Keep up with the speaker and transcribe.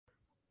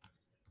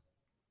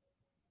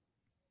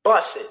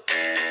bust it.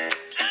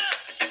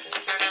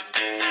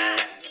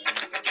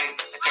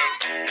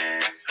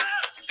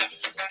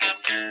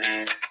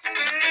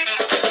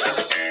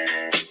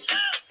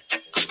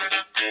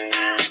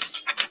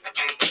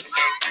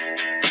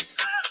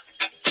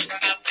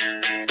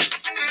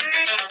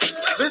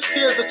 This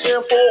here's a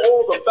jam for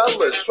all the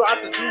fellas. Try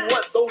to do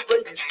what those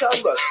ladies tell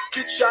us.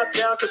 Get shot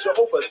down cause you're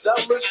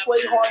overzealous. Play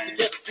hard to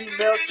get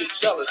females, get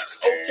jealous.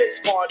 Okay,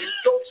 smarty,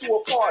 go to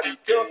a party.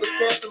 Girls are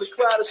scantily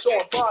clad and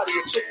showing body.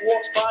 A chick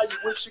walks by, you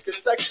wish you could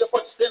sex her,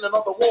 but you stand on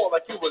the wall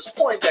like you was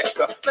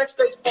Poindexter. Next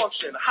day's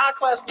function, high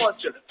class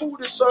luncheon.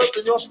 Food is served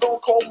and you're stone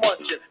cold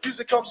munching.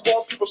 Music comes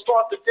on, people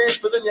start to dance,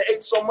 but then you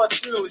ate so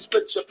much you nearly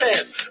split your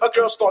pants. A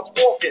girl starts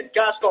walking,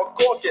 guy starts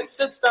gawking,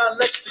 sits down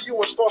next to you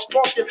and starts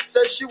talking.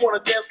 Says she wanna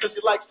dance cause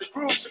you likes the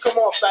groove, so come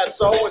on,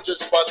 fatso, and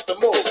just bust the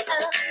move.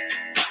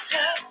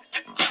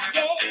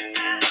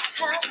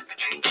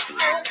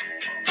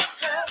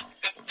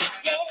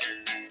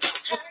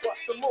 Just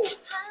bust the move.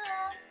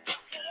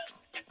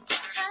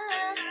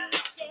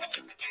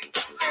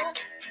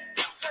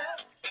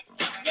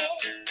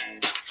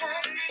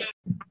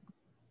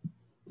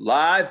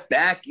 Live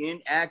back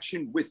in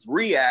action with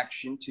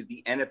reaction to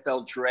the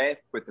NFL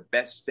draft with the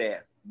best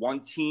staff.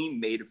 One team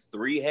made of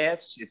three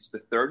halves. It's the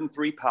 3rd and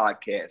 3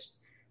 podcast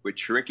with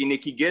Tricky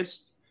Nicky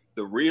Gist,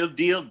 the real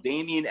deal,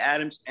 Damian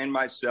Adams, and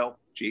myself,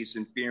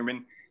 Jason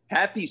Fearman.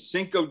 Happy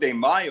Cinco de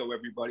Mayo,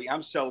 everybody.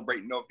 I'm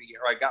celebrating over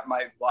here. I got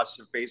my La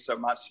Cerveza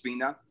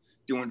Maspina,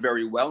 doing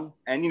very well.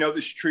 And, you know,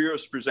 this trio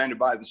is presented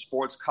by the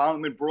Sports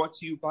Column and brought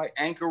to you by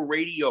Anchor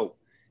Radio.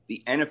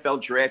 The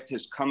NFL draft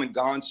has come and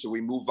gone, so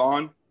we move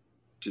on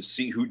to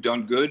see who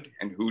done good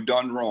and who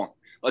done wrong.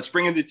 Let's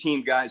bring in the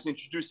team, guys.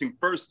 Introducing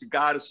first the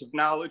goddess of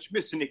knowledge,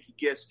 Miss Nicky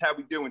Gist. How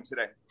we doing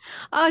today?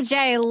 Oh,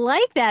 Jay, I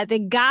like that. The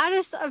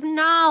goddess of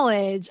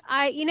knowledge.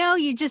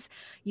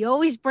 You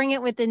always bring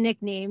it with the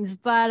nicknames,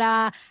 but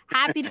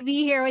happy to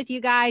be here with you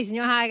guys.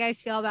 You know how you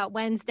guys feel about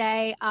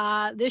Wednesday.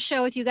 This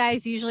show with you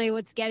guys usually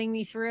what's getting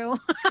me through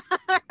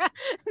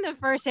the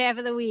first half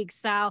of the week.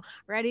 So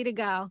ready to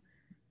go.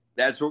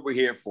 That's what we're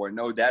here for.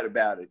 No doubt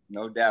about it.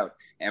 No doubt.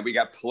 And we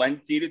got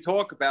plenty to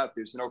talk about.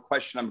 There's no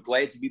question. I'm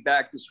glad to be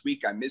back this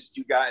week. I missed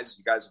you guys.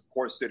 You guys, of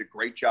course, did a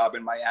great job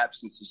in my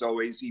absence, as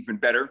always, even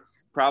better,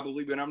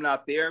 probably when I'm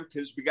not there,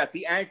 because we got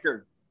the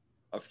anchor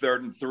of 3rd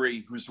and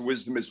 3, whose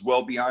wisdom is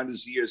well beyond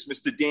his years,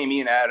 Mr.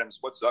 Damian Adams.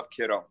 What's up,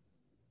 kiddo?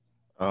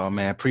 Oh,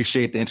 man,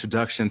 appreciate the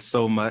introduction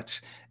so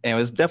much. And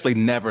it's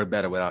definitely never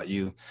better without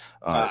you.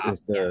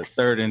 It's the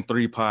 3rd and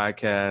 3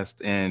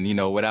 podcast. And, you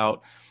know,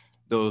 without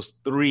those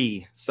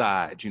 3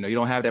 sides, you know, you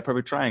don't have that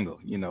perfect triangle.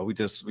 You know, we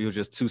were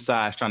just 2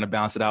 sides trying to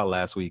balance it out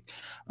last week.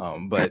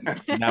 But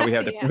now we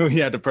have we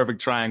have the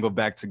perfect triangle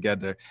back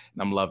together,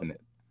 and I'm loving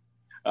it.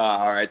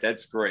 All right,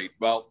 that's great.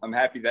 Well, I'm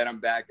happy that I'm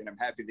back, and I'm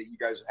happy that you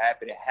guys are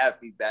happy to have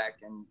me back.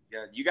 And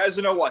you guys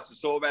know what?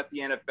 It's all about the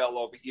NFL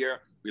over here.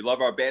 We love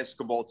our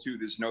basketball too,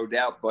 there's no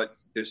doubt, but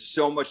there's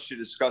so much to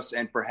discuss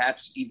and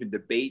perhaps even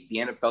debate. The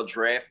NFL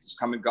draft is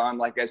come and gone,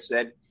 like I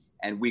said.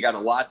 And we got a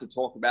lot to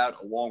talk about,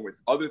 along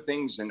with other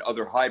things and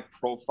other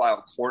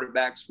high-profile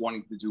quarterbacks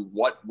wanting to do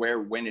what, where,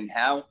 when, and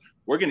how.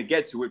 We're going to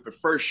get to it, but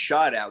first,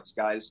 shout-outs,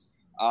 guys.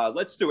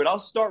 Let's do it. I'll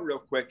start real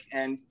quick.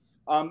 And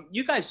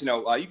you guys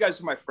know, you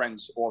guys are my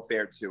friends off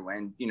air, too.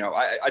 And, you know,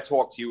 I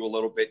talk to you a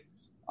little bit.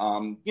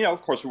 You know,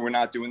 of course, when we're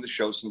not doing the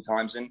show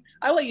sometimes. And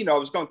I let you know I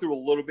was going through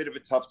a little bit of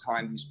a tough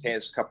time these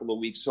past couple of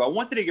weeks. So I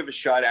wanted to give a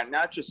shout-out,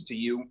 not just to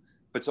you,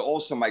 but to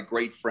also my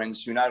great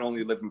friends who not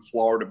only live in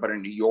Florida, but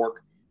in New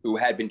York, who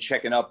had been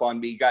checking up on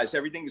me. Guys,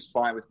 everything is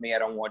fine with me. I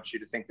don't want you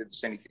to think that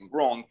there's anything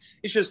wrong.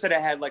 It's just that I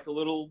had like a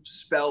little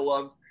spell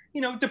of,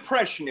 you know,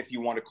 depression, if you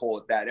want to call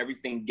it that.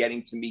 Everything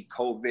getting to me,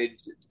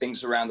 COVID,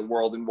 things around the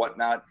world and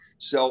whatnot.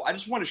 So I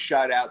just want to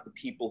shout out the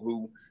people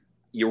who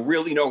you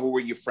really know who are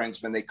your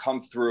friends when they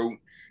come through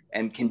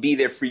and can be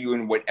there for you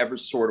in whatever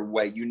sort of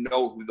way. You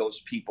know who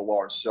those people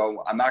are.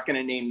 So I'm not going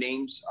to name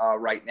names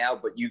right now,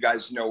 but you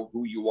guys know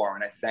who you are.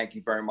 And I thank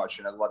you very much.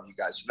 And I love you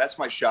guys. So that's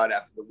my shout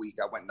out for the week.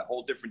 I went in a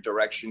whole different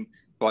direction,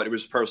 but it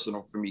was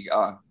personal for me,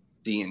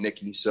 Dee and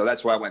Nikki. So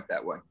that's why I went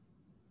that way.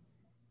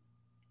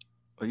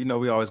 Well, you know,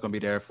 we're always going to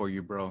be there for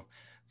you, bro.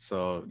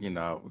 So, you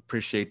know,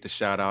 appreciate the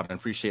shout out and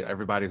appreciate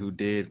everybody who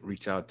did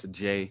reach out to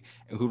Jay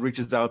and who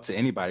reaches out to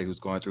anybody who's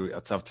going through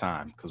a tough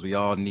time, because we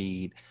all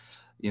need,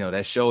 you know,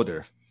 that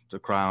shoulder to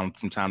cry on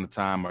from time to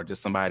time, or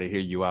just somebody to hear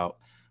you out.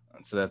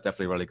 So that's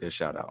definitely a really good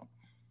shout out.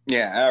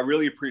 Yeah, I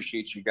really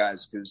appreciate you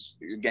guys because,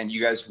 again,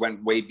 you guys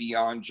went way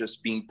beyond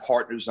just being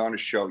partners on a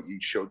show. You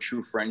showed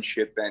true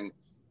friendship, and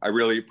I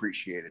really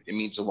appreciate it. It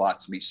means a lot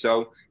to me.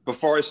 So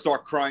before I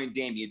start crying,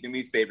 Damian, do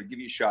me a favor. Give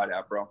you a shout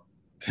out, bro.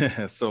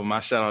 So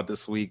my shout out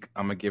this week,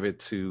 I'm going to give it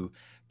to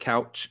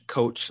Couch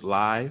Coach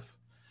Live.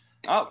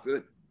 Oh,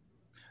 good.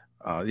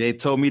 They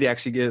told me to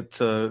actually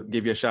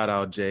give you a shout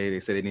out, Jay. They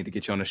said they need to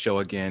get you on the show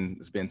again.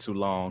 It's been too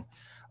long.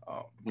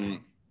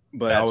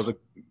 But I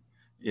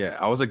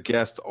was a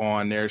guest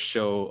on their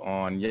show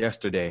on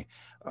yesterday.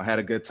 I had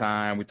a good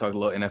time. We talked a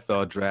little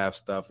NFL draft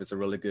stuff. It's a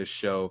really good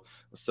show.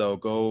 So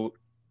go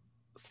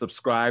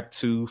subscribe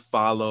to,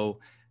 follow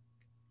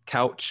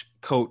Couch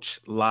Coach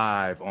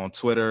Live on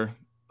Twitter.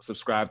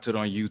 Subscribe to it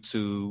on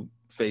YouTube,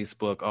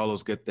 Facebook, all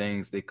those good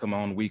things. They come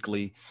on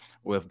weekly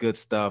with good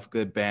stuff,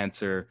 good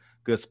banter,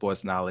 good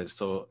sports knowledge.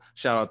 So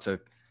shout out to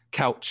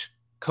Couch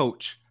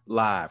Coach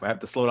Live. I have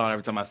to slow down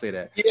every time I say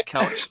that. Yeah.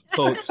 Couch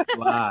Coach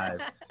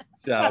Live.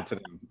 Shout out to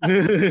them.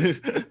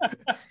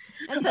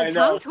 That's a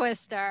tongue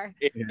twister.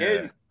 It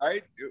is,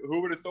 right?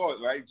 Who would have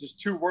thought, right? Just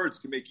 2 words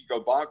can make you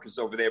go bonkers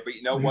over there. But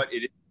you know what?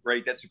 It is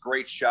great. That's a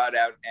great shout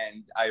out,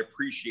 and I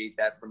appreciate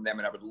that from them.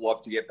 And I would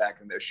love to get back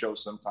on their show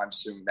sometime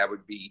soon. That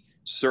would be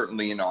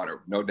certainly an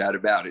honor, no doubt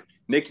about it.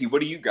 Nikki,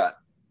 what do you got?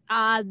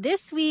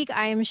 This week,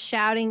 I am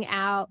shouting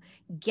out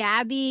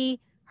Gabby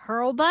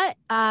Hurlbutt.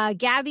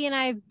 Gabby and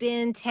I have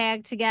been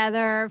tagged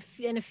together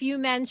in a few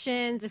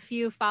mentions, a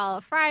few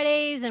Follow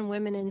Fridays and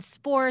Women in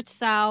Sports.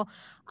 So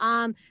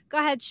go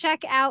ahead,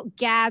 check out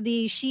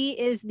Gabby. She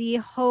is the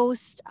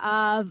host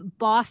of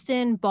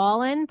Boston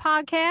Ballin'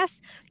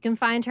 podcast. You can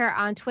find her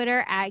on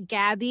Twitter at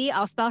Gabby.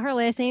 I'll spell her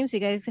last name so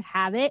you guys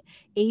have it.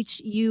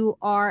 HURLBUT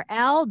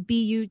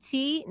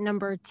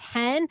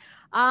 10.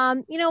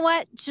 You know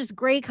what? Just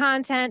great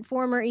content,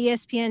 former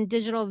ESPN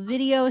digital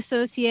video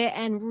associate,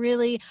 and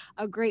really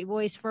a great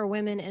voice for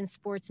women in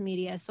sports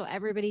media. So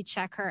everybody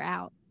check her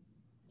out.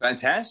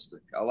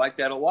 Fantastic. I like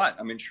that a lot.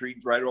 I'm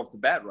intrigued right off the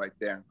bat right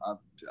there.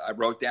 I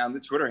wrote down the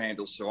Twitter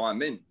handle, so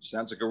I'm in.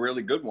 Sounds like a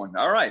really good one.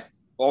 All right.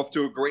 Off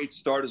to a great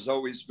start as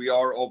always. We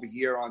are over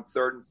here on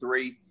 3rd and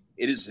 3.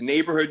 It is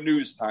neighborhood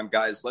news time,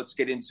 guys. Let's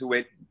get into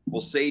it.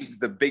 We'll save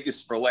the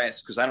biggest for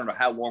last because I don't know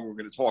how long we're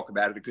going to talk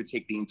about it. It could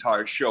take the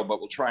entire show, but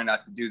we'll try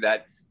not to do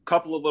that.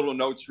 Couple of little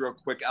notes real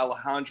quick.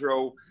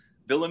 Alejandro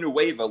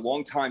Villanueva,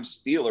 longtime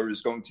Steeler,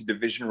 is going to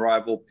division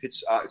rival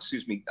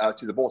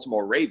to the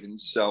Baltimore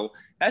Ravens. So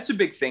that's a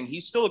big thing.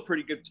 He's still a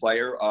pretty good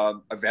player,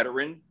 a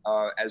veteran,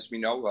 as we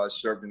know,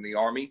 served in the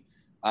Army.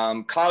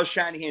 Kyle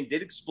Shanahan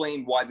did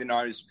explain why the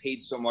Niners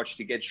paid so much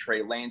to get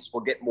Trey Lance.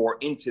 We'll get more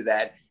into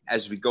that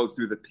as we go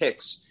through the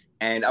picks.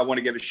 And I want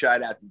to give a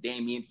shout out to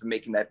Damian for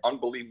making that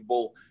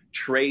unbelievable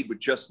trade with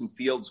Justin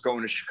Fields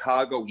going to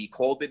Chicago. He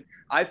called it.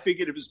 I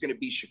figured it was going to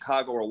be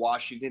Chicago or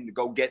Washington to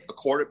go get a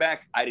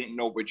quarterback. I didn't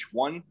know which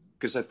one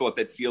because I thought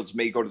that Fields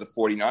may go to the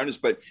 49ers.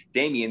 But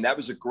Damian, that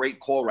was a great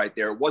call right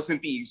there. It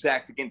wasn't the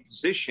exact, again,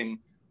 position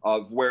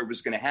of where it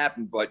was going to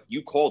happen, but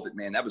you called it,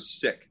 man. That was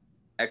sick.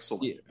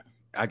 Excellent. Yeah.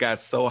 I got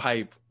so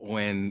hyped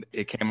when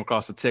it came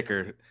across the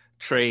ticker,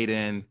 trade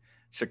in,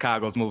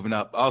 Chicago's moving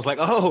up. I was like,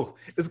 oh,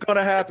 it's going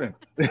to happen.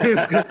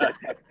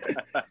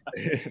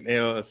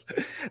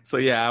 So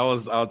yeah, I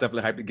was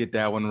definitely hyped to get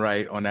that one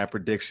right on that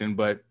prediction.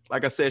 But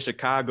like I said,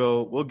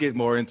 Chicago, we'll get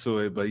more into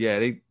it. But yeah,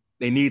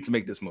 they need to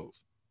make this move.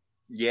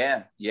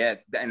 Yeah.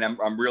 And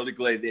I'm really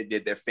glad they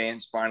did. Their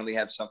fans finally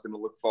have something to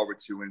look forward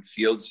to. And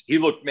Fields, he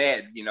looked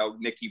mad,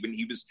 Nicky,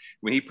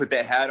 when he put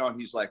that hat on,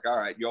 he's like, all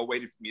right, y'all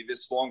waited for me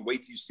this long.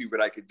 Wait till you see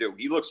what I could do.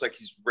 He looks like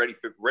he's ready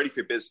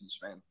for business,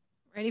 man.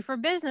 Ready for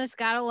business.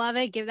 Gotta love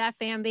it. Give that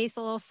fan base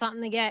a little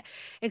something to get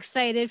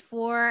excited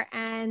for.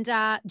 And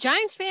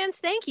Giants fans,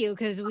 thank you,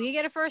 because we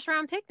get a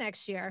 1st-round pick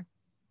next year.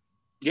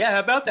 Yeah, how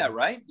about that,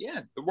 right? Yeah,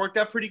 it worked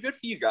out pretty good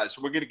for you guys.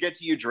 So we're going to get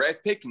to your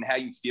draft pick and how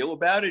you feel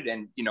about it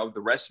and, the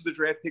rest of the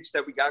draft picks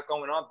that we got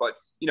going on. But,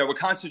 we're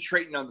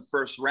concentrating on the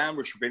 1st round,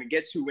 which we're going to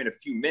get to in a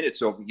few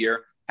minutes over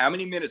here. How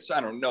many minutes?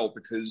 I don't know,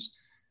 because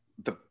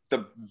the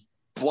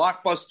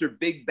blockbuster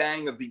big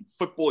bang of the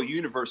football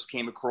universe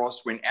came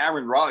across when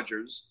Aaron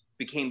Rodgers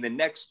became the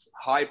next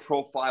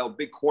high-profile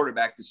big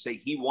quarterback to say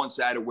he wants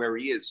out of where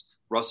he is.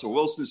 Russell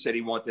Wilson said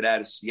he wanted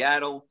out of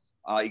Seattle.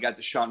 You got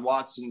Deshaun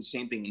Watson,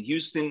 same thing in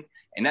Houston.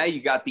 And now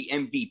you got the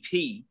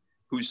MVP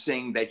who's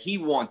saying that he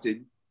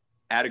wanted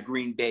out of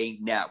Green Bay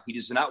now. He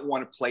does not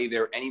want to play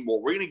there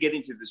anymore. We're going to get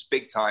into this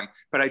big time.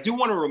 But I do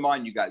want to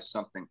remind you guys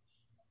something.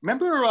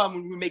 Remember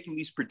when we were making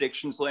these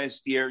predictions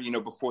last year,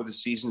 before the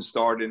season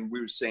started, and we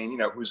were saying,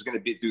 who's going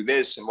to do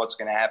this and what's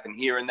going to happen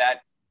here and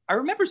that. I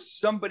remember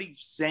somebody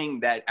saying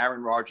that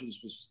Aaron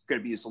Rodgers was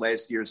going to be his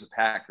last year as a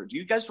Packer. Do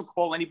you guys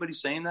recall anybody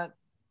saying that?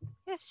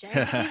 Yes, Jay.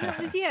 I believe it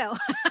was you.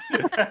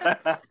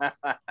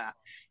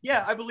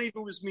 Yeah, I believe it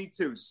was me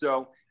too.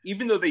 So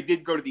even though they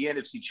did go to the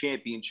NFC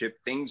Championship,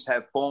 things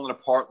have fallen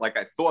apart like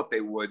I thought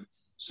they would.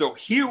 So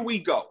here we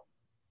go.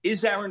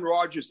 Is Aaron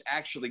Rodgers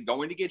actually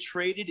going to get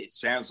traded? It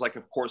sounds like,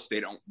 of course, they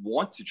don't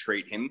want to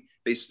trade him.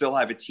 They still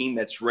have a team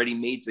that's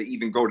ready-made to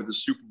even go to the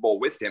Super Bowl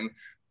with him.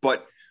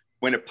 But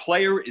when a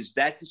player is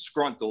that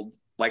disgruntled,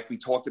 like we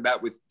talked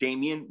about with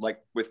Damian, like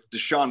with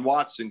Deshaun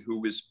Watson,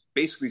 who is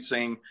basically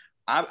saying,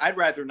 I'd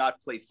rather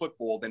not play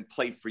football than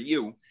play for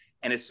you.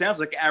 And it sounds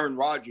like Aaron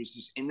Rodgers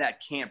is in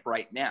that camp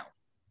right now.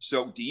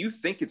 So do you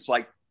think it's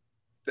like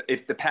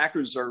if the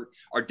Packers are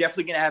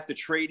definitely going to have to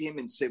trade him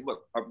and say,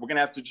 look, we're going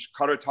to have to just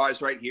cut our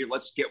ties right here.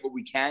 Let's get what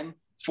we can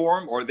for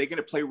him. Or are they going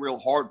to play real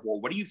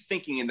hardball? What are you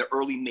thinking in the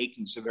early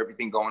makings of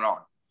everything going on?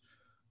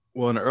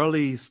 Well, in the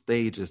early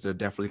stages, they're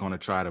definitely going to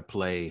try to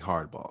play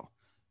hardball.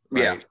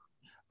 Right?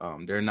 Yeah.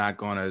 They're not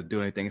going to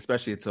do anything,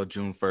 especially until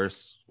June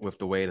 1st with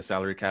the way the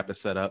salary cap is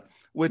set up,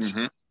 which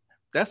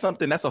that's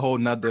a whole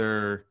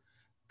nother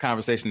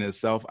conversation in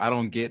itself. I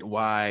don't get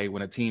why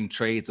when a team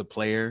trades a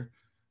player,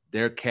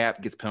 their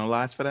cap gets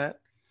penalized for that.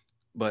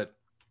 But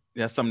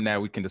that's something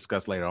that we can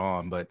discuss later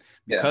on. But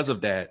because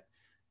of that,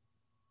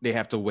 they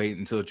have to wait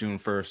until June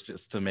 1st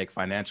just to make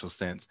financial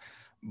sense.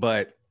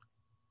 But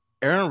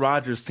Aaron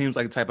Rodgers seems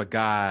like the type of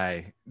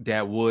guy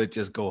that would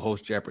just go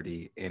host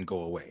Jeopardy and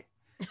go away.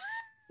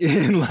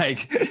 and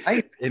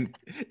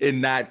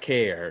not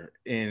care.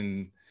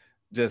 And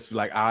just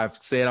like, I've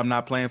said, I'm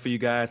not playing for you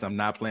guys. I'm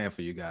not playing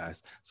for you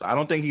guys. So I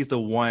don't think he's the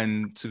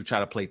one to try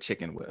to play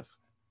chicken with.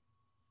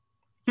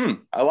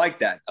 I like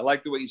that. I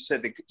like the way you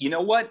said that. You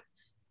know what?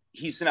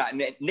 He's not.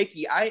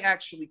 Nikki, I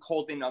actually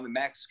called in on the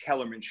Max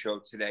Kellerman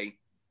show today,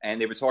 and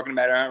they were talking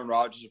about Aaron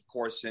Rodgers, of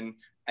course, and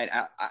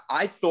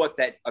I thought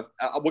that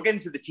we'll get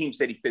into the teams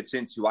that he fits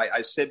into.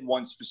 I said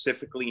one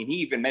specifically, and he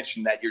even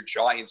mentioned that your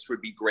Giants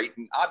would be great,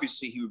 and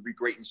obviously he would be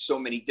great in so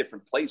many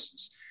different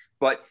places.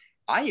 But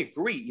I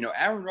agree. You know,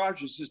 Aaron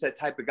Rodgers is that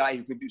type of guy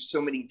who can do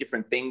so many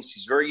different things.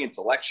 He's very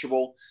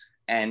intellectual,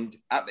 and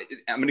I'm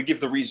going to give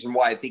the reason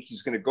why I think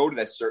he's going to go to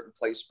that certain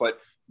place.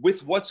 But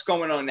with what's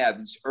going on now,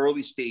 these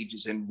early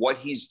stages and what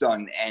he's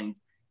done, and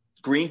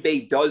Green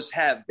Bay does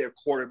have their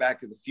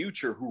quarterback of the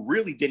future who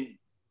really didn't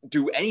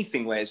do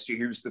anything last year.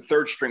 He was the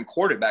third string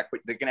quarterback,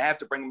 but they're going to have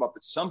to bring him up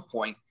at some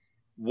point.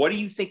 What do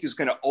you think is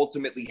going to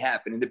ultimately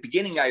happen? In the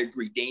beginning, I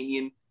agree,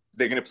 Damian,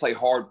 they're going to play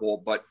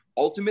hardball, but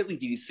ultimately,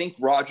 do you think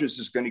Rodgers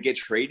is going to get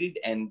traded?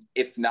 And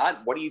if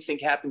not, what do you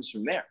think happens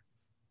from there?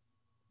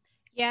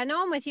 Yeah,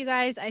 no, I'm with you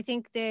guys. I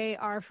think they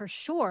are for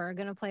sure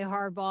going to play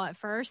hardball at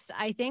first.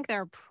 I think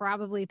they're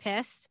probably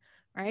pissed,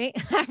 right?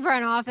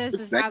 Front office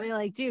is probably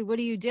like, dude, what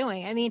are you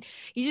doing? I mean,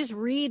 you just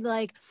read,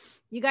 like,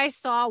 you guys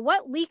saw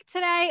what leaked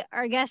today,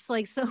 or I guess,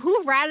 like, so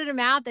who ratted him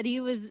out that he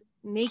was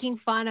making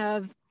fun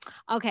of?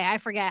 Okay, I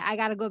forget. I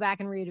got to go back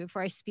and read it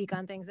before I speak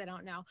on things I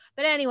don't know.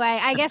 But anyway,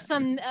 I guess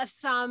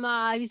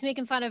he's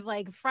making fun of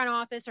like front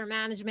office or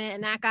management,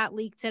 and that got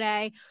leaked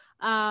today.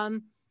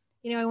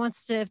 You know, he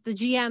wants to, if the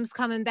GM's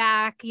coming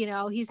back, you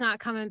know, he's not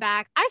coming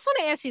back. I just want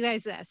to ask you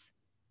guys this.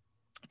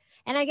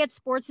 And I get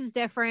sports is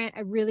different.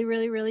 I really,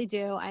 really, really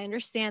do. I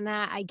understand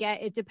that. I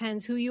get it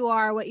depends who you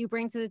are, what you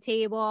bring to the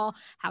table,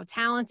 how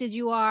talented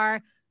you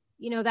are.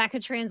 You know, that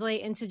could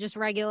translate into just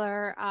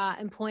regular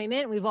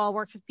employment. We've all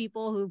worked with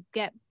people who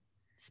get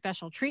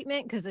special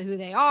treatment because of who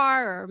they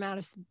are or amount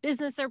of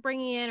business they're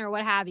bringing in or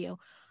what have you.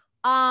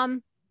 How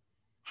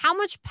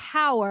much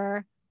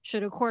power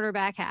should a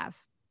quarterback have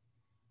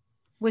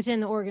within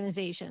the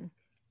organization?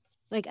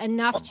 Like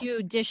enough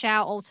to dish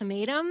out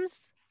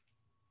ultimatums?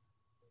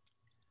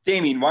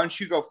 Damien, why don't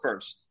you go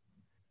first?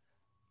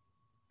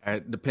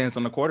 It depends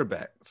on the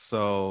quarterback.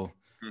 So,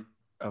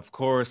 of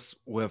course,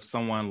 with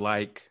someone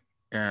like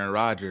Aaron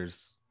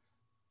Rodgers,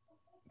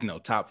 you know,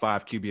 top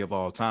 5 QB of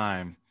all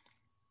time,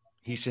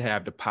 he should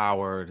have the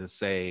power to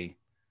say,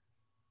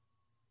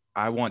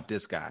 I want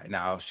this guy.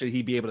 Now, should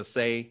he be able to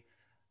say,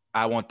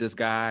 I want this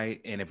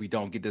guy, and if we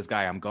don't get this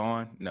guy, I'm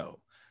gone? No.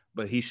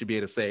 But he should be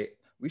able to say,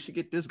 we should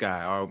get this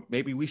guy, or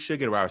maybe we should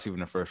get a wide receiver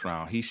in the first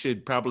round. He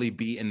should probably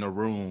be in the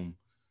room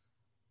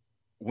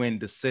when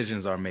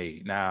decisions are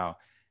made. Now,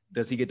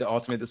 does he get the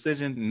ultimate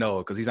decision? No,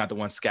 because he's not the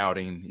one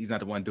scouting. He's not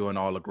the one doing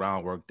all the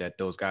groundwork that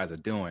those guys are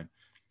doing.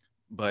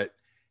 But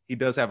he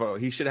does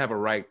he should have a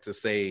right to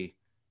say,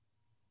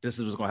 this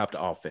is what's going to help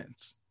the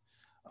offense.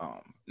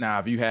 Now,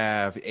 if you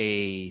have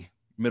a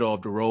middle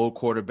of the road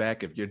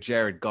quarterback, if you're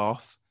Jared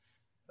Goff,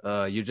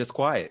 you're just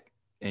quiet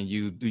and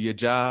you do your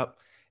job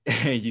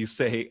and you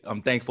say,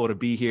 I'm thankful to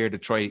be here,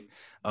 Detroit,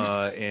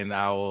 and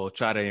I will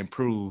try to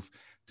improve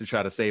to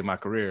try to save my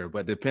career. But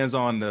it depends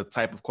on the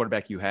type of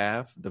quarterback you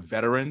have. The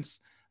veterans,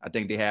 I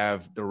think they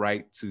have the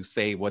right to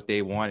say what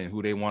they want and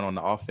who they want on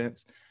the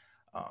offense.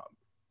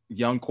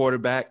 Young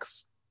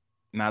quarterbacks,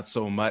 not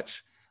so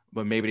much,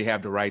 but maybe they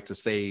have the right to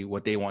say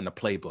what they want in the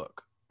playbook,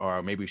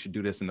 or maybe we should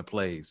do this in the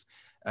plays.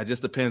 It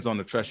just depends on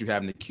the trust you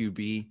have in the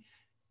QB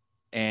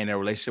and their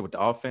relationship with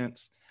the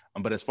offense.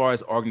 But as far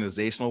as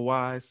organizational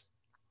wise,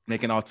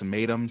 making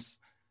ultimatums,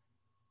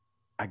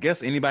 I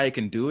guess anybody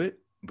can do it,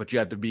 but you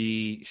have to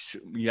be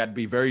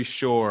very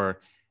sure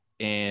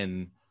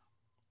in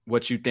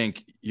what you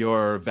think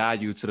your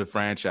value to the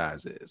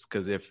franchise is.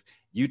 Because if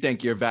you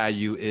think your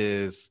value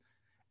is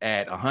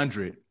at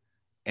 100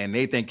 and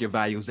they think your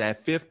value is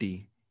at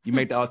 50, you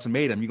make the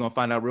ultimatum, you're going to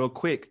find out real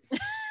quick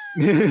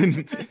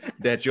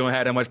that you don't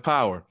have that much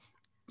power.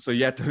 So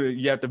you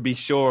have to be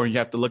sure, and you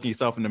have to look at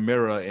yourself in the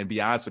mirror and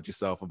be honest with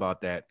yourself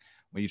about that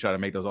when you try to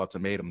make those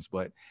ultimatums.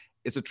 But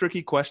it's a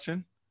tricky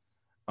question.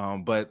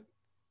 But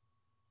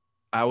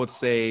I would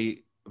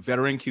say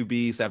veteran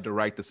QBs have the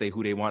right to say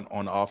who they want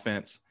on the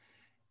offense.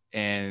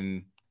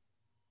 And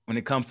when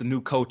it comes to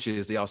new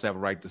coaches, they also have a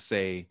right to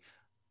say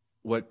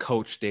what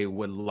coach they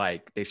would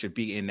like. They should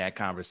be in that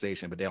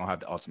conversation, but they don't have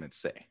the ultimate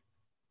say.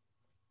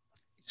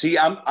 See,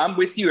 I'm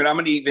with you, and I'm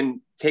going to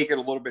even take it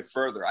a little bit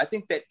further. I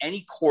think that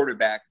any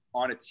quarterback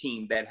on a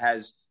team that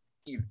has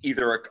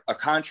either a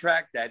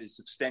contract that is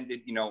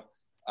extended,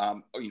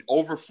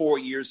 over 4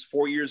 years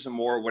or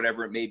more,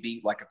 whatever it may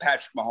be, like a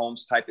Patrick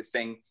Mahomes type of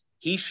thing,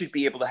 he should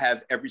be able to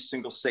have every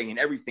single say in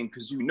everything,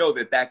 because you know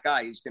that that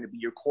guy is going to be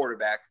your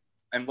quarterback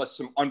unless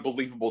some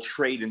unbelievable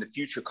trade in the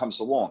future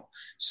comes along.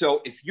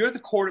 So if you're the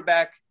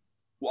quarterback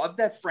of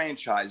that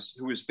franchise,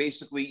 who is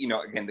basically, you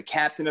know, again, the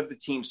captain of the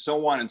team,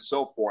 so on and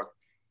so forth,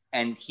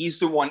 and he's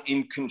the one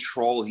in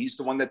control, he's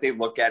the one that they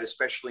look at,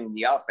 especially in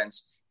the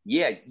offense,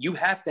 yeah, you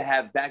have to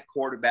have that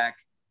quarterback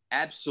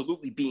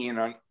absolutely be in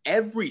on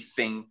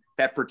everything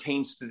that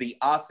pertains to the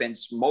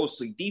offense,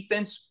 mostly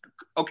defense.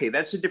 Okay,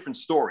 that's a different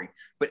story.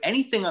 But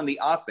anything on the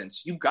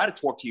offense, you've got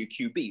to talk to your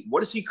QB.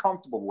 What is he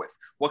comfortable with?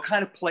 What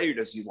kind of player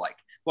does he like?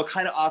 What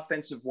kind of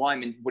offensive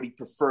lineman would he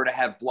prefer to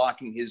have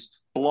blocking his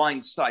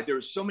blind side? There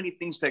are so many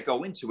things that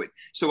go into it.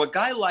 So a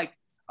guy like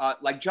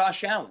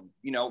Josh Allen,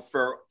 you know,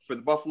 for the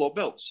Buffalo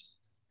Bills,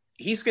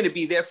 he's going to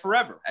be there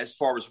forever, as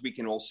far as we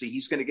can all see.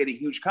 He's going to get a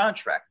huge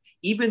contract.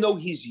 Even though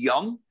he's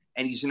young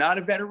and he's not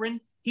a veteran,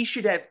 he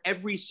should have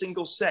every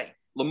single say.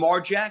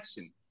 Lamar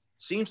Jackson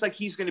seems like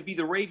he's going to be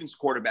the Ravens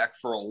quarterback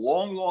for a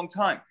long, long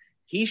time.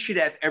 He should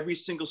have every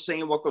single say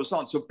in what goes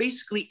on. So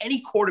basically,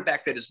 any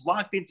quarterback that is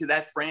locked into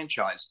that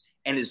franchise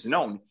and is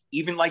known,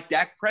 even like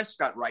Dak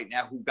Prescott right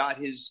now,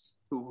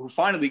 who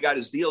finally got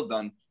his deal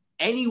done,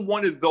 any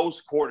one of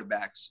those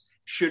quarterbacks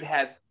should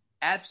have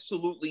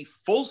absolutely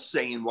full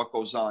say in what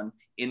goes on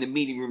in the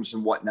meeting rooms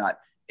and whatnot.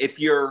 If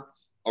you're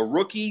a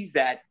rookie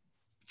that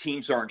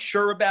teams aren't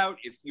sure about,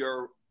 if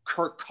you're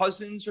Kirk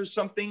Cousins or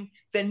something,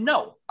 then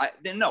no,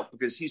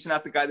 because he's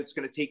not the guy that's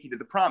going to take you to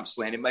the promised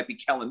land. It might be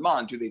Kellen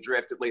Mond, who they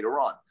drafted later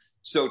on.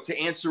 So to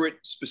answer it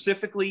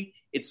specifically,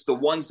 it's the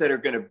ones that are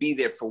going to be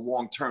there for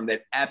long term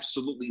that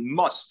absolutely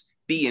must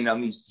be in on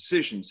these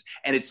decisions.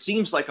 And it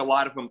seems like a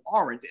lot of them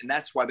aren't, and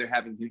that's why they're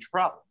having huge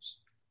problems.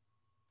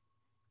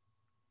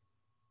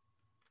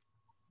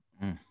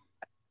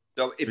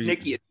 So if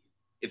Nikki,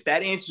 if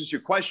that answers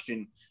your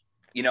question,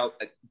 you know,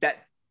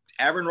 that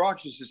Aaron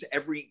Rodgers has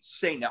every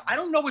say. Now, I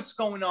don't know what's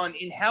going on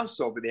in-house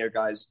over there,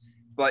 guys,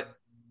 but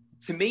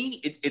to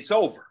me, it's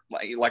over.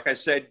 Like I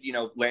said, you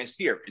know, last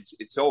year,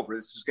 it's over.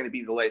 This is going to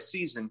be the last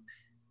season.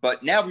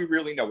 But now we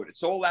really know it.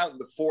 It's all out in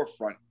the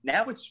forefront.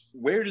 Now it's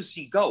where does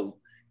he go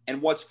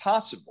and what's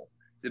possible.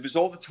 There was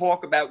all the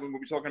talk about when we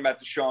were talking about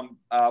Deshaun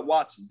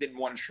Watson. Didn't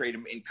want to trade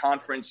him in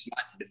conference,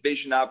 not in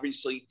division,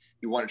 obviously.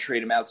 You want to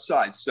trade him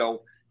outside.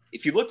 So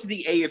if you look to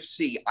the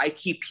AFC, I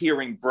keep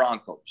hearing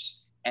Broncos.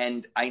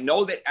 And I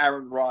know that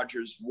Aaron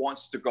Rodgers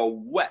wants to go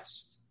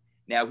west.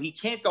 Now, he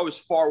can't go as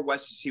far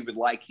west as he would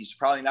like. He's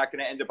probably not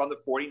going to end up on the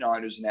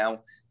 49ers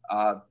now.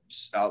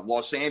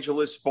 Los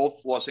Angeles,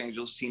 both Los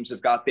Angeles teams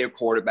have got their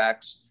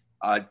quarterbacks.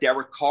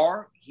 Derek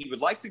Carr, he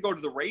would like to go to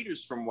the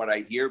Raiders from what I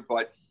hear,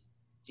 but,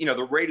 you know,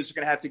 the Raiders are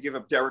going to have to give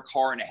up Derek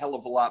Carr and a hell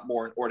of a lot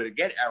more in order to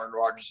get Aaron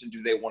Rodgers, and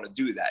do they want to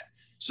do that?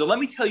 So let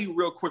me tell you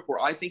real quick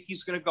where I think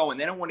he's going to go, and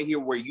then I want to hear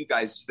where you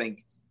guys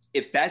think,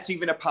 if that's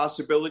even a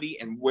possibility,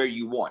 and where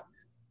you want.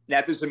 Now,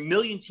 there's a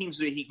million teams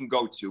that he can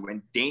go to.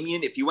 And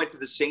Damian, if you went to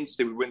the Saints,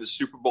 they would win the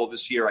Super Bowl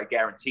this year. I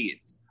guarantee it.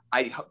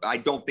 I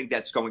don't think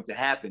that's going to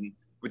happen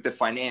with the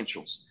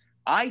financials.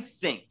 I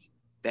think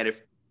that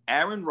if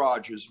Aaron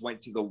Rodgers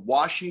went to the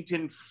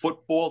Washington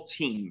football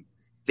team,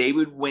 they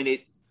would win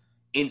it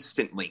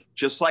instantly.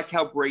 Just like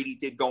how Brady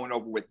did going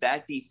over with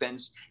that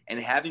defense and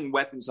having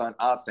weapons on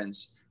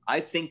offense. I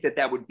think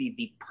that would be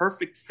the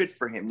perfect fit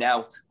for him.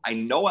 Now, I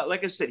know,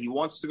 like I said, he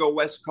wants to go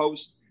West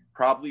Coast,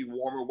 probably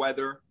warmer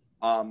weather.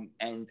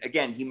 And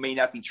again, he may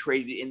not be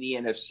traded in the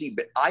NFC,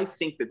 but I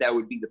think that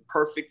would be the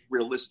perfect,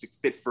 realistic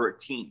fit for a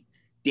team.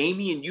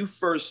 Damian, you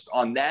first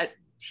on that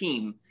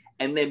team,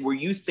 and then where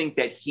you think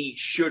that he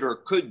should or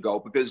could go,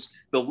 because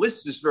the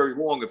list is very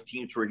long of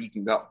teams where he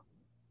can go.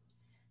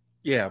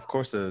 Yeah, of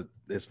course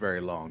it's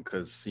very long,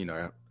 because, you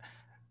know,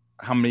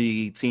 how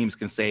many teams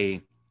can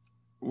say,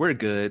 we're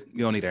good, you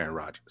don't need Aaron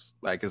Rodgers?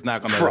 Like, it's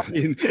not going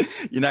to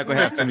 – you're not going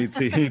to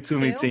have too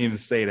many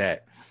teams say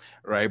that.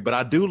 Right. But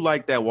I do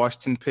like that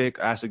Washington pick.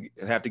 I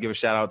have to give a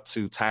shout out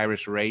to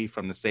Tyrus Ray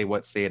from the Say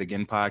What, Say It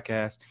Again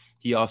podcast.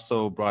 He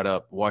also brought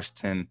up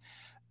Washington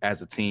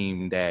as a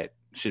team that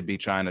should be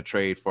trying to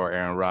trade for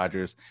Aaron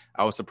Rodgers.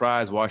 I was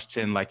surprised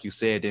Washington, like you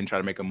said, didn't try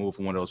to make a move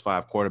for one of those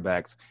 5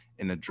 quarterbacks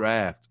in the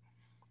draft.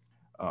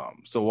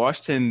 So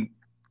Washington,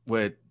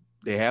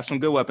 they have some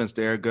good weapons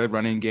there, good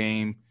running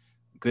game,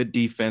 good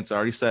defense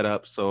already set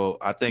up. So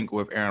I think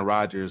with Aaron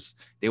Rodgers,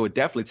 they would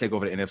definitely take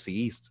over the NFC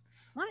East.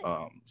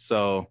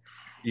 So,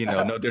 you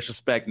know, no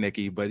disrespect,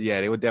 Nikki, but yeah,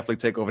 they would definitely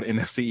take over the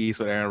NFC East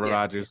with Aaron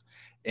Rodgers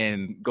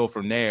and go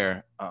from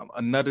there.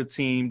 Another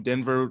team,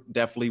 Denver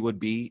definitely would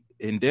be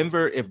in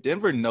Denver. If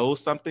Denver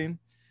knows something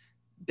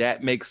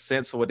that makes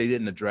sense for what they did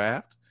in the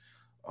draft.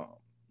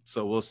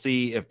 So we'll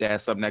see if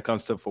that's something that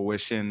comes to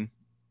fruition,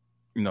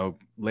 you know,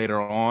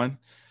 later on.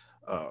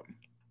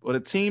 But a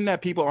team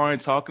that people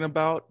aren't talking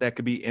about that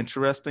could be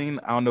interesting.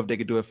 I don't know if they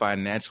could do it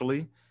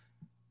financially.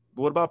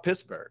 But what about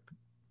Pittsburgh?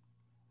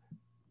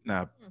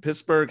 Now,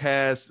 Pittsburgh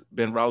has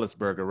Ben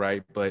Roethlisberger,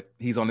 right? But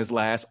he's on his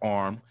last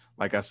arm,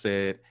 like I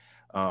said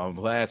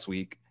last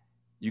week.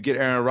 You get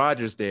Aaron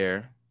Rodgers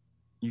there,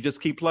 you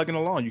just keep plugging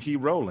along. You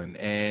keep rolling.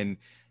 And,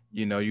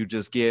 you know, you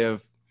just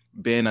give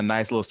been a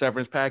nice little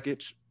severance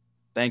package.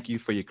 Thank you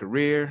for your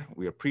career.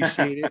 We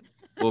appreciate it.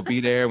 We'll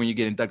be there when you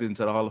get inducted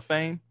into the Hall of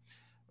Fame,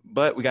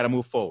 but we got to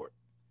move forward.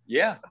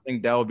 Yeah. I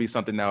think that would be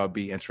something that would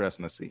be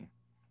interesting to see.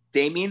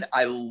 Damien,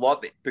 I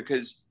love it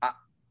because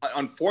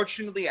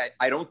unfortunately,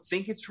 I don't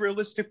think it's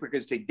realistic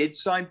because they did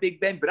sign Big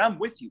Ben, but I'm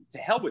with you. To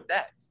hell with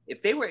that.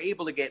 If they were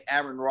able to get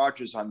Aaron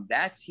Rodgers on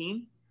that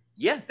team,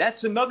 yeah,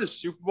 that's another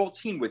Super Bowl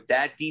team with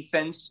that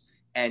defense.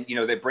 And, you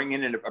know, they bring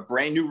in a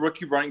brand new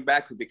rookie running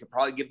back who they could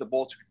probably give the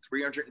ball to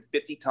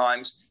 350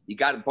 times. You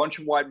got a bunch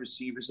of wide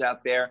receivers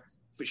out there.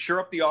 For sure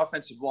up the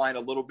offensive line a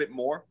little bit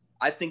more.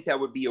 I think that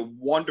would be a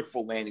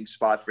wonderful landing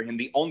spot for him.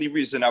 The only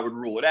reason I would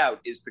rule it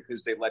out is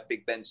because they let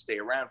Big Ben stay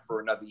around for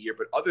another year.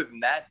 But other than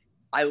that,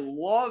 I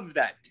love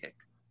that pick.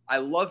 I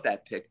love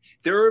that pick.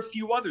 There are a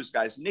few others,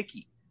 guys.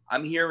 Nikki,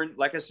 I'm hearing,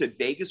 like I said,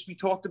 Vegas we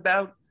talked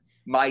about.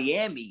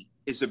 Miami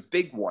is a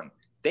big one.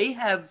 They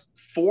have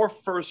 4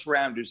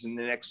 first-rounders in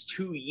the next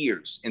 2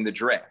 years in the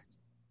draft.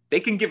 They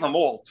can give them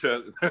all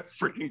to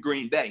freaking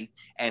Green Bay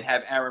and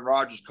have Aaron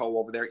Rodgers go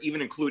over there, even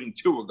including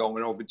Tua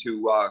going over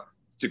to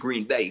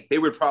Green Bay. They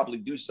would probably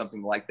do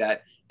something like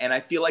that. And I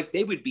feel like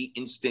they would be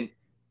instant,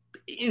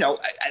 you know,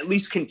 at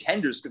least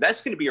contenders, because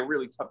that's going to be a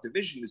really tough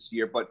division this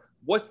year. But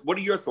what are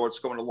your thoughts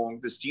going along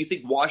with this? Do you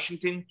think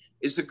Washington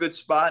is a good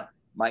spot,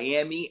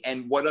 Miami,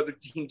 and what other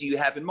team do you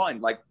have in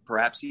mind, like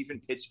perhaps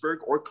even Pittsburgh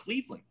or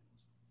Cleveland?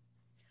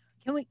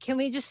 Can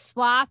we just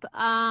swap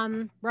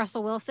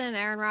Russell Wilson and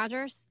Aaron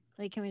Rodgers?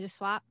 Like, can we just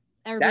swap?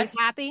 Everybody's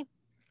happy?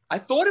 I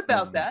thought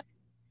about that.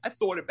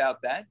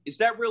 Is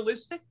that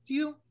realistic to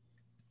you?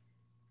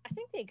 I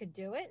think they could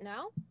do it.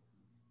 No?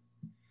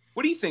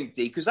 What do you think,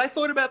 D? Because I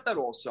thought about that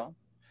also.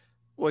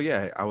 Well,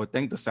 yeah, I would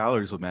think the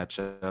salaries would match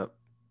up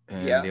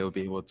and they would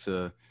be able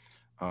to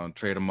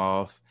trade them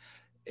off.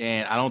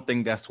 And I don't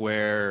think that's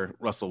where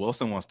Russell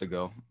Wilson wants to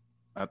go.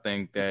 I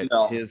think that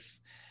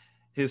his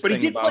But he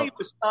did play at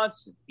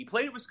Wisconsin. He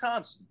played at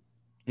Wisconsin.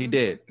 He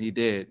did.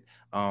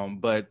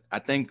 But I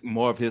think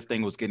more of his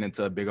thing was getting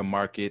into a bigger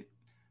market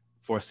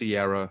for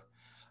Sierra.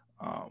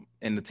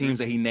 And the teams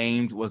that he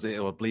named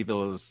I believe it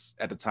was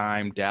at the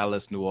time,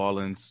 Dallas, New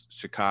Orleans,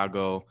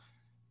 Chicago,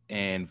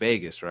 and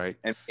Vegas, right?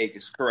 And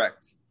Vegas,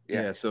 correct.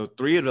 Yeah. So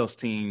 3 of those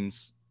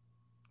teams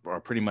are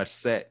pretty much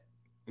set.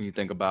 When you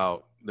think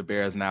about the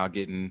Bears now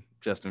getting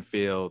Justin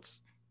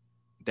Fields,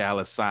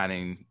 Dallas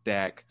signing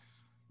Dak,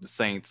 the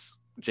Saints,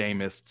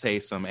 Jameis,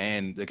 Taysom,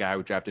 and the guy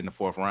we drafted in the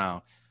 4th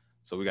round.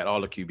 So we got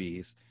all the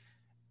QBs.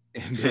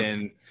 And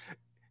then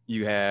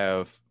you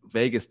have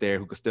Vegas there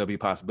who could still be a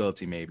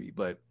possibility maybe.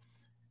 But,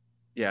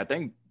 yeah, I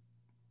think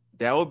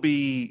that would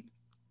be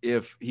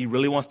if he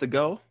really wants to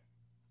go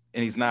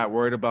and he's not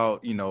worried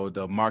about, you know,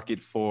 the market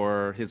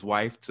for his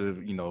wife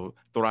to, you know,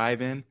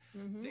 thrive in,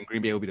 then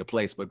Green Bay will be the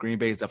place. But Green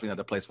Bay is definitely not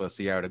the place for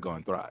Sierra to go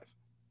and thrive.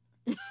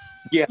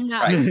 Yeah. No.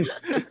 Right.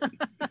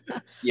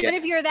 Yeah. But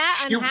if you're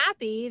that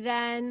unhappy,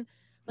 then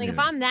if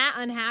I'm that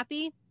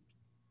unhappy,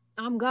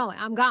 I'm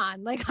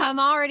gone. Like, I'm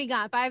already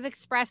gone. If I've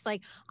expressed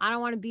like I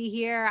don't want to be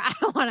here, I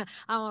don't want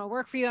to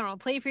work for you, I don't want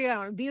to play for you, I don't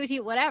want to be with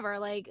you, whatever,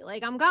 like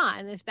I'm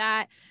gone. If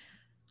that,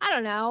 I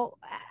don't know,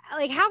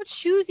 like, how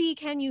choosy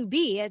can you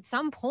be at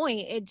some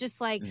point? It just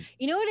like,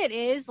 you know what it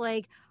is?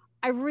 Like,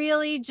 I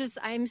really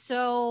I'm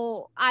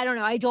so, I don't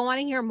know. I don't want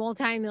to hear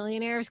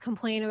multimillionaires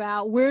complain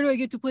about where do I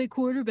get to play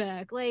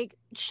quarterback? Like,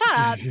 shut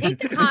up, take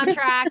the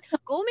contract,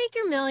 go make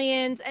your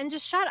millions and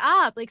just shut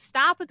up. Like,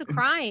 stop with the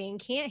crying.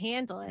 Can't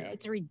handle it.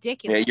 It's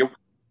ridiculous. Yeah,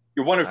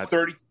 you're one of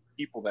 30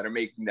 people that are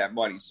making that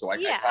money. So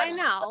I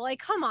know. Like,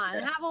 come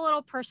on, have a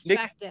little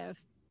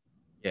perspective.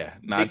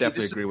 I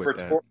definitely agree with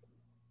that.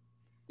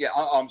 Yeah,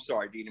 I'm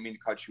sorry, Dean. I mean to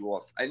cut you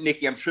off.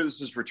 Nikki, I'm sure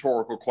this is a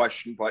rhetorical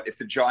question, but if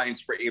the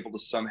Giants were able to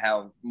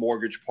somehow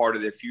mortgage part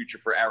of their future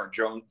for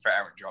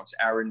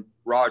Aaron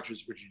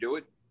Rodgers, would you do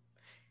it?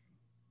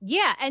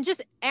 Yeah, and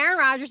just Aaron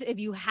Rodgers, if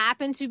you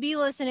happen to be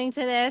listening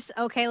to this,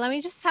 okay, let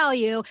me just tell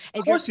you,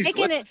 if you're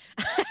picking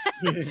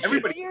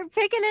if you're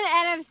picking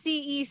an NFC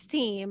East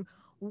team,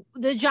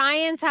 the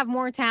Giants have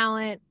more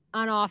talent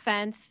on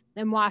offense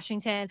than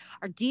Washington.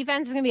 Our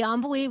defense is going to be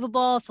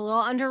unbelievable. It's a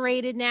little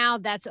underrated now.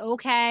 That's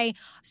okay.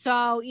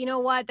 So, you know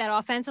what? That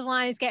offensive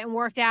line is getting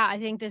worked out. I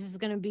think this is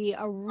going to be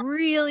a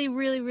really,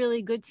 really,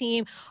 really good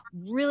team.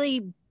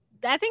 Really,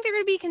 I think they're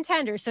going to be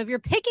contenders. So if you're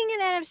picking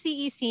an NFC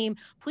East team,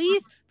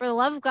 please, for the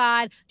love of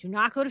God, do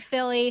not go to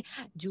Philly.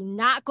 Do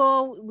not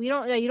go. You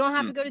don't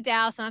have to go to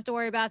Dallas. Don't have to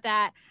worry about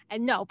that.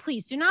 And no,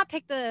 please do not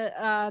pick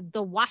the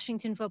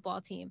Washington football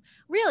team.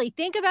 Really,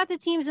 think about the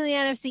teams in the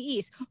NFC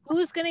East.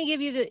 Who's going to give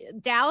you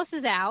Dallas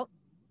is out.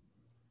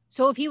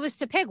 So if he was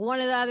to pick one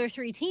of the other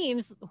 3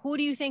 teams, who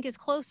do you think is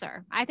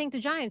closer? I think the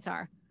Giants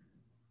are.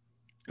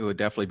 It would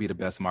definitely be the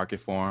best market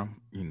for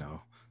him. You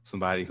know,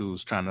 somebody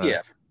who's trying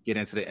to get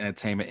into the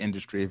entertainment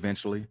industry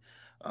eventually.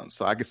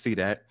 So I could see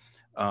that.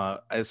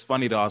 It's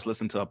funny though, I was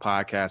listening to a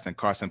podcast and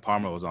Carson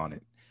Palmer was on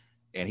it.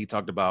 And he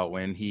talked about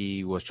when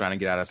he was trying to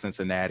get out of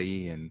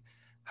Cincinnati and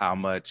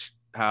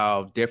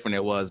how different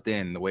it was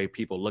then, the way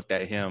people looked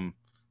at him,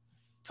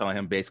 telling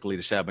him basically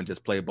to shut up and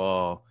just play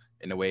ball,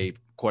 and the way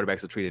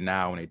quarterbacks are treated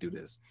now when they do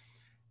this.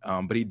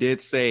 But he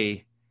did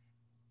say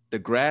the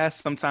grass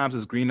sometimes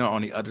is greener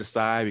on the other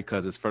side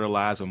because it's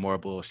fertilized with more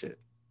bullshit.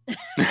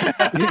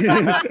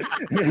 That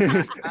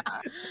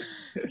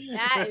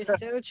is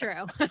so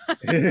true.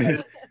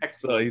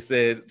 So he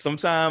said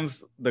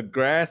sometimes the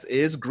grass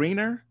is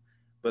greener,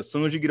 but as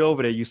soon as you get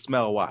over there, you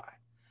smell why.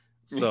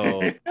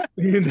 So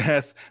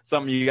that's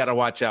something you got to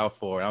watch out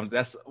for.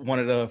 That's one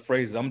of the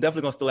phrases I'm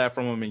definitely going to steal that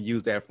from him and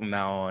use that from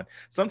now on.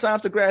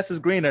 Sometimes the grass is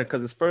greener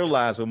because it's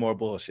fertilized with more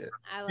bullshit.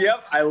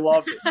 I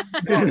love it.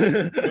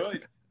 Oh,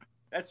 good.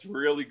 That's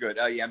really good.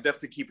 Yeah, I'm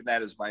definitely keeping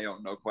that as my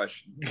own. No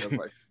question. No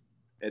question.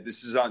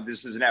 This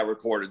is now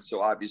recorded, so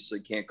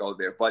obviously can't go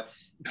there. But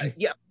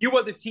yeah, few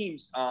other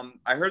teams.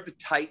 I heard the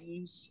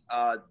Titans.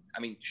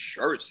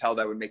 Sure as hell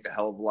that would make a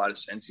hell of a lot of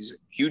sense. He's a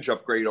huge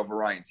upgrade over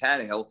Ryan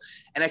Tannehill.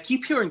 And I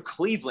keep hearing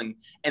Cleveland.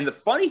 And the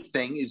funny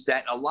thing is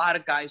that a lot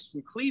of guys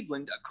from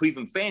Cleveland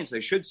fans, I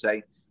should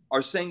say,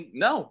 are saying,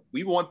 no,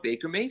 we want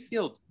Baker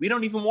Mayfield. We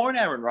don't even want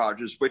Aaron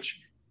Rodgers, which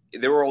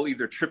they were all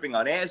either tripping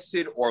on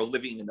acid or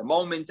living in the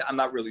moment. I'm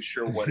not really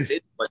sure what it is,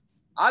 but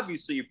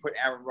obviously you put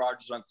Aaron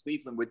Rodgers on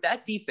Cleveland with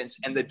that defense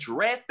and the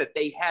draft that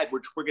they had,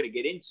 which we're going to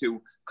get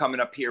into coming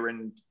up here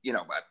in, a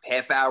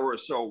half hour or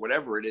so,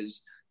 whatever it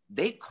is.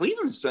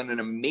 Cleveland's done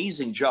an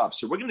amazing job.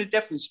 So we're going to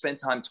definitely spend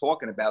time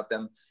talking about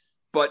them.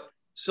 But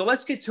so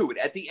let's get to it.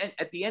 At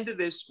the end of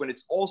this, when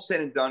it's all said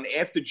and done,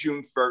 after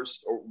June 1st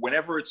or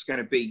whenever it's going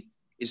to be,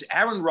 is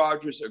Aaron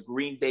Rodgers a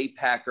Green Bay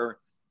Packer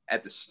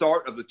at the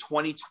start of the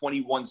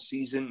 2021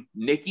 season?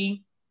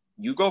 Nikki,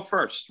 you go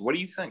first. What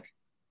do you think?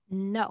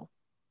 No.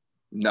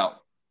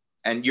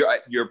 And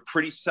you're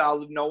pretty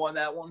solid no on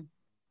that one?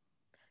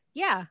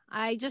 Yeah,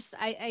 I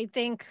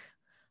think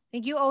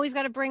you always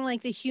got to bring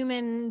like the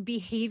human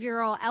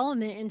behavioral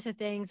element into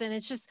things. And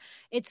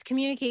it's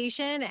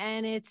communication,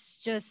 and it's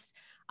just,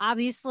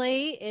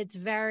 obviously it's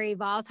very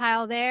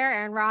volatile there.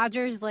 Aaron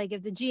Rodgers, like,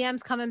 if the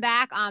GM's coming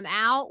back, I'm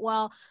out.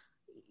 Well,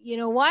 you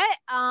know what?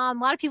 A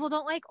lot of people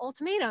don't like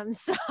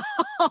ultimatums.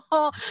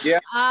 So, yeah.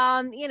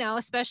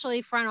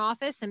 Especially front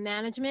office and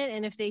management.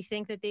 And if they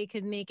think that they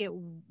could make it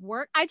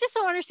work, I just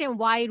don't understand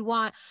why you'd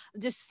want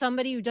just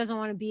somebody who doesn't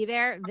want to be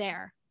there.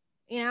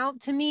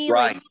 To me,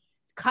 right. Like,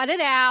 cut it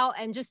out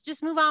and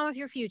just move on with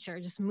your future.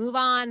 Just move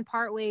on,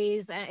 part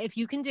ways. If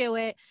you can do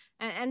it,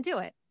 and do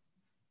it.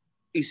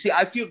 You see,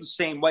 I feel the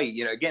same way.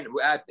 Again,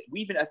 we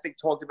even, I think,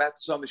 talked about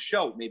this on the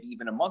show maybe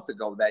even a month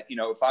ago that,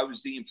 if I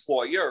was the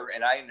employer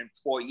and I had an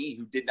employee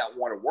who did not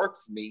want to work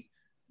for me,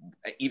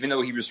 even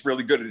though he was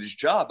really good at his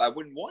job, I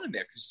wouldn't want him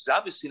there because he's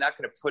obviously not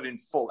going to put in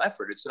full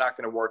effort. It's not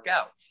going to work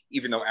out,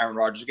 even though Aaron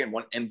Rodgers, again,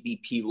 won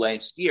MVP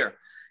last year.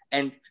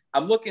 And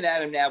I'm looking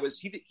at him now as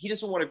he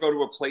doesn't want to go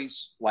to a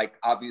place like,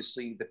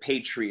 obviously, the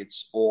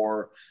Patriots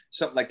or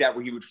something like that,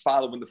 where he would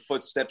follow in the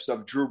footsteps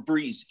of Drew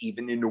Brees,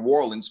 even in New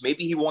Orleans.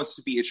 Maybe he wants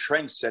to be a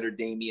trendsetter,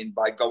 Damian,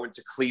 by going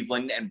to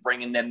Cleveland and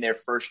bringing them their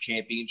first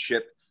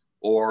championship,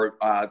 or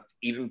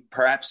even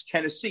perhaps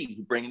Tennessee,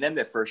 bringing them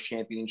their first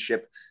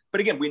championship. But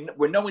again,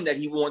 we're knowing that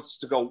he wants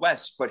to go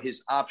west, but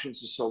his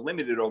options are so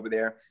limited over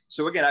there.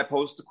 So again, I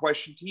pose the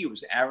question to you: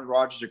 is Aaron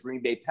Rodgers a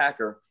Green Bay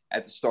Packer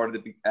at the start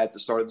of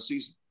the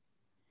season?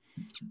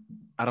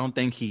 I don't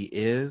think he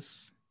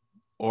is.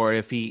 Or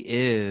if he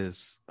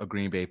is a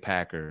Green Bay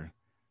Packer,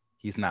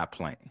 he's not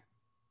playing.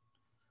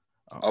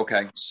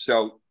 Okay,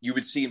 so you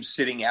would see him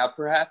sitting out,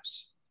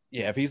 perhaps?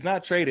 Yeah, if he's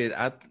not traded,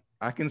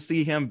 I can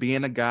see him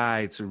being a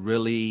guy to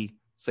really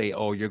say,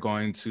 oh, you're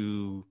going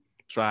to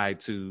try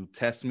to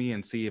test me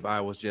and see if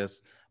I was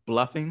just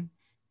bluffing.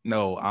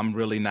 No, I'm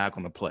really not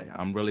going to play.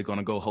 I'm really going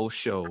to go host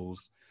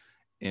shows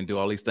and do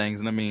all these things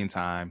in the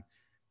meantime.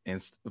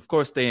 And, of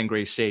course, stay in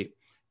great shape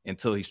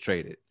until he's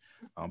traded.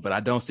 But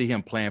I don't see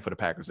him playing for the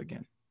Packers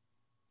again.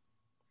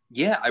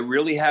 Yeah, I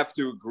really have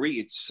to agree.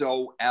 It's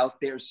so out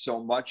there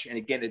so much. And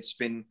again, it's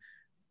been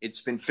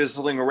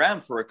fizzling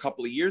around for a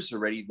couple of years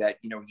already that,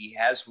 he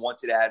has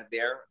wanted out of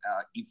there,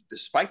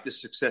 despite the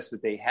success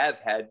that they have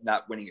had,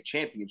 not winning a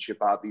championship,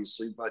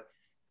 obviously. But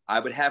I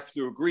would have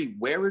to agree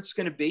where it's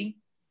going to be.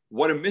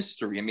 What a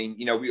mystery. I mean,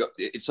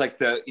 it's like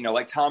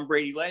like Tom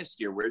Brady last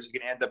year. Where's he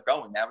going to end up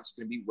going? Now it's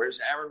going to be, where's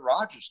Aaron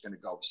Rodgers going to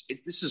go?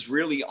 This is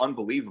really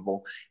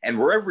unbelievable. And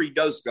wherever he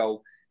does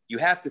go, you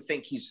have to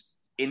think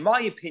in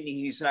my opinion,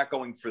 he's not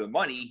going for the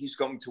money. He's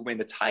going to win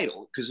the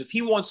title. Because if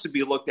he wants to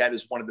be looked at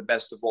as one of the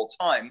best of all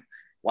time,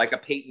 like a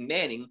Peyton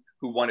Manning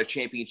who won a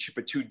championship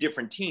with two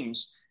different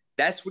teams,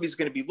 that's what he's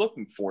going to be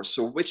looking for.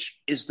 So which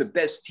is the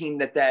best team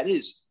that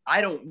is? I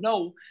don't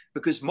know,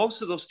 because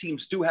most of those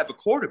teams do have a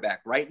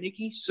quarterback, right,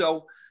 Nikki?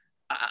 So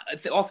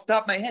off the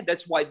top of my head,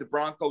 that's why the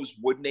Broncos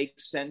would make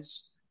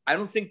sense. I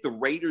don't think the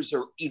Raiders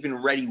are even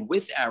ready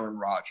with Aaron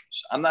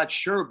Rodgers. I'm not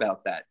sure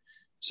about that.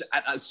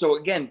 So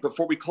again,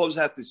 before we close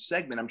out this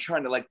segment, I'm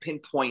trying to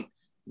pinpoint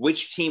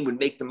which team would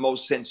make the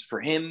most sense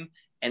for him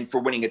and for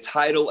winning a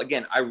title.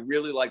 Again, I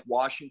really like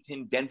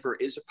Washington. Denver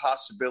is a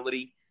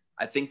possibility.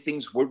 I think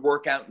things would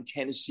work out in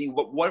Tennessee.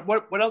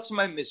 What else am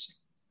I missing?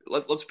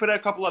 Let's put out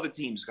a couple other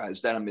teams,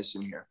 guys, that I'm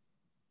missing here.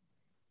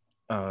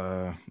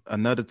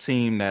 Another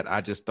team that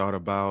I just thought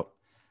about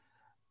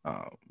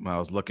I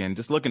was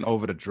looking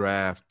over the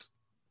draft,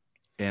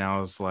 and I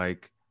was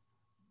like,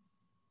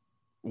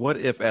 what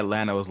if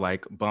Atlanta was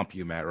like, bump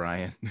you, Matt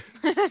Ryan?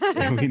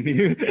 And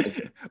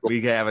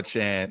we have a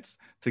chance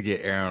to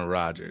get Aaron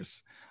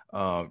Rodgers.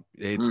 Now,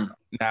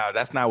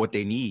 that's not what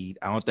they need.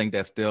 I don't think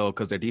that's still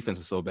because their defense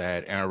is so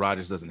bad. Aaron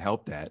Rodgers doesn't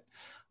help that.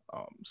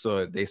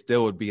 So they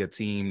still would be a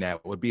team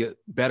that would be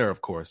better,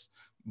 of course,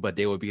 but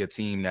they would be a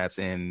team that's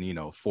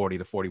in, 40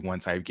 to 41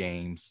 type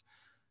games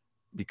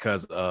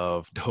because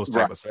of those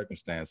type of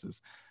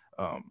circumstances.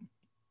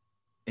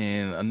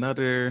 And I'm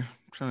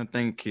trying to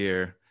think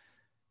here.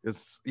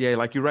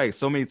 Like you're right.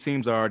 So many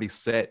teams are already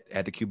set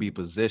at the QB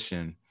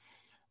position.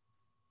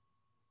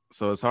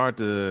 So it's hard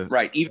to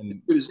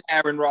even as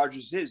Aaron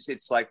Rodgers is,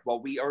 it's like,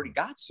 well, we already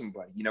got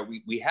somebody.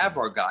 We have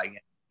our guy.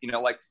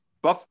 Like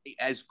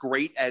as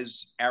great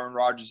as Aaron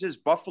Rodgers is,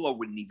 Buffalo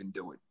wouldn't even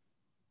do it.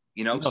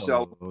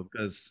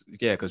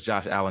 Because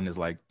Josh Allen is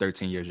like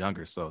 13 years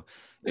younger. So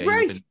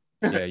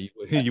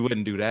you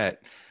wouldn't do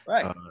that.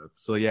 Right.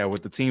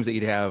 With the teams that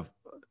you'd have,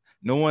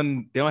 they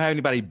don't have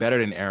anybody better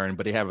than Aaron,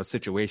 but they have a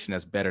situation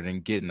that's better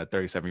than getting a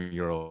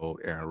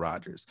 37-year-old Aaron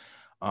Rodgers.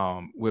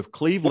 With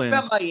Cleveland.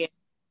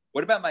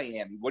 What about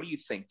Miami? What do you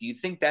think? Do you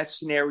think that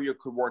scenario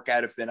could work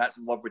out if they're not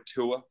in love with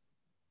Tua?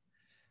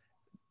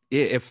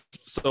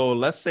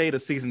 Let's say the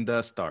season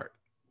does start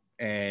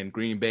and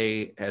Green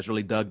Bay has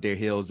really dug their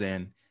heels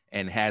in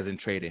and hasn't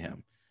traded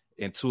him.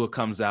 And Tua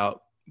comes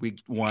out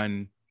week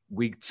 1,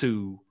 week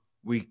 2,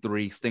 week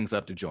 3, stings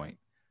up the joint.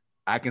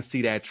 I can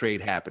see that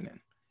trade happening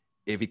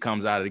if he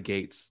comes out of the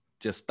gates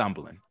just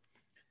stumbling.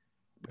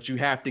 But you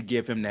have to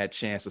give him that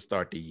chance to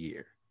start the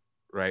year,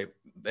 right?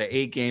 The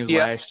 8 games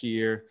last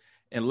year,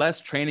 unless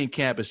training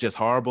camp is just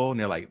horrible and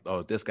they're like,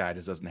 oh, this guy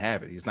just doesn't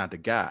have it. He's not the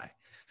guy.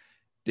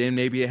 Then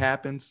maybe it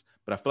happens.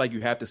 But I feel like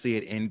you have to see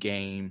it in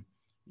game.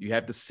 You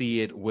have to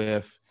see it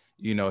with,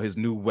 his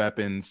new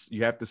weapons.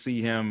 You have to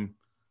see him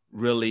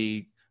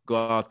really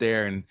go out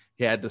there, and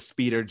he had the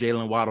speeder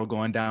Jalen Waddle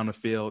going down the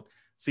field.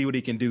 See what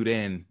he can do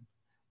then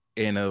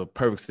in a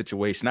perfect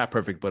situation. Not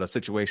perfect, but a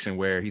situation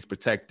where he's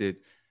protected,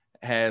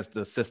 has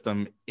the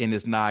system in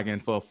his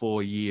noggin for a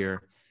full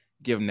year,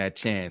 give him that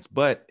chance.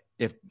 But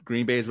if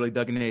Green Bay is really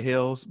dug in their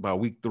heels by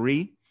week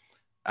 3,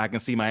 I can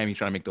see Miami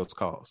trying to make those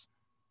calls.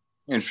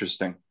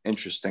 Interesting.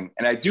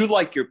 And I do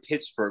like your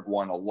Pittsburgh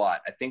one a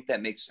lot. I think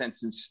that makes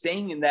sense. And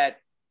staying in that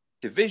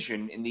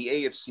division in the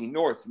AFC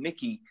North,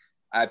 Nikki,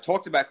 I've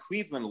talked about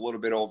Cleveland a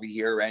little bit over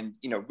here, and,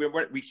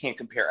 we can't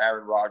compare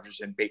Aaron Rodgers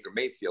and Baker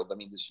Mayfield. I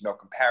mean, there's no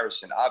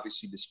comparison,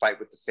 obviously, despite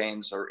what the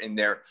fans are in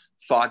their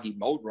foggy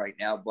mode right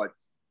now. But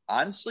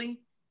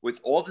honestly, with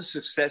all the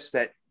success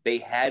that they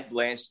had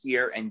last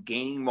year and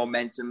gaining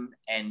momentum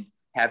and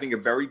having a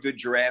very good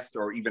draft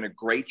or even a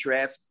great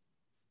draft,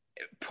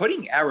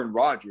 putting Aaron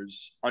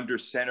Rodgers under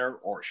center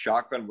or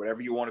shotgun,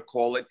 whatever you want to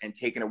call it, and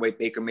taking away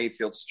Baker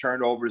Mayfield's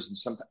turnovers and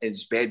sometimes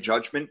his bad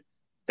judgment,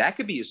 that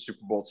could be a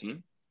Super Bowl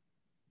team.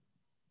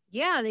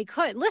 Yeah, they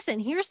could. Listen,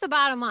 here's the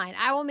bottom line.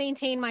 I will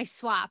maintain my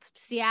swap,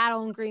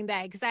 Seattle and Green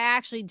Bay, because I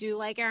actually do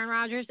like Aaron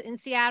Rodgers in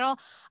Seattle.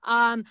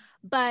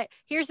 But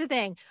here's the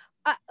thing.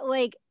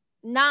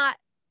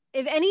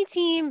 If any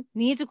team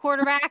needs a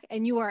quarterback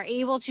and you are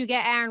able to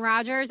get Aaron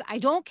Rodgers, I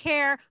don't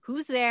care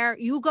who's there.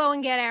 You go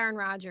and get Aaron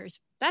Rodgers.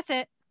 That's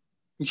it.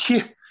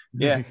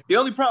 Yeah. The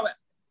only problem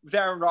with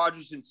Aaron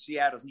Rodgers in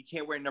Seattle, he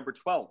can't wear number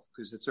 12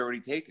 because it's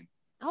already taken.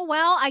 Oh,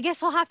 well, I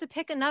guess I'll have to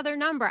pick another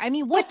number. I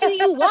mean, what do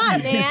you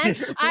want, man?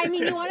 I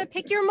mean, you want to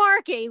pick your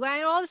market. You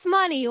want all this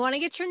money. You want to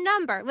get your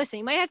number. Listen,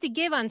 you might have to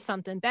give on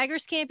something.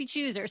 Beggars can't be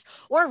choosers.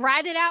 Or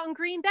ride it out in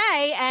Green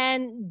Bay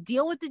and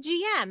deal with the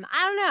GM.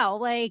 I don't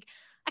know.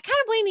 I kind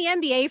of blame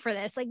the NBA for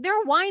this.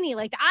 They're whiny.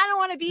 I don't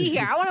want to be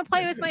here. I want to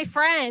play with my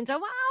friends.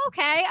 I'm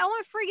okay. I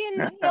want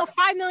friggin'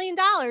 $5 million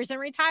and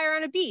retire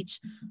on a beach.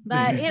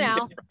 But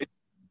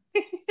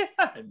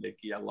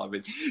Nikki, I love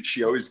it.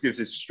 She always gives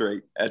it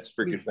straight. That's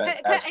freaking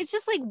fantastic. It's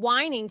just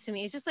whining to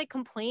me. It's just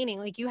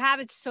complaining. You have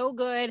it so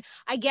good.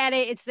 I get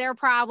it. It's their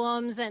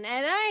problems, and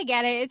I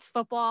get it. It's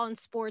football and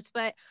sports,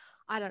 but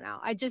I don't know.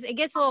 It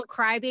gets a little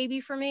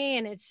crybaby for me,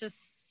 and it's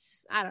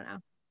just, I don't know.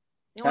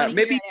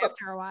 Maybe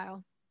after a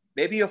while.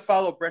 Maybe he'll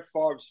follow Brett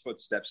Favre's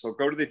footsteps. He'll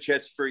go to the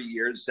Jets for a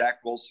year. Zach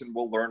Wilson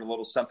will learn a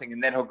little something,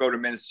 and then he'll go to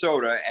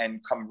Minnesota and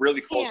come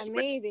really close. Yeah,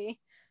 maybe.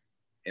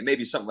 And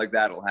maybe something like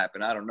that will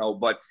happen. I don't know.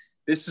 But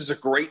this is a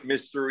great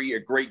mystery, a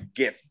great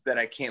gift that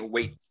I can't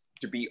wait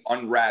to be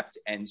unwrapped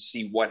and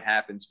see what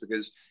happens,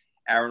 because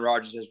Aaron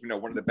Rodgers has been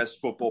one of the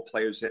best football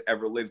players that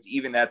ever lived.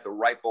 Even at the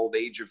ripe old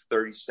age of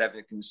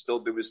 37, can still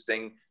do his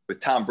thing with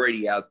Tom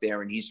Brady out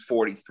there, and he's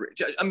 43.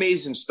 Just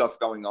amazing stuff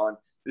going on.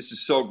 This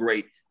is so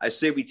great. I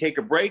say we take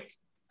a break.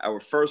 Our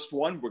first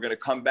one, we're going to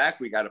come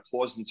back. We got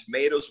Applause and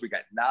Tomatoes. We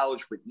got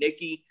Knowledge with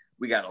Nikki.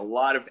 We got a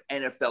lot of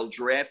NFL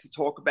draft to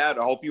talk about.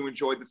 I hope you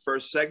enjoyed the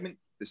first segment.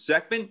 The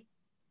second,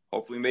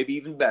 hopefully maybe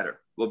even better.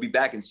 We'll be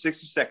back in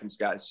 60 seconds,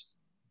 guys.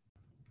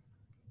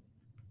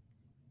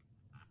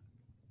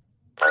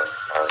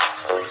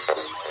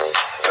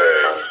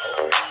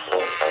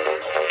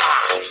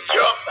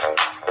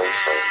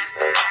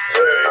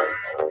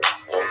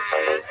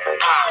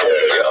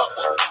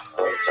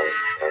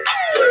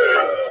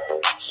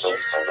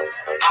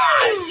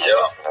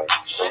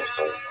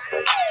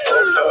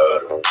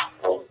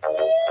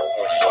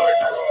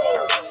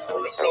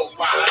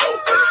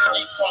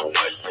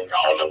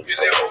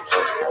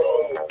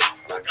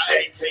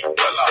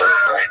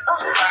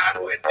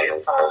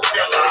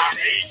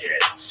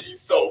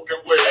 She's soaking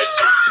wet,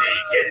 she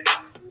naked,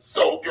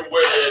 soaking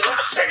wet.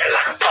 Shake it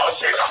like a salt,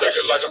 shake it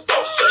like a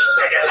salt,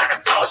 shake it like a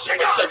salt, shake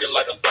it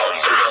like a salt,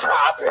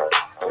 pop it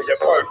till you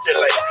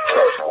percolate.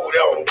 First food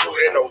on, do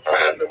it, no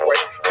time to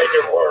wait. Make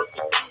it work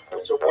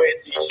with your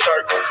wet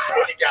t-shirt.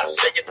 You gotta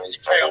shake it till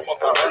your calf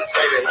muscle hurt.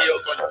 Say the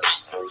heels on your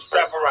feet,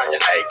 strap around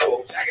your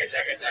ankle.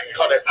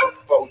 Call that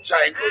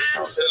Bojangles,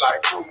 juice it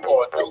like fruit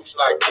or a douche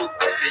like fruit.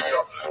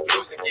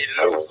 Loose and get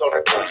loose on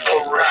the goose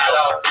for ride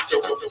off.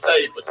 Get your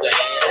table down.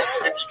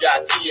 If you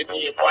got tea,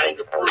 then bring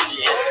a friend.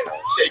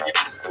 Shake it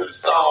to the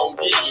song,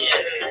 yeah.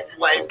 If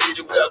you ain't with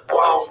it, well, go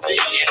on, then.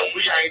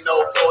 We ain't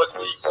no boys,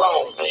 we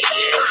grown, then.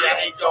 You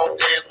ain't gon'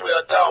 dance,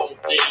 well, don't,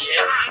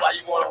 then. Why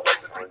you wanna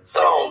waste a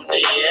song,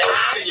 then?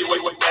 See you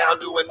way down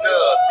doing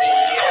nothing.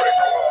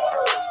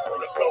 On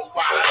the floor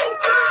wide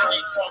open.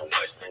 Eat so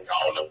much, they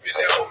call up in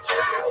the ocean.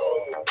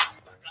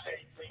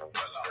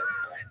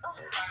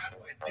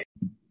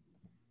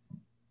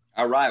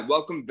 All right,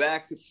 welcome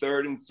back to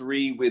Third and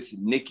Three with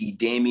Nikki,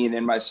 Damian,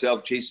 and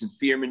myself, Jason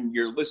Fearman.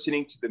 You're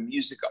listening to the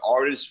music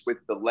artist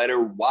with the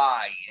letter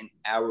Y in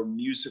our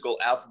musical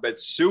alphabet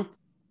soup.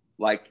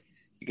 Like,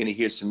 you're going to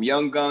hear some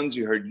Young Guns.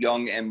 You heard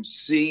Young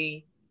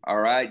MC. All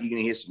right, you're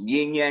going to hear some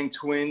Yin Yang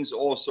Twins,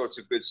 all sorts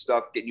of good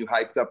stuff, getting you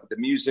hyped up with the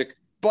music.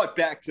 But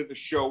back to the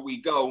show we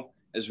go.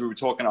 As we were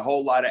talking a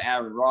whole lot of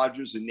Aaron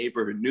Rodgers and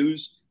neighborhood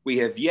news, we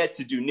have yet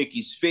to do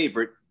Nikki's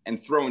favorite and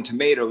throwing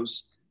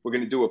tomatoes. We're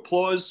going to do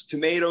applause,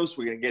 tomatoes.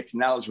 We're going to get to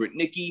knowledge with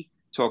Nikki,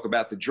 talk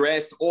about the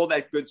draft, all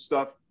that good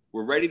stuff.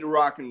 We're ready to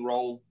rock and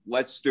roll.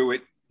 Let's do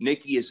it.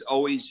 Nikki, as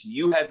always,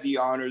 you have the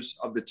honors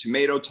of the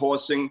tomato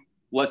tossing.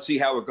 Let's see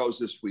how it goes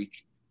this week.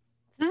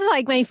 This is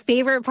like my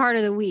favorite part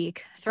of the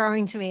week,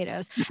 throwing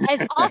tomatoes.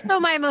 It's also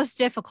my most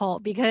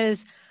difficult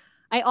because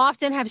I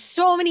often have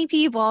so many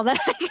people that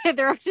I can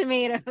throw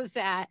tomatoes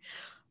at.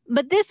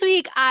 But this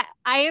week, I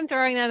am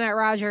throwing them at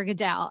Roger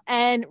Goodell.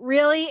 And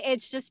really,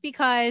 it's just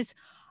because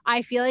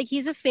I feel like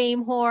he's a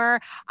fame whore.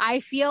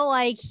 I feel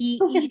like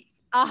he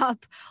eats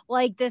up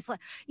like this,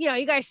 you know,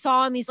 you guys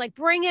saw him. He's like,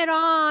 bring it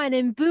on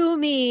and boo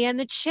me and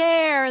the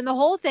chair and the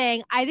whole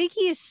thing. I think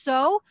he is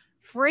so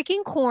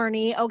freaking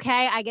corny.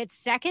 Okay. I get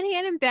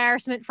secondhand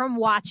embarrassment from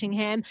watching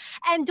him.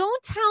 And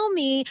don't tell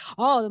me,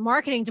 oh, the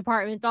marketing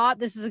department thought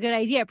this is a good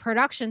idea.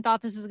 Production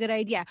thought this was a good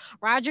idea.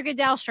 Roger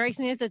Goodell strikes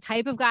me as the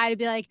type of guy to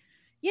be like,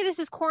 yeah, this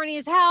is corny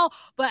as hell,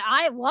 but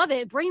I love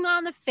it. Bring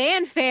on the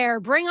fanfare.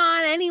 Bring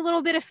on any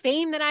little bit of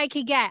fame that I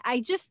could get.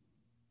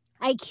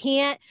 I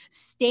can't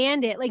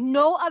stand it. Like,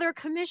 no other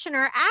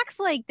commissioner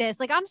acts like this.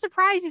 Like, I'm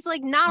surprised he's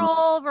like not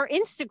all over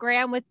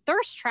Instagram with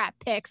thirst trap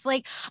pics.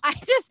 Like, I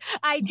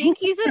think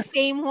he's a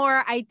fame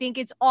whore. I think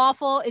it's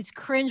awful. It's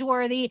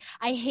cringeworthy.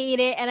 I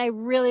hate it. And I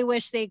really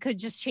wish they could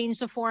just change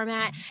the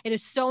format. It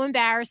is so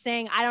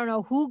embarrassing. I don't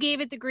know who gave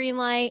it the green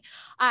light.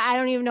 I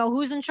don't even know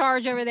who's in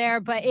charge over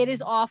there, but it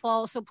is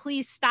awful. So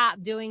please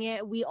stop doing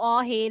it. We all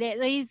hate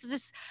it. He's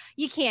just,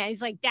 you can't.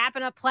 He's like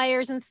dapping up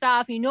players and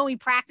stuff. You know, he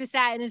practiced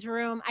that in his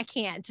room. I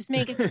can't. Just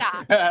make it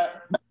stop.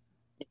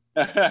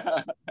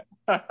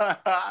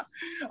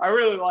 I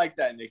really like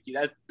that, Nikki.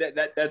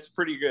 That's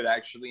pretty good,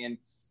 actually. And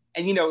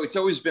you know, it's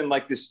always been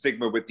like this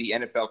stigma with the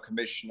NFL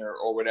commissioner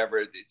or whatever.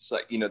 It's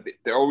like, you know,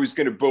 they're always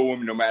going to boo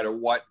him no matter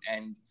what.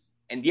 And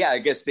yeah, I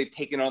guess they've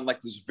taken on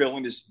like this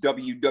villainous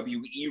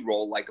WWE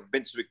role, like a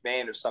Vince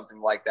McMahon or something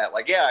like that.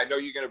 Like, yeah, I know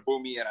you're going to boo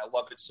me and I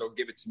love it, so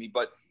give it to me.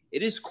 But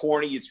it is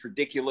corny. It's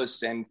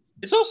ridiculous. And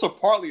it's also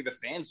partly the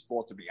fans'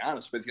 fault, to be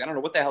honest with you. I don't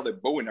know what the hell they're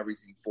booing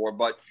everything for.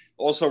 But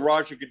also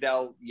Roger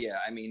Goodell, yeah,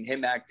 I mean,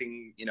 him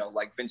acting, you know,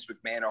 like Vince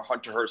McMahon or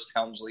Hunter Hearst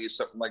Helmsley or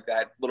something like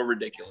that, a little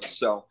ridiculous.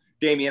 So,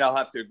 Damian, I'll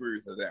have to agree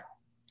with you there.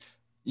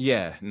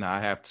 Yeah, no, I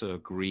have to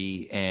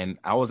agree. And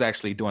I was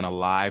actually doing a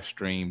live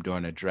stream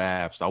during the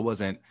draft,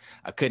 so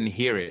I couldn't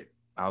hear it.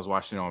 I was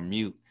watching it on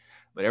mute,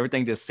 but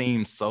everything just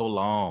seemed so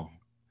long.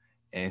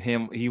 And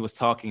he was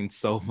talking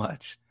so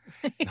much.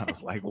 And I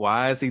was like,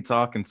 why is he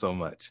talking so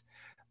much?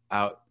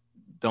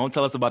 Don't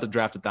tell us about the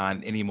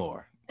draft-a-thon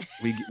anymore.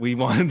 We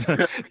want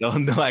to,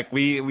 don't like,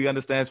 we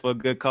understand it's for a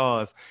good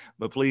cause,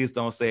 but please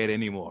don't say it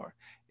anymore.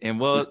 And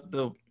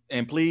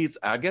please,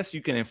 I guess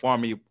you can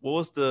inform me, what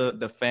was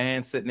the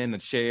fan sitting in the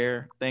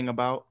chair thing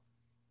about?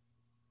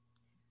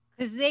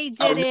 Because they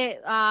did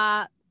it,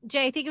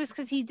 Jay, I think it was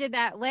because he did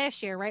that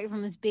last year, right?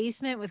 From his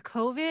basement with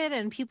COVID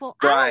and people,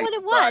 I don't know what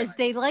it was. Right.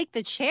 They liked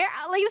the chair.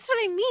 Like, that's what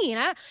I mean.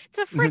 It's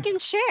a freaking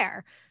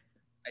chair.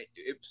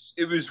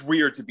 It was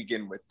weird to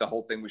begin with. The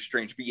whole thing was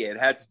strange. But yeah, it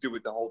had to do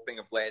with the whole thing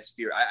of last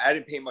year. I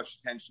didn't pay much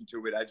attention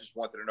to it. I just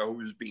wanted to know who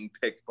was being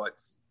picked. But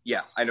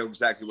yeah, I know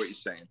exactly what you're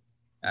saying.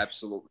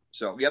 Absolutely.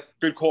 So, yep,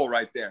 good call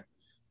right there.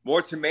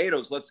 More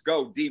tomatoes. Let's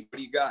go. Deep, what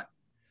do you got?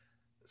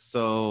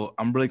 So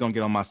I'm really going to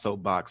get on my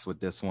soapbox with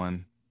this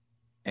one.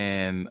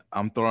 and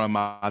I'm throwing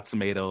my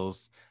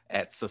tomatoes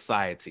at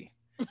society.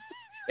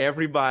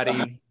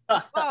 Everybody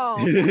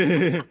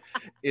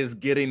is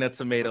getting the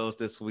tomatoes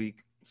this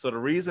week. So the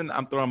reason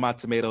I'm throwing my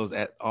tomatoes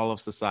at all of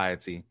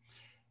society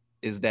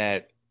is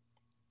that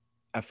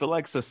I feel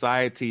like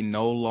society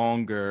no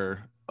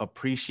longer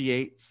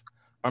appreciates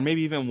or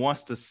maybe even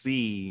wants to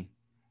see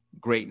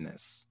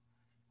greatness.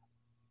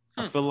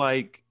 I feel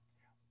like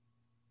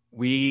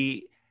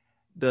the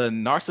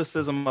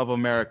narcissism of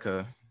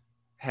America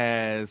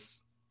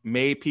has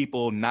made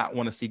people not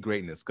want to see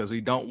greatness because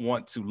we don't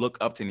want to look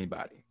up to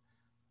anybody.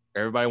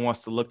 Everybody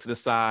wants to look to the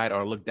side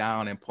or look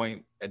down and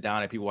point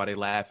down at people while they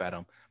laugh at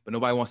them, but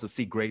nobody wants to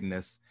see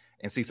greatness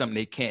and see something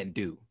they can't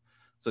do.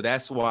 So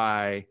that's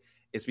why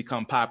it's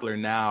become popular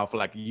now for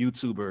like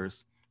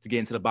YouTubers to get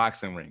into the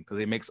boxing ring because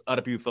it makes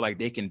other people feel like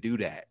they can do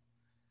that.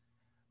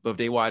 But if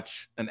they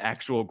watch an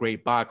actual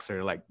great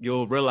boxer, like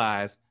you'll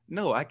realize,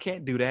 no, I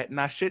can't do that and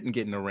I shouldn't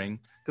get in the ring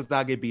because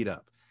I'll get beat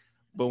up.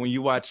 But when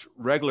you watch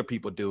regular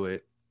people do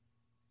it,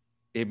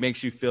 it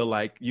makes you feel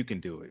like you can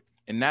do it.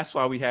 And that's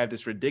why we have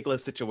this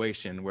ridiculous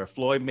situation where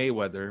Floyd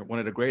Mayweather, one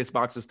of the greatest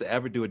boxers to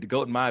ever do it, the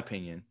GOAT in my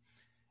opinion,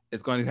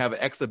 is going to have an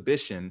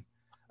exhibition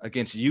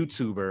against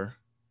YouTuber,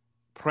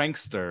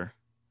 prankster,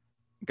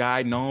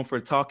 guy known for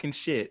talking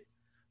shit,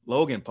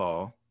 Logan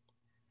Paul.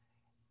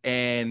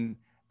 And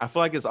I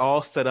feel like it's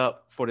all set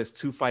up for this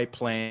 2-fight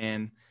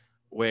plan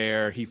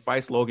where he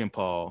fights Logan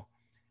Paul.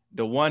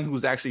 The one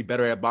who's actually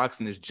better at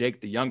boxing is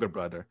Jake, the younger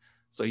brother.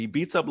 So he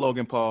beats up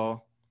Logan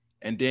Paul.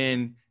 And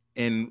then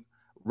in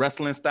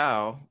wrestling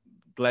style,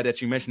 glad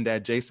that you mentioned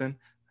that, Jason,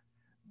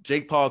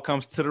 Jake Paul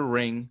comes to the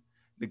ring.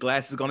 The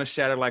glass is going to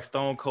shatter like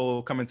Stone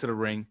Cold coming to the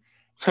ring.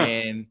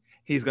 And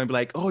he's going to be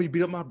like, oh, you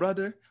beat up my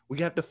brother? We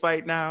have to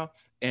fight now.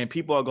 And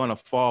people are going to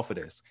fall for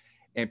this.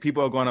 And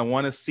people are going to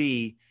want to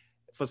see,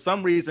 for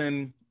some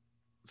reason,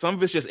 some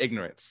of it's just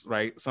ignorance,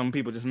 right? Some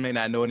people just may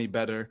not know any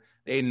better.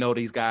 They know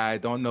these guys,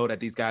 don't know that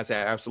these guys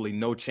have absolutely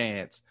no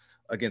chance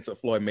against a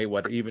Floyd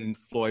Mayweather, even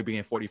Floyd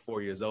being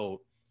 44 years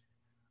old.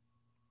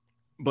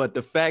 But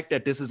the fact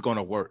that this is going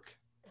to work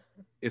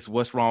is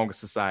what's wrong with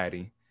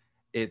society.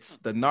 It's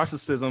the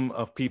narcissism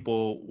of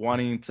people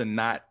wanting to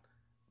not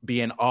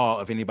be in awe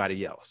of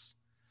anybody else.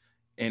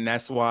 And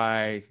that's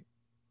why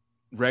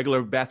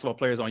regular basketball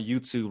players on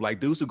YouTube,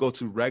 like dudes who go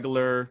to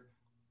regular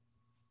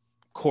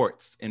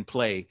courts and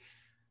play,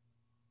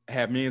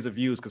 have millions of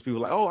views because people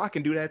are like, oh, I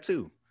can do that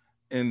too.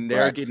 And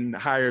they're getting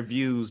higher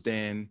views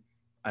than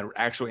an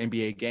actual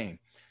NBA game.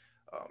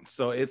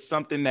 So it's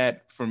something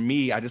that for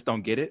me, I just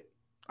don't get it.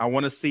 I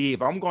want to see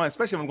if I'm going,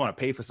 especially if I'm going to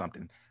pay for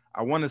something,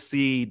 I want to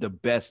see the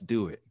best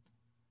do it.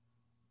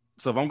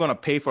 So if I'm going to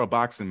pay for a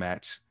boxing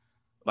match,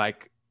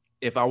 like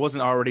if I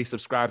wasn't already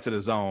subscribed to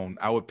the Zone,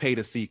 I would pay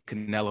to see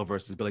Canelo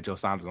versus Billy Joe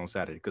Saunders on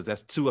Saturday because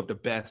that's two of the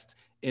best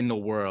in the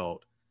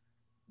world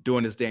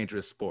doing this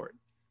dangerous sport.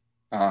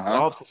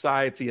 All of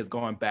society is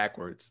going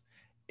backwards,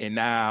 and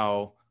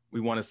now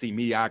we want to see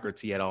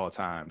mediocrity at all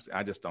times.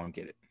 I just don't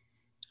get it.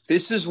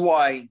 This is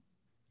why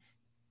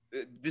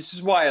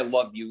I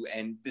love you,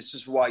 and this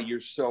is why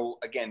you're so,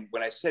 again,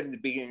 when I said in the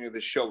beginning of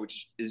the show,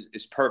 which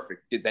is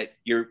perfect, that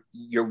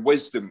your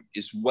wisdom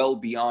is well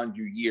beyond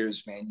your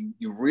years, man.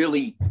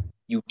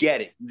 You get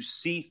it. You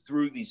see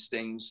through these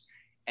things,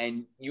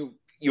 and you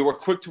are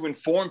quick to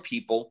inform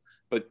people,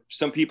 but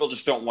some people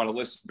just don't want to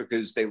listen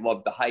because they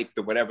love the hype,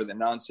 the whatever, the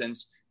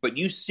nonsense. But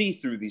you see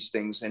through these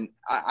things, and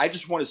I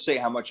just want to say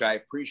how much I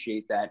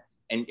appreciate that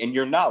and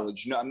your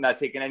knowledge. No, I'm not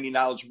taking any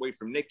knowledge away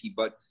from Nikki,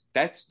 but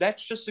that's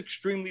just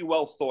extremely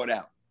well thought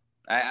out.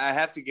 I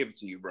have to give it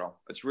to you, bro.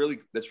 That's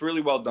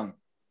really well done.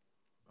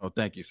 Oh,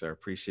 thank you, sir.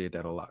 Appreciate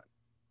that a lot.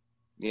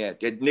 Yeah,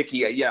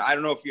 Nikki. Yeah, I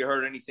don't know if you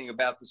heard anything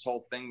about this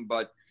whole thing,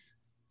 but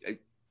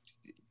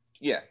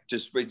yeah,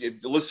 just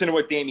listen to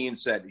what Damian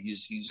said.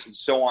 He's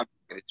so on.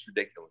 It's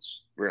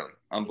ridiculous. Really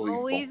unbelievable.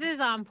 Always is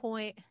on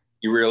point.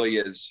 He really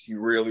is. He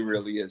really,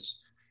 really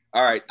is.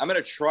 All right, I'm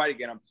gonna try to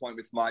get on point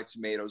with my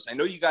tomatoes. I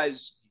know you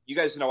guys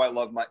know I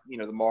love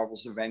the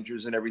Marvel's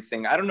Avengers and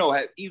everything. I don't know,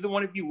 have either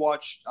one of you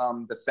watched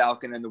the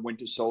Falcon and the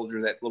Winter Soldier,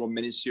 that little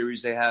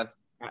miniseries they have?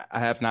 I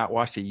have not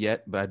watched it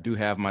yet, but I do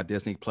have my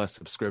Disney Plus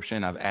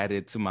subscription. I've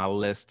added to my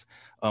list.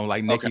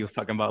 Like Nikki was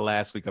talking about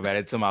last week, I've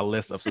added to my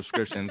list of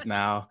subscriptions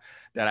now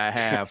that I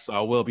have. So I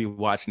will be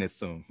watching it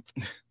soon.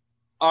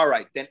 All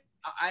right, then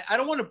I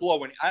don't want to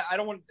blow any. I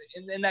don't want,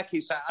 in that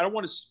case, I don't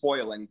want to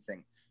spoil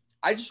anything.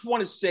 I just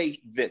want to say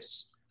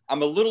this.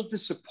 I'm a little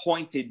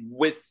disappointed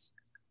with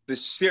the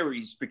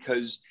series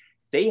because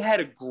they had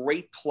a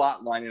great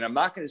plot line, and I'm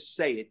not going to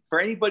say it. For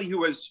anybody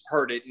who has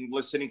heard it and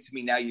listening to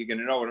me now, you're going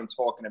to know what I'm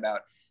talking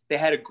about. They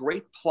had a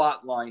great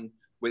plot line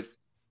with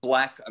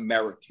Black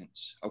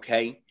Americans,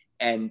 okay?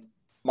 And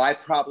my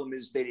problem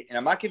is and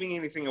I'm not giving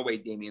anything away,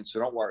 Damian, so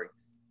don't worry.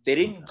 They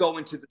didn't go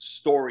into the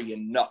story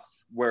enough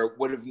where it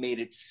would have made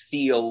it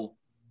feel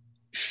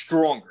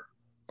stronger,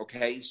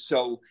 okay?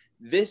 So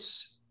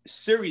this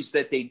series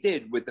that they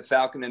did with the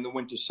Falcon and the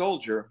Winter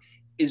Soldier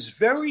is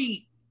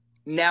very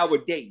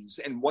nowadays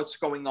and what's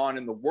going on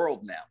in the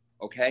world now,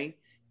 okay?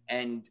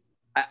 And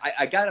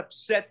I got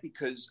upset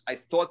because I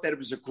thought that it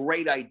was a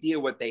great idea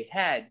what they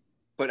had,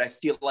 but I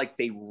feel like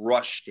they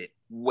rushed it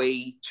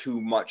way too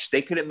much.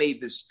 They could have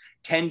made this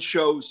 10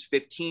 shows,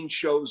 15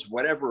 shows,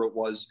 whatever it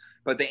was,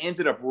 but they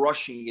ended up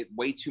rushing it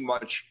way too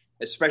much,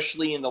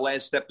 especially in the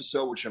last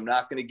episode, which I'm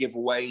not going to give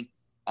away.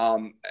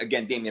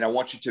 Again, Damien, I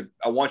want you to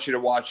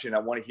watch it. I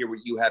want to hear what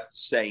you have to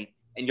say,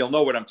 and you'll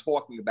know what I'm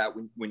talking about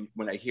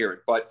when I hear it.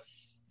 But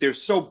they're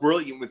so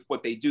brilliant with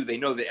what they do. They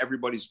know that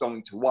everybody's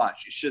going to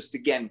watch. It's just,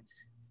 again,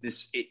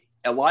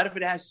 a lot of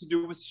it has to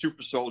do with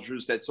super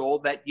soldiers. That's all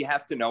that you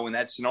have to know, and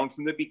that's known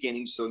from the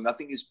beginning. So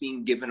nothing is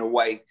being given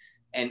away,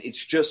 and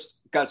it's just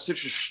got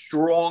such a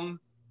strong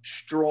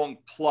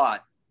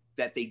plot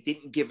that they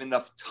didn't give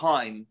enough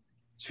time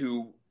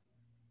to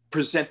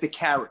present the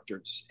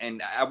characters.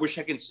 And I wish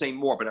I could say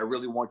more, but I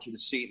really want you to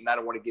see it, and I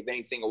don't want to give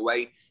anything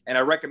away. And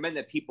I recommend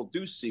that people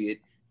do see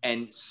it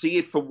and see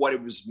it for what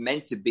it was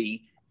meant to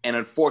be. And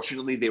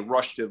unfortunately, they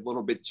rushed it a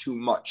little bit too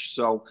much.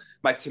 So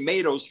my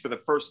tomatoes for the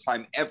first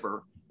time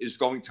ever is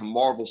going to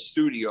Marvel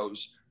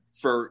Studios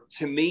for,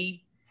 to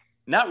me,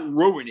 not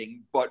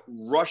ruining, but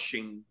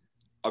rushing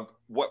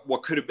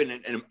what could have been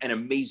an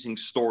amazing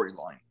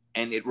storyline.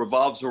 And it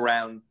revolves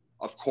around,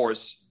 of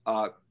course,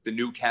 the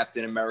new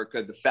Captain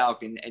America, the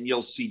Falcon, and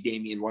you'll see,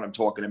 Damien, what I'm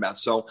talking about.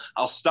 So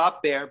I'll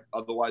stop there.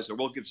 Otherwise, I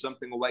will give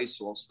something away,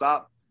 so I'll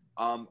stop.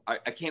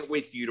 I can't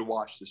wait for you to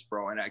watch this,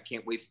 bro, and I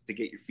can't wait to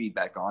get your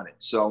feedback on it.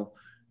 So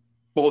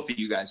both of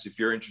you guys, if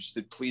you're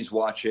interested, please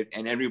watch it.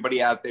 And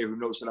everybody out there who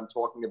knows what I'm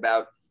talking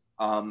about,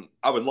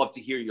 I would love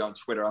to hear you on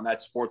Twitter. I'm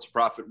at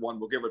SportsProfit1.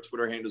 We'll give our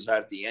Twitter handles out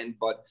at the end,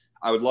 but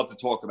I would love to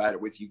talk about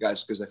it with you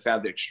guys because I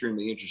found it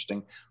extremely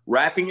interesting.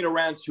 Wrapping it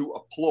around to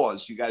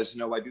applause. You guys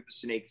know I do the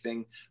snake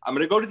thing. I'm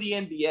going to go to the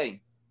NBA,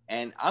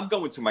 and I'm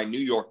going to my New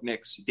York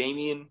Knicks.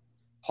 Damien,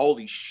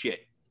 holy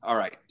shit. All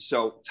right.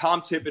 So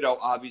Tom Thibodeau,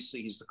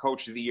 obviously, he's the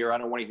coach of the year. I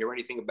don't want to hear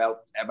anything about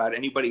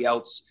anybody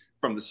else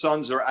from the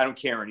Suns, or I don't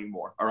care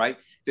anymore. All right.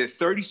 They're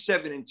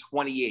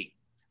 37-28.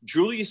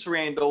 Julius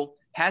Randle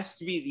has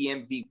to be the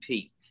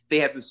MVP. They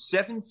have the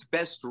 7th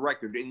best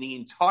record in the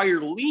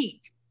entire league,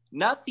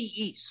 not the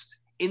East,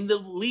 in the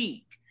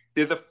league.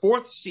 They're the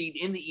 4th seed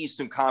in the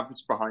Eastern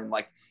Conference behind,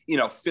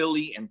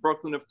 Philly and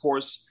Brooklyn, of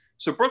course.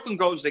 So Brooklyn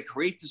goes, they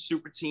create the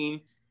super team,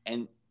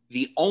 and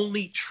the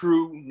only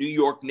true New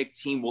York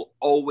Knicks team will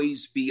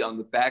always be on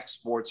the back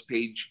sports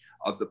page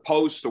of the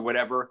Post or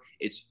whatever.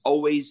 It's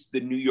always the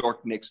New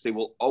York Knicks. They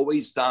will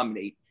always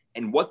dominate.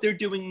 And what they're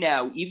doing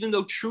now, even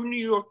though true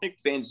New York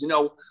Knicks fans,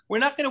 we're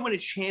not going to win a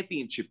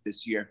championship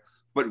this year,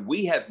 but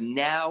we have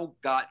now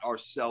got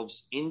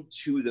ourselves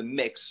into the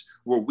mix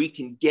where we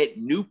can get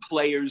new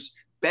players,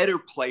 better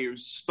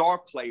players, star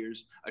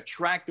players,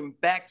 attract them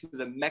back to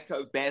the Mecca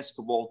of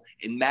basketball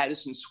in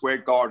Madison Square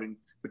Garden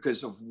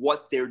because of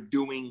what they're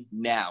doing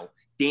now.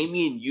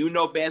 Damien, you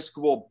know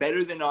basketball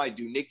better than I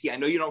do. Nikki, I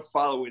know you don't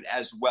follow it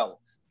as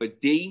well,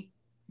 but D,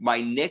 my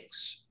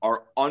Knicks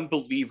are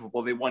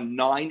unbelievable. They won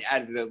 9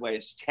 out of their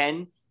last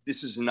 10.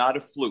 This is not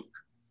a fluke.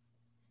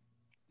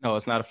 No,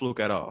 it's not a fluke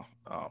at all.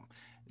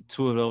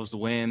 2 of those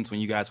wins when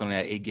you guys went on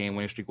that 8-game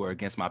winning streak were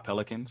against my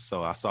Pelicans.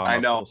 So I saw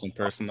them close and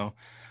personal.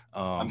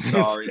 I'm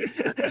sorry.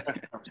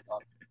 I'm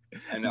sorry.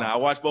 I know. I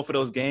watched both of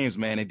those games,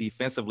 man, and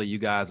defensively, you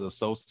guys are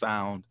so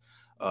sound.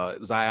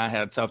 Zion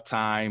had a tough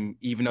time,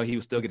 even though he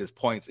would still get his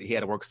points. He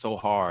had to work so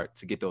hard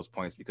to get those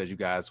points because you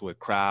guys would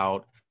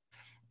crowd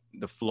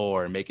the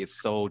floor and make it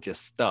so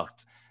just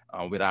stuffed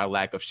with our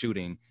lack of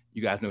shooting.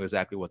 You guys know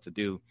exactly what to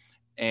do.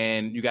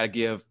 And you got to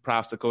give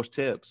props to Coach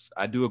Tibbs.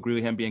 I do agree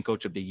with him being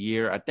coach of the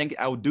year. I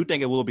do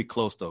think it will be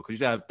close, though, because you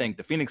got to think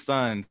the Phoenix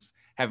Suns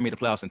haven't made the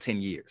playoffs in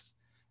 10 years.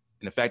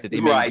 And the fact that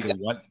they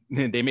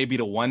may be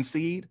the 1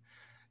 seed,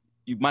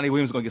 Monty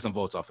Williams is going to get some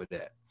votes off of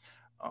that.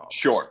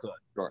 Sure.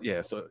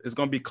 Yeah, so it's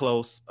going to be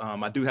close.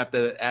 I do have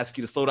to ask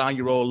you to slow down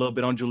your roll a little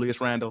bit on Julius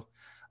Randle.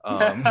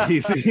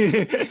 He's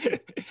going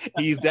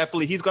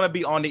to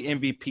be on the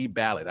MVP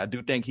ballot. I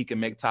do think he can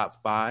make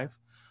top 5.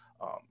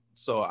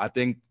 So I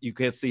think you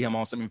could see him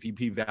on some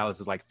MVP ballots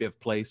as like 5th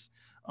place.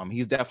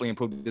 He's definitely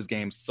improved his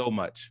game so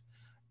much.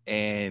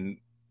 And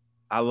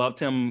I loved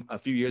him a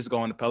few years ago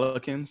on the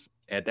Pelicans.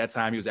 At that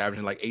time, he was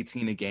averaging like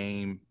 18 a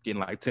game, getting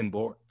like 10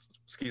 boards,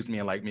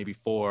 and like maybe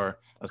 4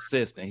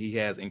 assists. And he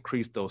has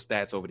increased those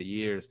stats over the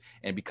years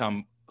and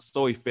become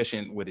so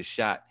efficient with his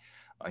shot.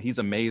 He's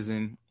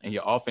amazing. And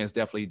your offense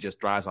definitely just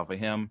drives off of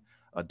him.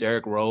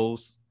 Derrick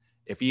Rose,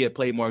 if he had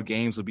played more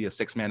games, would be a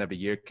 6th man of the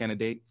year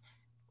candidate.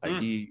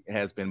 He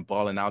has been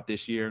balling out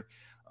this year.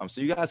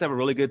 So you guys have a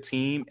really good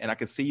team, and I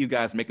can see you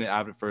guys making it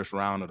out of the first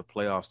round of the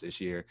playoffs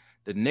this year.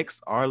 The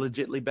Knicks are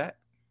legitimately back.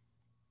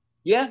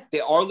 Yeah, they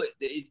are.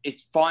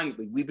 It's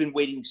finally. We've been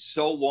waiting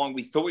so long.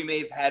 We thought we may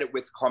have had it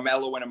with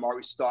Carmelo and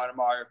Amari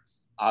Stoudemire.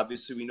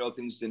 Obviously, we know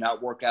things did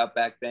not work out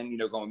back then,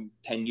 going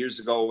 10 years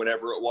ago or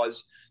whatever it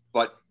was.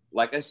 But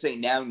like I say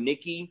now,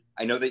 Nikki,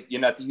 I know that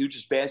you're not the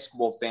hugest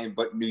basketball fan,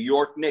 but New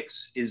York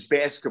Knicks is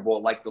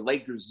basketball, like the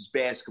Lakers is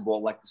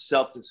basketball, like the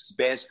Celtics is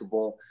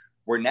basketball.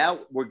 We're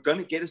going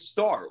to get a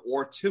star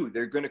or 2.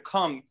 They're going to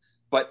come.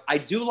 But I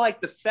do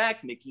like the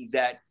fact, Nikki,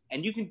 that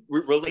and you can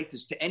relate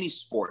this to any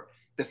sport,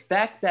 the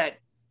fact that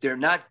they're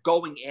not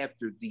going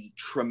after the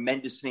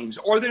tremendous names,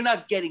 or they're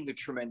not getting the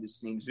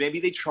tremendous names. Maybe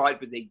they tried,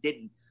 but they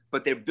didn't.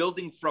 But they're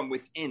building from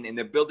within, and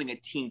they're building a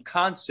team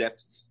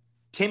concept.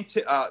 Tom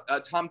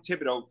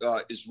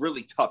Thibodeau is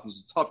really tough.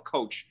 He's a tough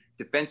coach,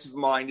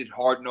 defensive-minded,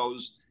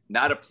 hard-nosed,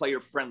 not a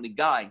player-friendly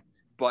guy.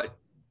 But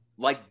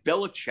like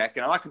Belichick,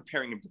 and I'm not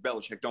comparing him to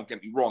Belichick, don't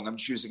get me wrong. I'm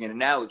just using an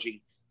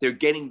analogy. They're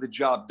getting the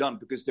job done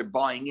because they're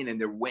buying in and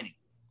they're winning.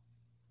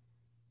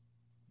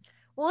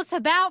 Well, it's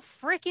about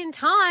freaking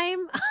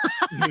time.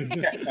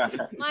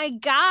 My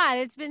God,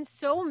 it's been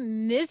so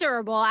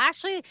miserable.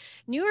 Actually,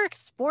 New York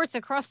sports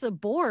across the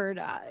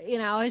board,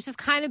 it's just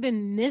kind of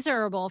been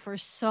miserable for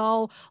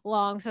so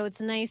long. So it's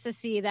nice to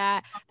see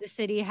that the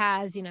city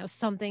has,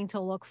 something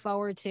to look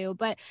forward to.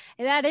 But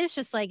that is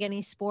just like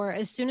any sport.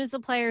 As soon as the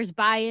players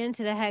buy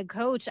into the head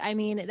coach,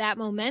 that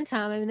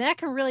momentum, that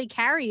can really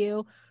carry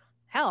you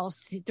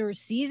through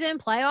season,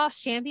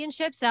 playoffs,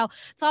 championships. So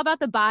it's all about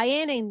the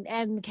buy-in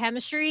and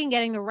chemistry and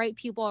getting the right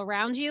people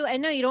around you.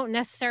 And no, you don't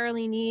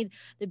necessarily need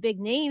the big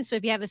names, but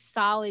if you have a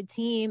solid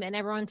team and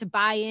everyone to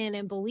buy in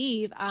and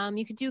believe,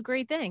 you could do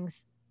great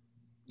things.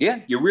 Yeah,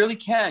 you really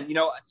can.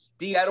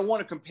 D, I don't want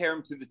to compare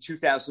him to the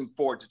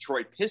 2004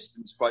 Detroit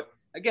Pistons, but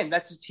again,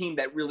 that's a team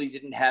that really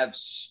didn't have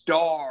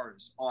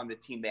stars on the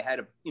team. They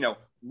had,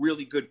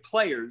 really good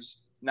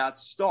players, not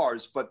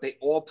stars, but they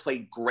all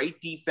played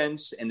great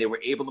defense and they were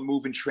able to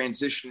move in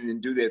transition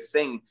and do their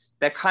thing.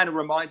 That kind of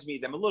reminds me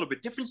of them a little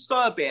bit. Different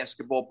style of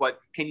basketball, but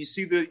can you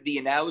see the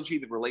analogy,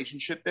 the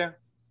relationship there?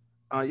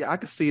 Yeah, I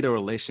could see the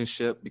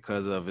relationship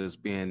because of it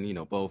being,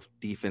 both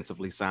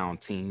defensively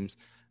sound teams.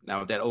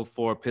 Now, that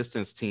 04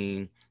 Pistons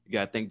team, you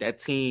got to think that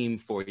team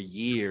for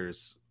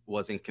years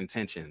was in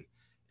contention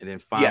and then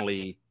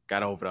finally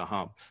got over the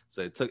hump.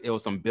 So it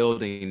was some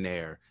building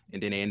there,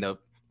 and then they end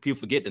up, people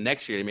forget the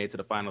next year they made it to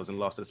the finals and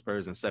lost to the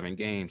Spurs in 7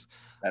 games.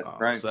 That's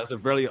right. So that's a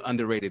really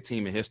underrated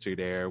team in history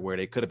there, where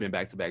they could have been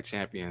back-to-back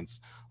champions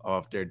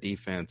off their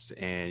defense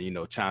and,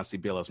 Chauncey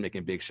Billups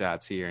making big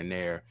shots here and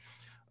there.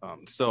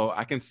 So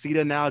I can see the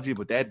analogy,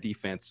 but that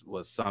defense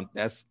was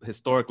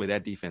historically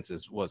that defense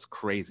was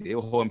crazy. They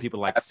were holding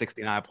people like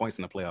 69 points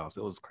in the playoffs.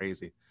 It was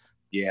crazy.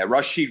 Yeah,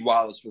 Rasheed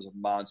Wallace was a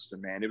monster,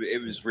 man.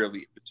 It was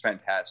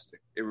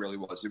fantastic. It really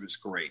was. It was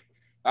great.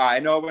 I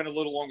know I went a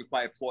little long with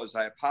my applause.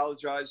 I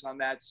apologize on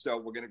that. So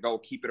we're going to go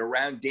keep it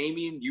around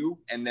Damian, you,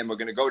 and then we're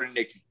going to go to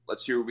Nikki.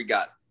 Let's hear what we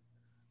got.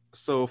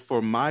 So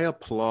for my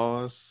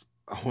applause,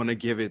 I want to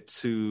give it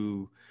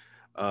to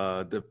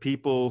the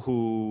people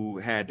who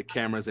had the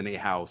cameras in their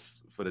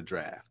house for the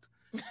draft.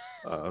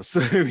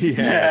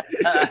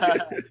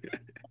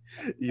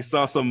 You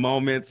saw some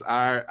moments.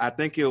 I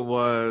think it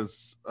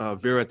was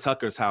Vera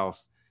Tucker's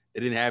house. It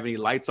didn't have any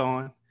lights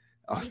on.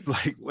 I was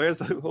like, where's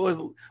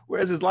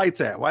his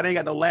lights at? Why they ain't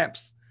got no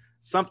lamps?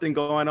 Something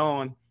going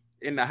on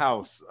in the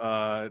house.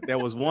 There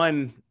was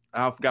one,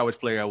 I forgot which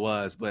player it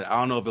was, but I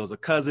don't know if it was a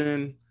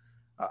cousin,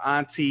 an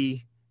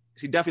auntie.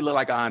 She definitely looked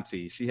like an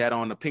auntie. She had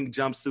on a pink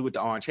jumpsuit with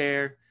the orange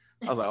hair.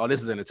 I was like, oh,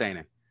 this is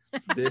entertaining.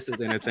 This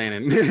is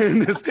entertaining.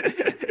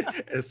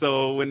 And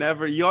so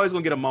whenever, you always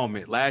gonna get a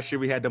moment. Last year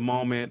we had the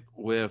moment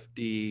with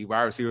the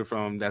wide receiver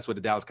that's with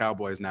the Dallas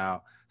Cowboys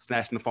now,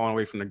 snatching the phone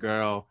away from the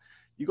girl.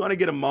 You're going to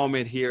get a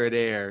moment here or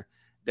there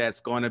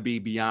that's going to be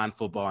beyond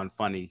football and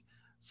funny.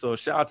 So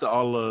shout out to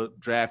all the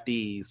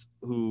draftees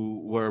who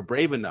were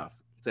brave enough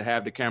to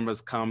have the cameras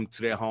come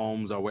to their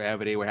homes or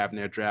wherever they were having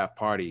their draft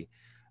party.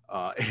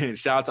 And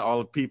shout out to all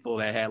the people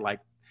that had like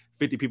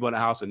 50 people in the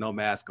house with no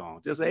mask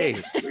on. Just,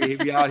 hey,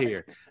 we out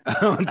here.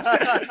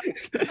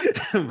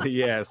 But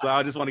yeah, so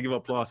I just want to give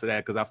applause to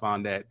that because I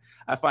find it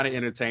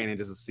entertaining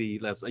just to see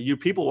you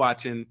people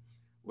watching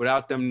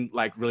without them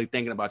like really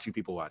thinking about you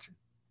people watching.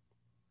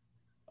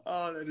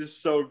 Oh, that is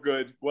so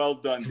good. Well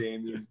done,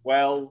 Damian.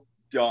 Well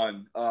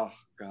done. Oh,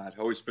 God.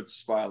 Always puts a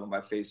smile on my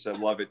face. I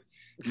love it.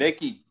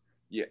 Nikki,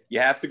 you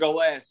have to go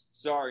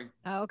last. Sorry.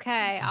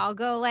 Okay, I'll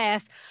go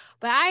last.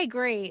 But I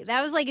agree.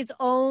 That was like its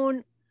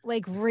own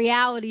like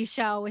reality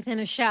show within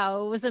a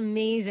show. It was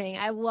amazing.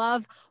 I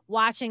love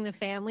watching the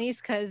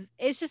families because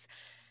it's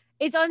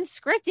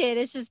unscripted.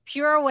 It's just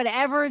pure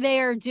whatever they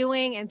are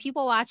doing. And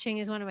people watching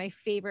is one of my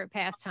favorite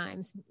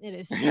pastimes. It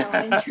is so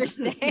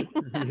interesting.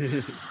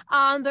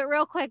 But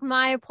real quick,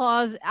 my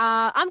applause.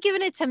 I'm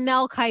giving it to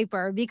Mel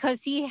Kiper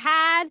because he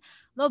had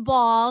the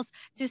balls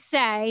to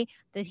say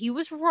that he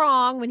was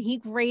wrong when he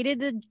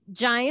graded the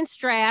Giants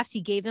draft.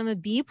 He gave them a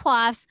B+.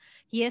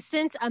 He has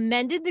since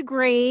amended the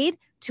grade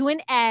to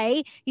an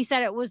A. He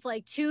said it was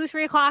like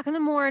 2-3 o'clock in the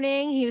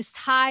morning. He was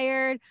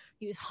tired.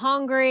 He was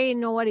hungry.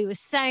 Didn't know what he was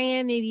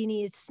saying. Maybe he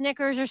needed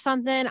Snickers or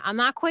something. I'm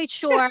not quite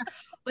sure.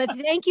 But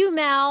thank you,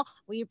 Mel.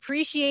 We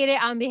appreciate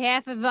it. On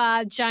behalf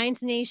of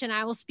Giants Nation,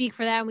 I will speak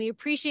for them. We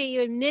appreciate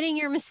you admitting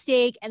your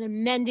mistake and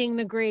amending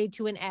the grade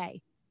to an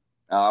A.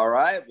 All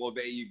right. Well,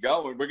 there you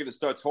go. And we're going to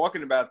start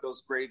talking about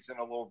those grades in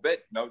a little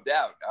bit, no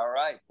doubt. All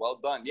right. Well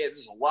done. Yeah,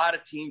 there's a lot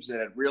of teams that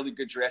had really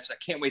good drafts. I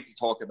can't wait to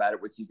talk about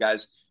it with you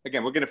guys.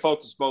 Again, we're going to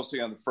focus mostly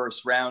on the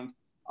first round.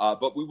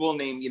 But we will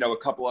name, a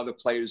couple other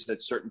players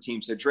that certain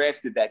teams have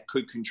drafted that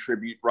could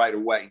contribute right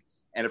away.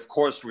 And of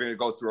course, we're going to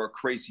go through our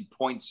crazy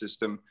point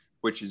system,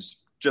 which is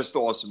just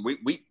awesome.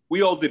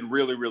 We all did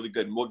really, really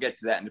good, and we'll get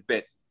to that in a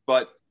bit.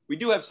 But we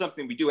do have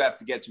something we do have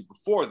to get to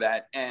before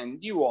that,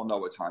 and you all know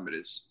what time it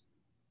is.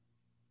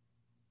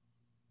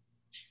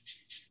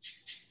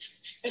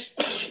 This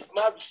is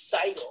my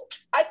recital.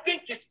 I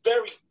think it's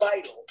very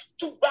vital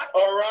to rock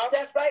around.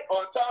 That's right,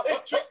 on top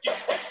of tricky.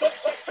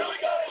 Here we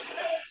go.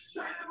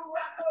 To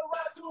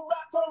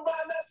rock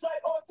around. That's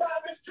right, on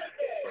time is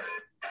tricky.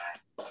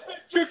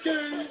 Tricky.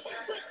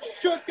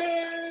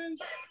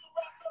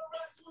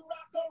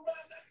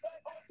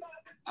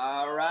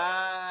 All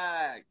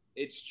right.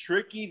 It's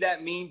tricky.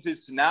 That means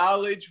it's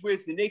knowledge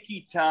with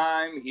Nikki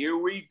time. Here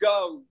we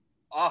go.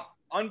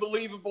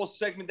 Unbelievable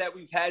segment that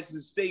we've had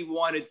since day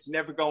one. It's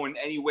never going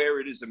anywhere.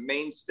 It is a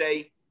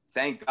mainstay.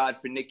 Thank God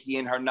for Nikki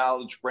and her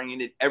knowledge,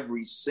 bringing it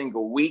every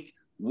single week.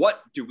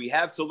 What do we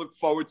have to look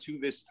forward to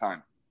this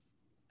time?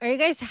 Are you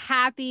guys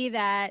happy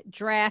that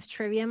draft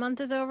trivia month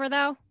is over,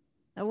 though?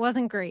 That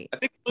wasn't great. I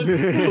think a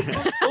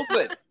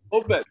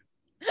little bit.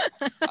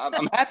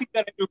 I'm happy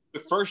that I knew who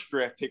the first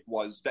draft pick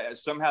was.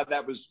 Somehow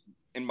that was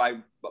in my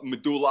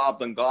medulla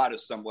oblongata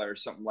somewhere or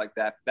something like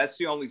that. That's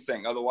the only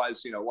thing.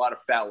 Otherwise, a lot of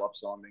foul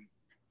ups on me.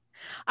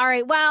 All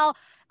right. Well,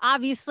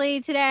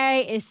 obviously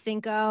today is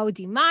Cinco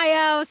de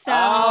Mayo.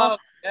 So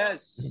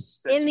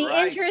yes, in the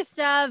interest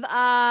of,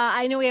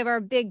 I know we have our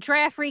big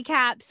draft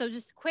recap. So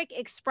just a quick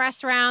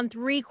express round,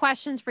 3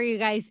 questions for you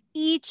guys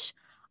each.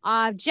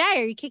 Jay,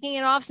 are you kicking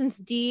it off since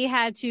D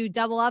had to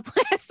double up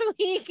last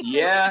week?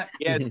 Yeah.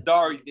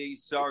 Sorry,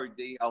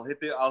 D. I'll hit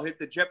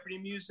the Jeopardy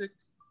music.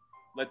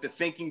 Let the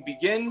thinking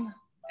begin.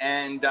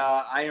 And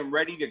I am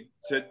ready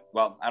to,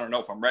 well, I don't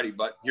know if I'm ready,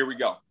 but here we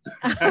go.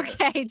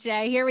 Okay,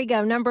 Jay, here we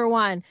go. Number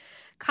 1,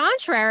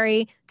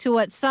 contrary to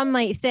what some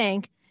might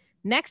think,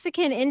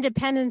 Mexican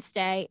Independence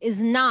Day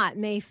is not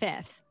May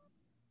 5th.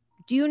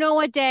 Do you know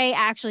what day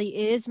actually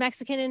is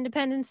Mexican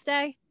Independence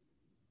Day?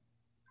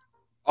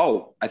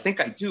 Oh, I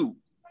think I do.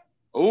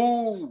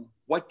 Oh,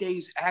 what day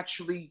is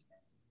actually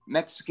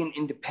Mexican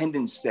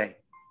Independence Day?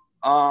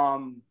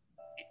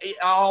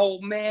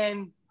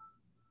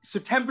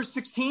 September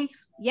 16th?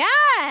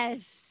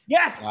 Yes.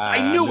 Yes,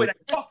 I knew it. I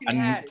fucking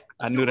had it.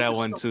 I knew that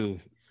one too.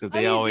 Because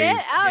they you always did?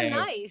 Oh,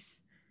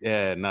 nice.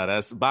 Yeah, no,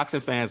 that's boxing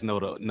fans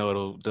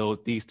know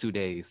these 2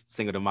 days,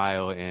 Cinco de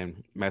Mayo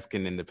and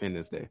Mexican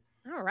Independence Day.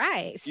 All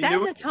right. You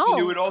knew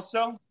it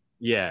also?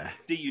 Yeah.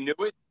 You knew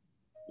it?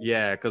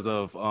 Yeah,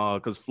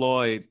 because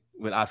Floyd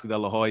with Oscar De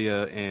La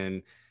Hoya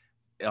and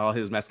all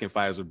his Mexican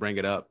fighters would bring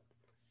it up.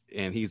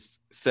 And he's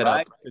set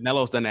up,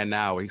 Canelo's done that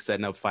now, where he's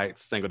setting up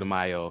fights Cinco de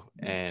Mayo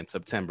and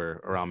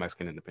September around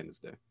Mexican Independence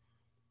Day.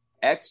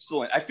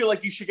 Excellent. I feel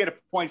like you should get a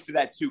point for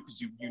that too,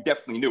 because you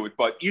definitely knew it.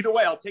 But either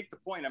way, I'll take the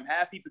point. I'm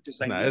happy because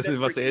I knew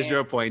that. It's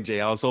your point, Jay.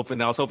 I was hoping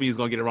he was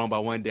going to get it wrong by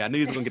one day. I knew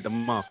he was going to get the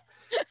month.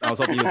 I was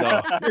hoping he was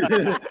off.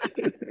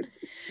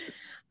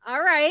 All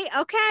right.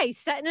 Okay.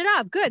 Setting it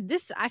up. Good.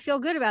 I feel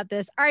good about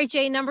this. All right,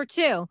 Jay, number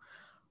 2.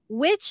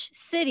 Which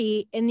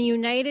city in the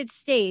United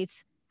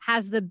States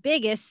has the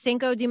biggest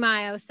Cinco de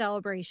Mayo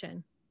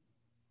celebration?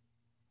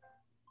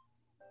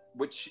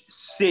 Which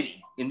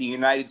city in the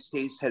United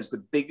States has the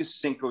biggest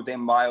Cinco de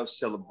Mayo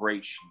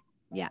celebration?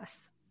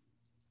 Yes.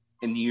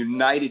 In the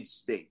United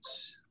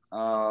States.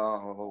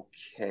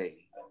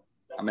 Okay.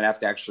 I'm going to have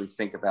to actually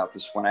think about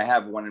this one. I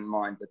have one in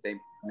mind, but they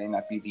may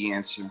not be the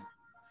answer.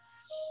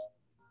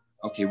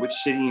 Okay, which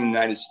city in the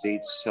United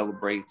States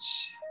celebrates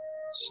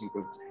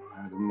Cinco de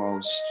Mayo the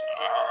most?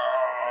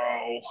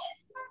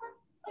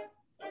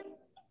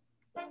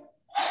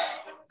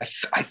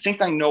 I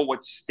think I know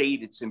what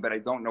state it's in, but I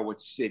don't know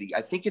what city.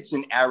 I think it's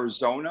in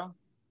Arizona.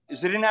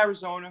 Is it in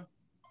Arizona?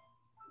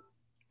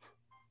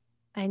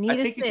 I need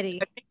a city.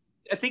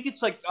 I think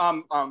it's like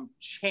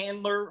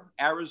Chandler,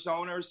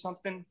 Arizona or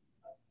something.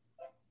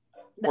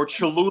 Or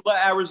Cholula,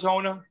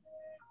 Arizona.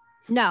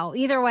 No,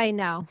 either way,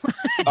 no.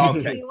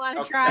 Okay. You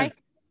want to try?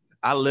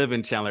 I live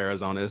in Chandler,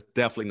 Arizona. It's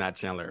definitely not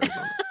Chandler,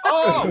 Arizona.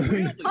 Oh,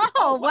 really?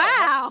 Oh,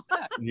 wow.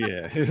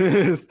 Yeah,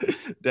 it's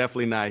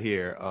definitely not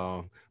here.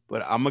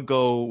 But I'm going to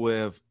go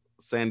with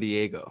San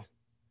Diego.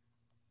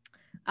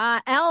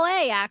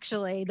 LA,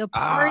 actually. The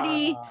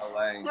party,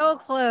 so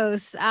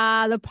close.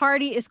 The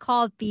party is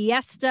called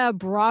Fiesta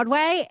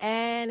Broadway,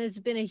 and it's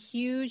been a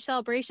huge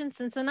celebration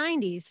since the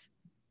 90s.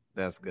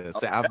 That's good.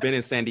 So I've been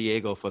in San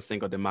Diego for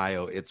Cinco de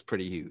Mayo. It's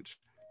pretty huge.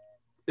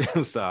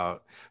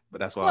 But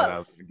that's why I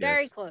was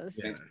very close.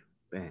 Yeah.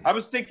 I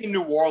was thinking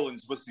New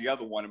Orleans was the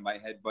other one in my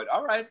head, but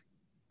all right.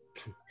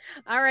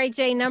 All right,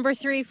 Jay, number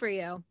 3 for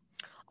you.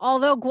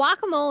 Although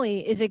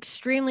guacamole is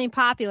extremely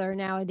popular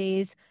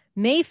nowadays,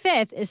 May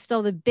 5th is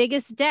still the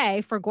biggest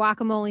day for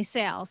guacamole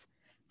sales.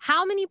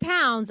 How many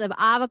pounds of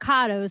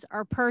avocados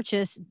are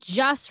purchased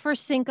just for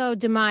Cinco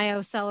de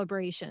Mayo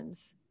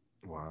celebrations?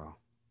 Wow.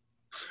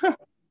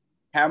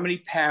 How many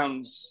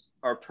pounds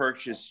are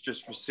purchased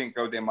just for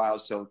Cinco de Mayo?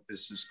 So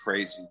this is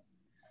crazy.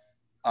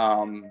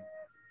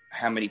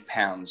 How many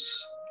pounds?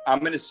 I'm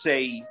going to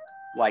say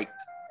like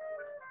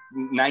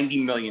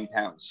 90 million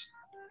pounds.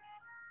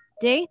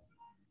 D?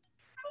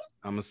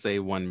 I'm going to say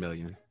 1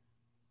 million.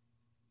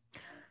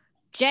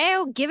 Jay,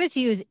 I'll give it to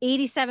you is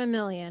 87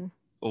 million.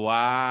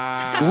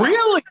 Wow.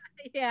 Really?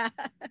 Yeah.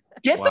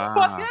 Get the fuck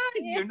out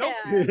of here. No.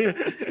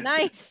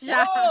 Nice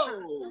job.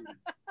 Whoa.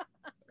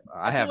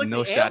 I have feel like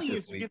no the shot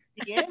aliens this week.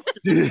 give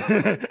the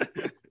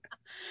answer.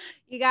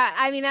 You got,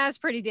 I mean, that's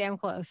pretty damn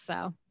close.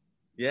 So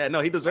Yeah, no,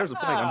 he deserves a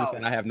point. I'm just Wow.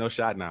 saying I have no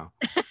shot now.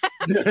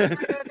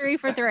 3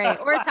 for 3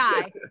 or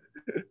tie.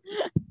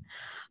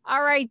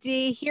 All right,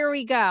 D, here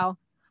we go.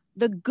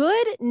 The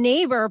Good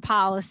Neighbor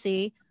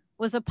Policy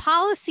was a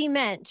policy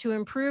meant to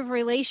improve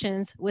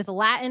relations with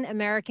Latin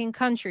American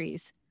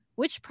countries.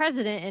 Which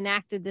president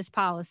enacted this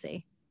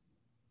policy?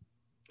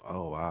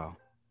 Oh, wow.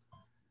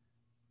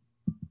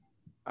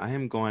 I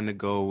am going to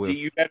go with...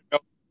 You better know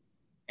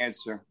the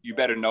answer. You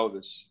better know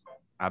this.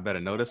 I better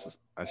know this.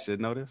 I should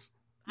know this.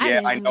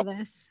 Yeah, I know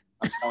this.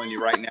 I'm telling you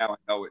right now, I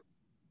know it.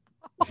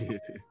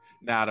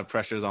 Now the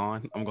pressure's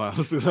on. I'm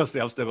still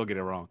gonna get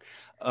it wrong.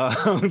 I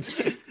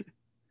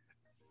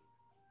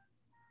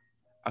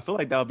feel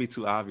like that would be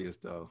too obvious,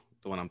 though,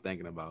 the one I'm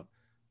thinking about.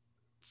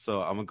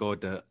 So I'm gonna go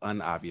with the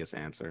unobvious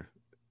answer,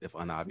 if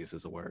unobvious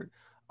is a word.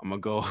 I'm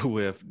gonna go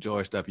with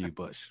George W.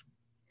 Bush.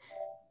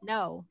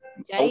 No.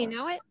 Jay, you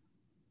know it?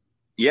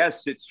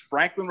 Yes, it's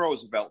Franklin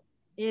Roosevelt.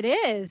 It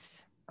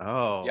is.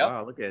 Oh, Yep.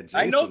 wow. Look at Jason,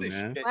 I know this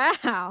man. shit.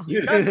 Wow.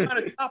 That's not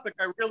a topic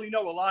I really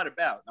know a lot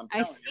about. I'm I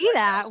telling see you right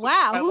that. now. So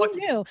Wow. my Who lucky-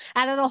 knew?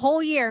 Out of the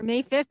whole year,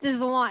 May 5th is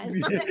the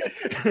one.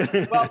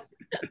 Well,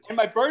 and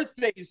my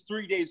birthday is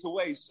 3 days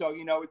away, so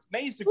it's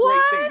May's a great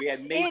What? thing. We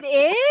had May. It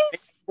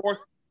is? May 4th.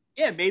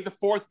 Yeah, May the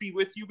 4th be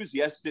with you was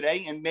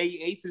yesterday, and May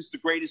 8th is the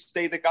greatest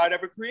day that God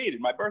ever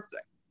created, my birthday.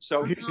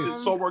 So it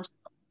all works.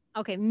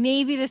 Okay,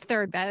 maybe the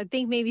 3rd, but I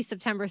think maybe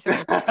September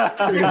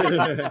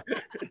 3rd.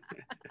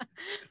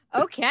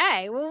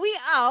 Okay. Well,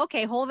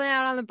 okay. Holding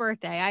out on the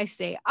birthday. I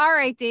see. All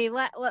right, D.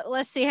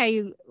 Let's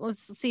see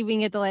let's see if we can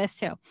get the last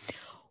two.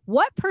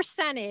 What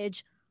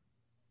percentage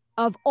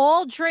of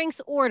all drinks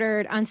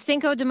ordered on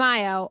Cinco de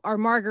Mayo are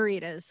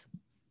margaritas?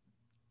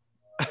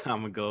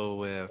 I'm gonna go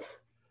with.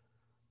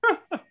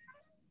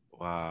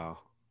 Wow.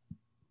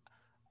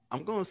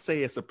 I'm gonna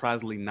say it's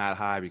surprisingly not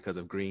high because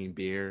of green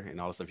beer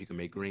and all the stuff you can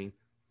make green.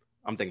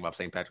 I'm thinking about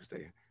St. Patrick's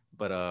Day,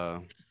 but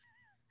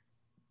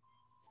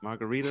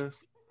margaritas.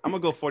 I'm gonna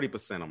go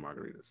 40% on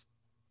margaritas.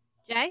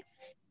 Jay?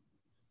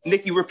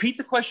 Nikki, repeat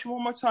the question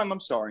one more time. I'm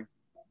sorry.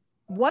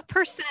 What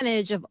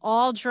percentage of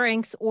all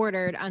drinks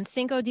ordered on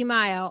Cinco de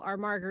Mayo are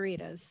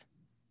margaritas?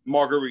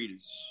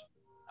 Margaritas.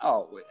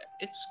 Oh,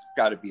 it's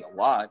got to be a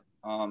lot.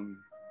 I'm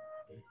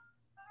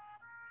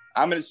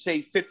going to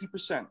say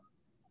 50%.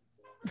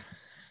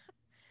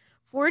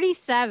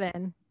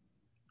 47.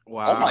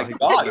 Wow. Oh my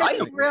God. I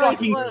am Really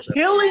fucking close.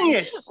 killing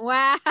it.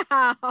 Wow.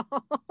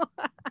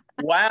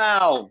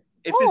 Wow.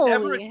 If there's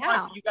ever a Holy time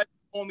hell. for you guys to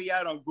call me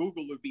out on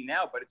Google, it would be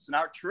now, but it's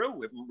not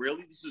true.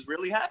 This is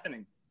really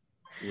happening.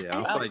 Yeah, I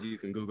don't feel like you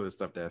can Google this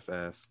stuff that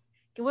fast.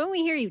 When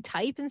we hear you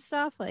type and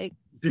stuff, like,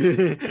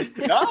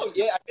 No,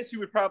 yeah, I guess you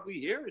would probably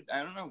hear it.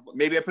 I don't know.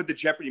 Maybe I put the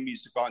Jeopardy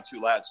music on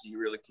too loud, so you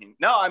really can't.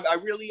 No, I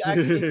really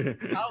actually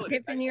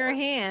tip in your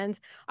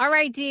hand. All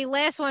right, D,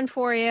 last one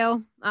for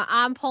you.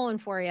 I'm pulling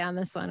for you on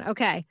this one.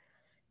 Okay.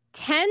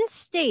 10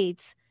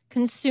 states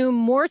consume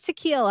more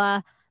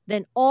tequila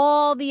than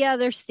all the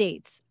other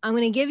states. I'm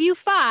going to give you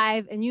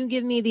 5 and you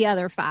give me the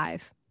other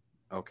 5.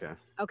 Okay.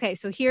 Okay,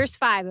 so here's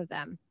 5 of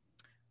them.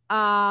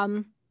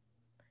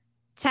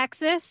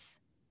 Texas,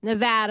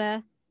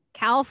 Nevada,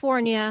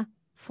 California,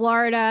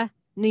 Florida,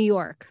 New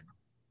York.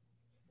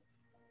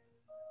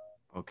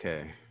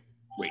 Okay.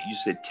 Wait, you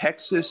said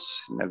Texas,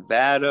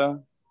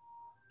 Nevada.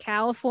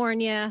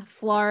 California,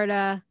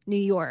 Florida, New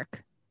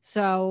York.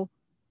 So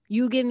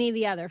you give me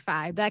the other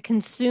 5 that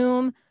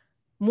consume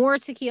more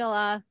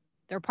tequila.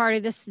 They're part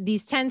of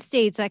these 10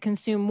 states that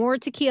consume more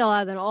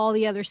tequila than all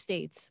the other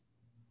states.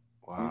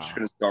 Wow. I'm just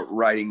going to start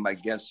writing my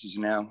guesses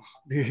now.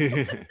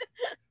 I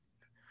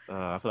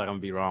feel like I'm gonna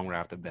be wrong right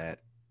off the bat.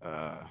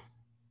 I'm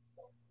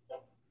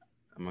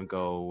gonna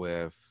go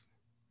with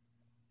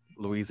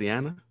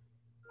Louisiana.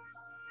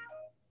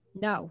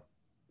 No.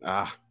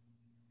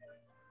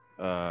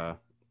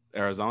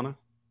 Arizona.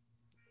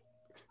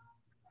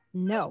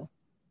 No.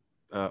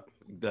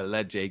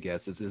 Let Jay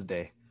guess. It's his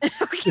day.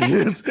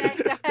 Okay. Okay,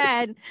 go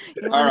ahead.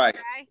 You All wanna right.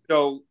 try?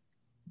 So,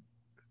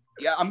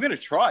 yeah, I'm going to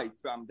try.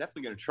 I'm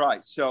definitely going to try.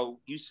 So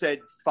you said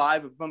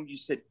 5 of them. You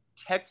said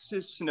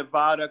Texas,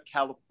 Nevada,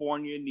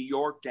 California, New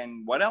York,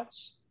 and what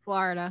else?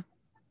 Florida.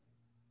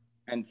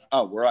 And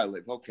where I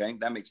live. Okay,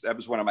 that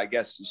was one of my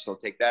guesses. So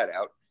take that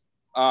out.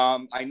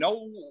 I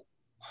know.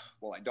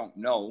 Well, I don't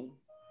know.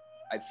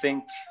 I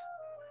think.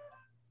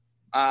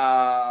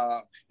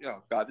 Oh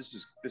God, this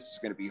is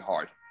going to be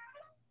hard.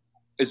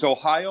 Is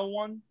Ohio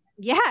one?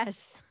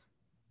 Yes.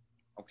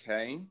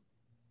 Okay.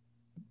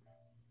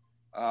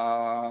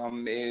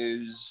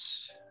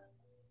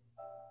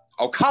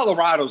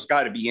 Colorado's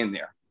got to be in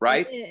there,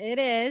 right? It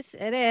is.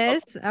 It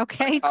is.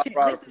 Okay.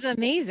 Colorado. This is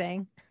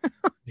amazing.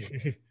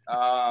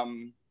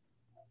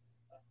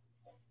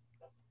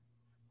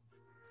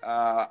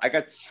 I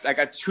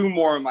got two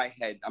more in my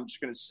head. I'm just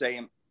gonna say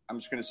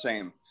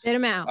them. Get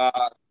them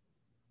out.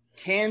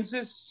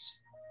 Kansas,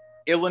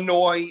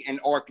 Illinois, and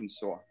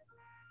Arkansas.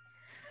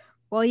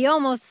 Well, you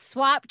almost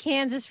swapped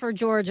Kansas for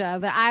Georgia,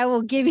 but I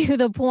will give you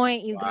the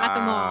point. You got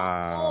them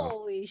all.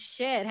 Holy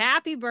shit.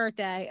 Happy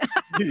birthday.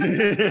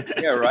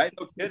 Yeah, right?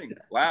 No kidding.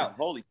 Wow.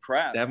 Holy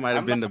crap. That might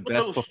have been the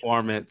best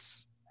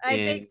performance I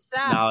in think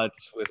so.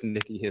 knowledge with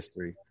Nikki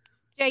history.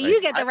 Yeah,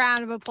 you get the round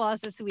of applause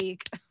this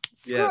week.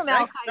 Screw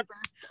Mel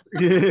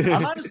Kiper.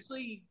 I'm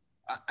honestly,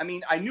 I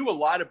mean, I knew a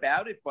lot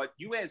about it, but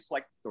you asked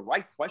like the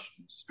right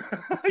questions.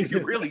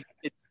 You really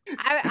did.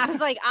 I was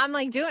like, I'm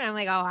doing it. I'm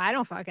like, oh, I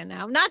don't fucking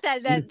know. Not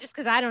that just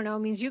because I don't know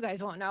means you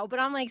guys won't know, but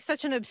I'm like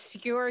such an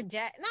obscure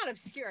not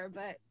obscure,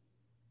 but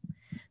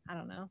I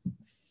don't know.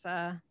 It's,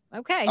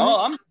 okay.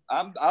 Oh,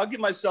 I'll give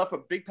myself a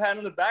big pat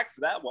on the back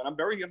for that one. I'm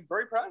very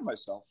proud of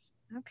myself.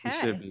 Okay.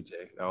 You should be,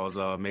 Jay. That was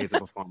an amazing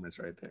performance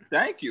right there.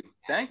 Thank you.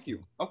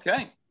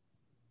 Okay.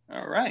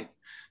 All right.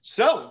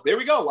 So there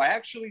we go. I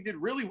actually did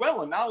really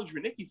well on Knowledge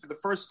with Nikki for the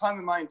first time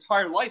in my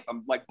entire life.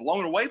 I'm like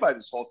blown away by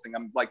this whole thing.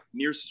 I'm like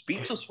near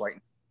speechless right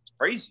now. It's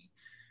crazy.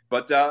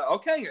 But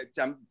okay,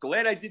 I'm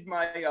glad I did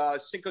my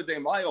Cinco de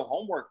Mayo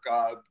homework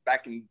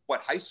back in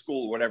high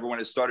school or whatever when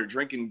I started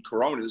drinking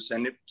Coronas,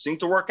 and it seemed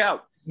to work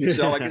out.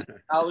 So I guess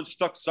knowledge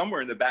stuck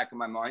somewhere in the back of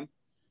my mind.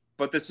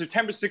 But the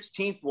September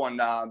 16th one,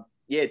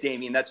 yeah,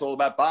 Damien, that's all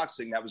about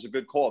boxing. That was a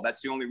good call.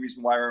 That's the only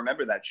reason why I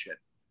remember that shit.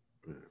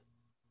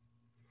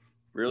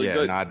 Really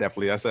good. Nah,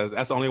 definitely. That's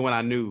the only one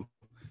I knew.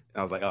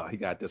 I was like, oh, he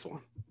got this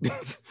one.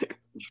 He's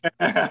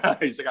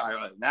like, all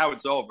right, now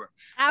it's over.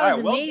 That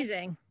was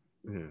amazing.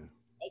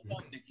 Well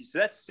done, Nikki. So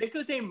that's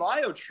Cinco de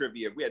Mayo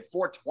trivia. We had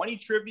 420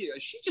 trivia.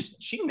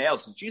 She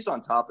nails it. She's on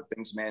top of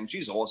things, man.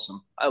 She's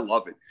awesome. I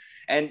love it.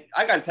 And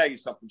I got to tell you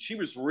something. She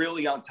was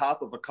really on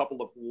top of a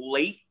couple of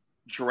late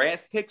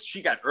draft picks.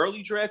 She got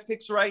early draft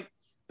picks right,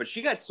 but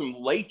she got some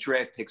late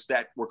draft picks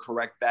that were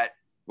correct. That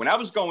when I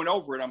was going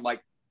over it, I'm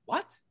like,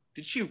 what?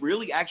 Did she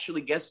really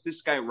actually guess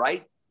this guy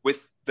right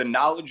with the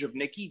knowledge of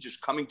Nikki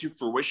just coming to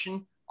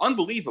fruition?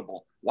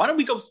 Unbelievable. Why don't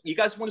we go? You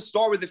guys want to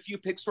start with a few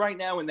picks right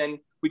now, and then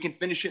we can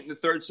finish it in the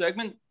third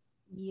segment?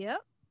 Yep.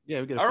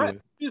 Yeah, we get all right.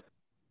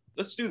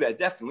 Let's do that.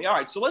 Definitely. All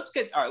right. So let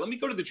me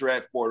go to the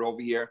draft board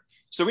over here.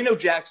 So we know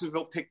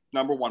Jacksonville picked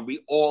number one. We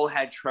all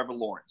had Trevor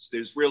Lawrence.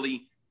 There's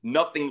really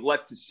nothing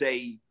left to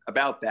say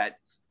about that.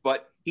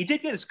 But he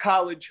did get his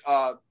college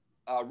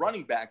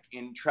running back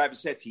in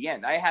Travis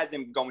Etienne. I had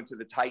them going to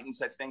the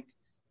Titans, I think.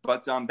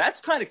 But that's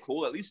kind of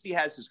cool. At least he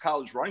has his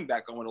college running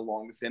back going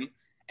along with him.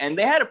 And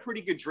they had a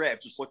pretty good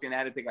draft. Just looking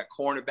at it, they got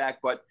cornerback.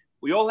 But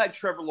we all had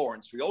Trevor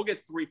Lawrence. We all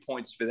get 3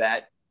 points for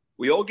that.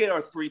 We all get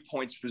our 3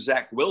 points for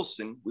Zach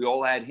Wilson. We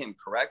all had him,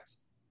 correct?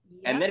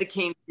 Yep. And then it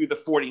came through the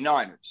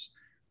 49ers,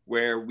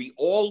 where we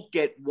all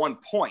get 1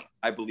 point,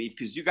 I believe,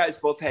 because you guys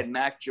both had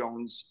Mac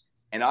Jones,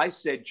 and I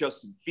said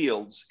Justin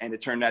Fields, and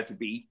it turned out to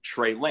be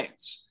Trey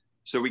Lance.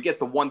 So we get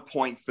the 1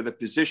 point for the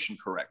position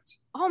correct.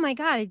 Oh, my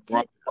God. I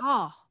got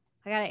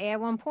to add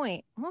 1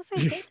 point. What was I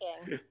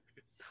thinking?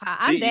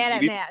 I'm bad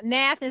at math.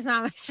 Math is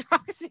not my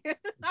strong suit.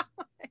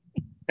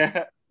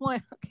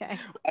 Okay.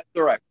 That's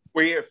all right.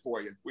 We're here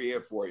for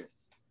you.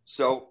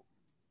 So,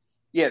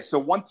 yeah, so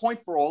 1 point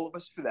for all of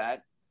us for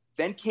that.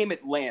 Then came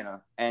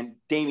Atlanta. And,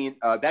 Damien,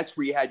 that's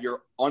where you had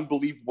your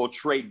unbelievable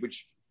trade,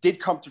 which did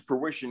come to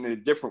fruition in a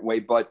different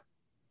way. But,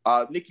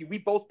 Nikki, we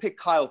both picked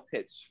Kyle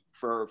Pitts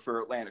for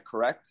Atlanta,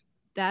 correct?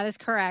 That is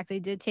correct. They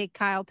did take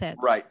Kyle Pitts.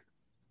 Right.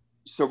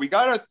 So we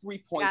got our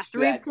 3 points for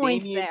that. 3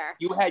 points there.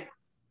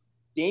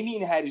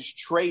 Damien had his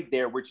trade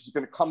there, which is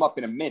going to come up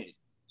in a minute.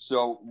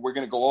 So we're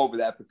going to go over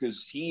that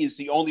because he is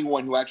the only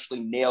one who actually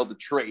nailed the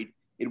trade.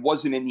 It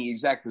wasn't in the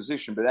exact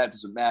position, but that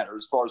doesn't matter.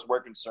 As far as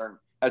we're concerned,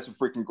 that's a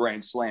freaking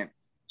grand slam.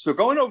 So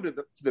going over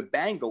to the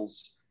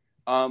Bengals,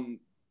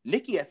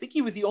 Nikki, I think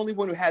you were the only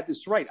one who had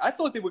this right. I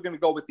thought they were going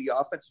to go with the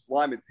offensive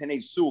lineman,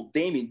 Penei Sewell.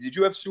 Damien, did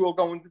you have Sewell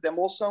going with them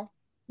also?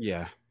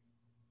 Yeah.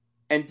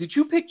 And did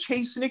you pick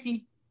Chase,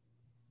 Nikki?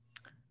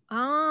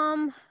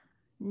 No.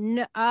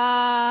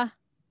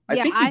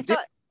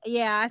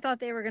 I thought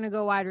they were going to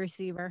go wide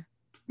receiver.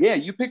 Yeah,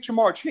 you picked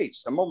Jamar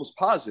Chase. I'm almost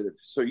positive.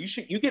 So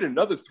you get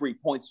another 3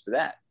 points for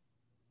that.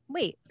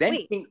 Wait.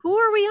 Who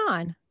are we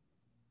on?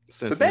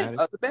 Cincinnati.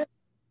 The Ben.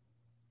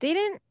 They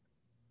didn't.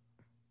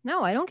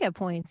 No, I don't get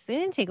points. They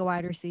didn't take a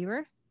wide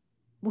receiver.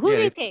 Who did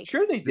they take?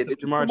 Sure they did.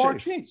 Jamar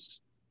Chase.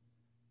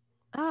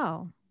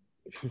 Oh.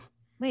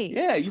 Wait.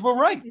 Yeah, you were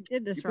right. You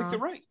did this you wrong.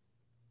 picked it right.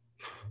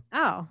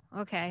 Oh,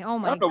 okay. Oh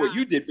my God. I don't know what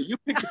you did, but you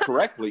picked it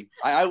correctly.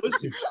 I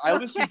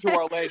listened to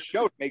our last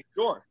show to make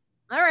sure.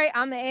 All right,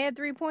 I'm gonna add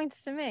 3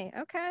 points to me.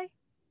 Okay.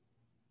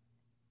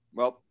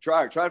 Well,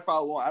 try to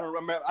follow along. I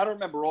don't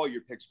remember all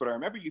your picks, but I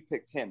remember you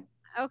picked him.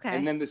 Okay.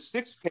 And then the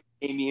sixth pick,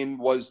 Damien,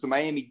 was the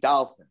Miami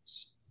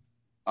Dolphins.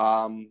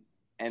 And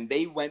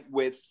they went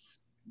with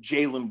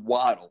Jalen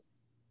Waddle.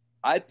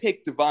 I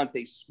picked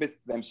Devontae Smith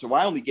for them, so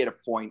I only get a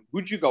point.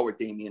 Who'd you go with,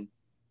 Damien?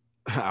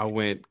 I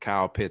went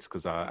Kyle Pitts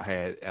because I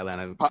had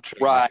Atlanta.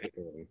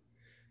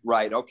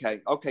 Right.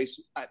 Okay.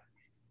 So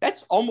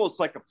That's almost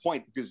like a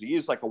point because he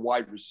is like a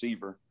wide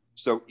receiver.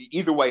 So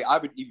either way, I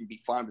would even be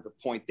fine with a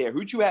point there.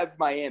 Who'd you have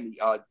Miami,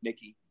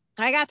 Nikki?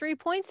 I got 3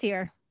 points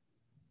here.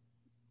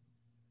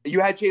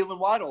 You had Jalen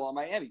Waddle on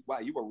Miami. Wow,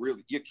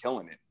 you're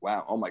killing it.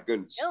 Wow. Oh my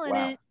goodness. Killing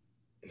wow. it.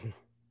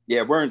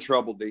 Yeah, we're in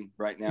trouble, D,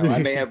 right now. I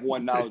may have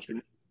one knowledge,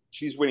 but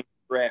she's winning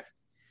the draft.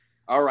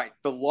 All right.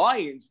 The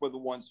Lions were the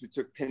ones who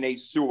took Penei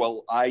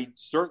Sewell. I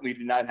certainly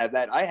did not have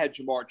that. I had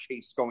Jamar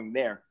Chase going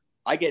there.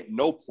 I get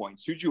no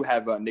points. Who'd you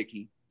have,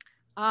 Nikki?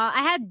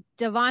 I had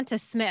Devonta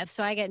Smith,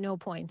 so I get no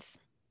points.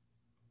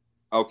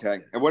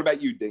 Okay. And what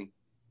about you, D?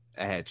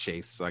 I had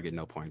Chase, so I get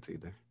no points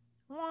either.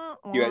 All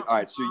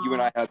right. So you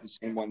and I have the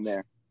same one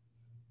there.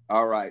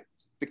 All right.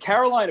 The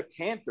Carolina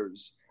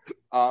Panthers.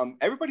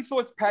 Everybody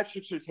thought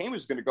Patrick Surtain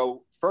was going to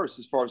go first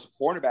as far as the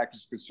cornerback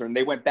is concerned.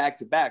 They went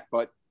back-to-back,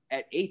 but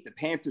at 8, the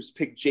Panthers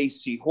picked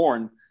J.C.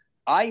 Horn.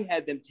 I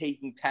had them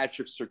taking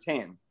Patrick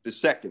Surtain, the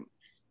second.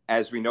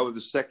 As we know,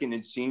 the second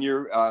in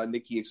senior,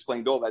 Nikki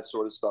explained all that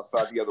sort of stuff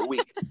the other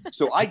week.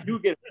 So I do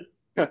get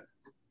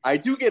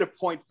a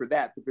point for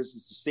that because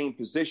it's the same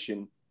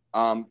position,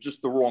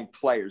 just the wrong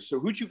players. So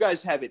who'd you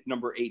guys have at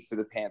number 8 for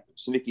the Panthers?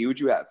 So Nikki, who'd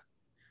you have?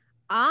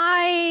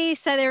 I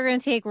said they were going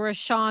to take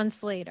Rashawn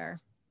Slater.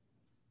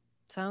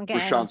 So I don't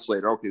get Rashawn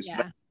Slater. Okay,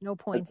 so no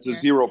points.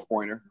 It's a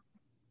 0-pointer.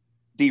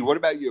 D, what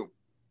about you?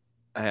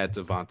 I had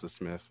Devonta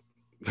Smith.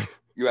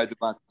 You had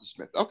Devonta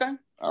Smith. Okay.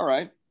 All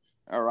right.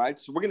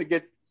 So we're going to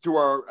get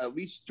through at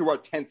least our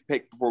 10th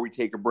pick before we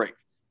take a break.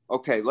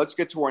 Okay, let's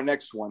get to our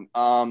next one.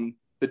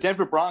 The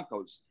Denver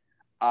Broncos.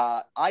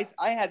 I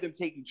had them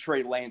taking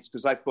Trey Lance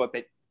because I thought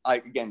that,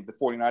 the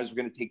 49ers were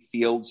going to take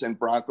Fields and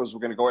Broncos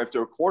were going to go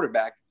after a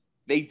quarterback.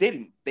 They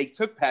didn't. They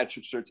took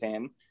Patrick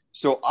Surtain.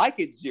 So I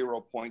get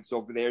 0 points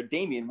over there.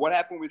 Damian, what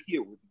happened with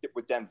you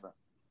with Denver?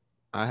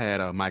 I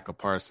had Micah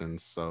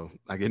Parsons, so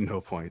I get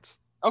no points.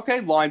 Okay,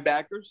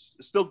 linebackers,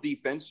 still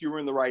defense. You were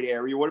in the right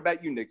area. What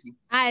about you, Nikki?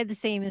 I had the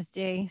same as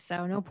D,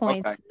 so no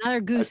points. Okay.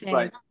 Another goose egg.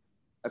 Right.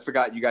 I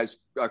forgot you guys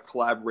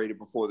collaborated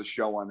before the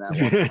show on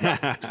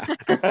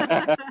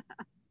that one.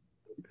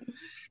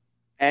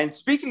 And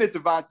speaking of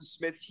Devonta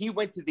Smith, he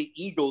went to the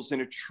Eagles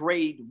in a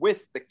trade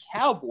with the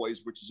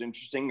Cowboys, which is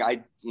interesting.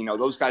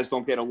 Those guys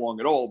don't get along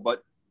at all,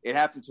 but it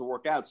happened to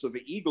work out. So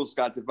the Eagles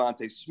got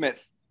Devonta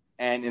Smith,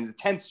 and in the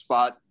 10th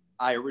spot,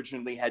 I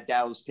originally had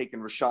Dallas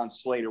taking Rashawn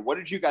Slater. What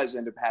did you guys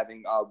end up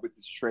having with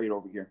this trade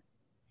over here?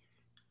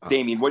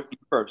 Damien, what you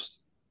first?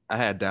 I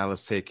had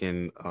Dallas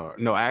taking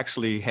I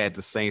actually had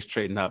the Saints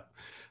trading up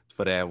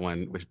for that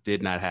one, which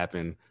did not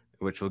happen,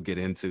 which we'll get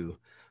into.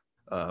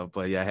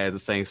 But yeah, I had the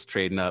Saints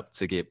trading up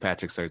to get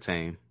Patrick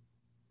Surtain.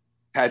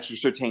 Patrick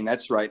Surtain,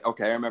 that's right.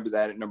 Okay, I remember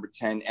that at number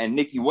 10. And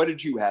Nikki, what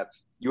did you have?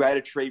 You had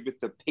a trade with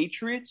the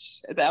Patriots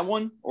at that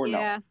one, or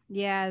no?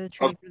 Yeah, the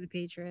trade for the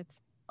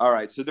Patriots. All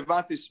right, so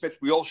Devonta Smith,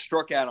 we all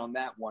struck out on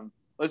that one.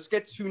 Let's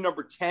get to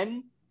number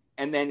 10,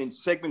 and then in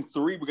segment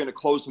 3, we're going to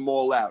close them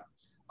all out.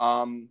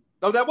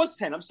 No, that was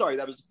 10. I'm sorry.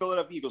 That was the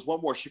Philadelphia Eagles.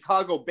 One more,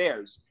 Chicago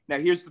Bears. Now,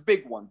 here's the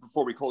big one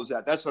before we close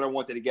out. That's what I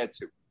wanted to get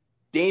to.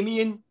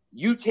 Damian,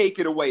 you take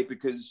it away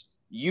because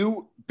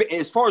you,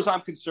 as far as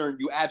I'm concerned,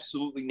 you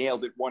absolutely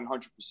nailed it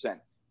 100%.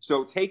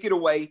 So take it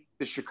away.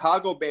 The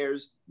Chicago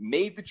Bears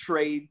made the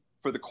trade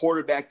for the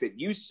quarterback that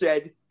you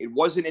said it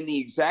wasn't in the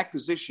exact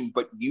position,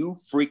 but you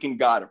freaking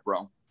got it,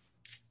 bro.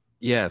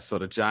 Yeah, so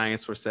the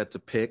Giants were set to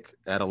pick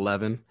at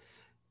 11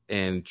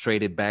 and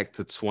traded back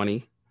to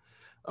 20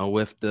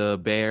 with the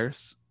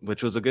Bears,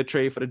 which was a good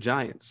trade for the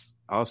Giants.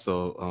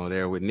 Also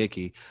there with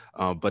Nikki,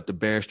 but the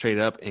Bears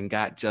traded up and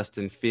got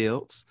Justin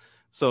Fields.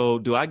 So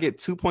do I get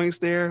 2 points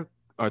there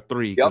or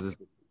 3 because it's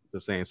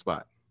the same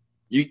spot?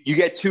 You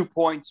get 2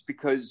 points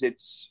because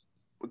it's,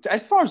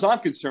 as far as I'm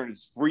concerned,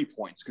 it's 3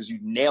 points because you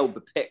nailed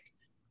the pick.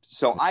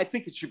 So I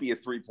think it should be a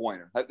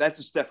 3-pointer. That's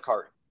a Steph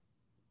Curry.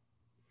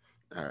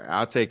 All right,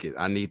 I'll take it.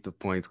 I need the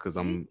points because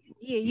I'm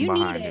you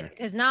behind need it her.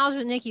 because knowledge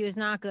with Nikki was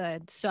not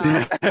good. So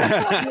we're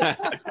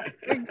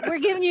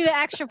giving you the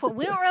extra point.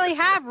 We don't really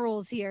have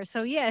rules here,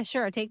 so yeah,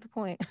 sure, take the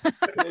point.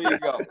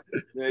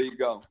 There you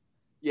go.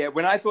 Yeah,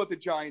 when I thought the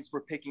Giants were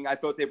picking, I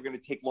thought they were going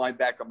to take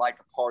linebacker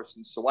Micah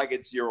Parsons, so I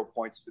get 0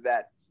 points for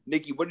that.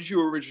 Nikki, what did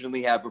you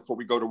originally have before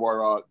we go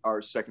to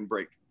our second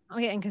break? I'm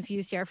getting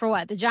confused here. For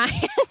what? The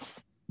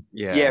Giants?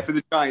 Yeah, for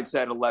the Giants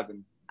at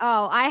 11.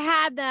 Oh, I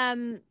had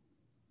them.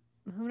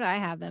 Who did I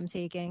have them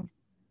taking?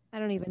 I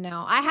don't even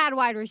know. I had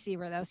wide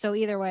receiver, though. So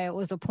either way, it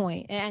was a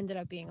point. It ended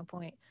up being a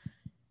point.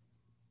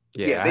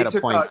 Yeah, I had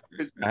a point.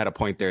 I had a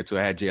point there, too.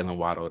 I had Jalen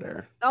Waddle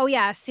there. Oh,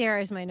 yeah.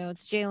 Sarah's my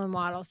notes. Jalen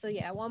Waddle. So,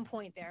 yeah, 1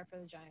 point there for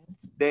the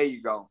Giants. There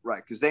you go.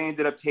 Right, because they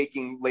ended up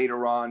taking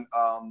later on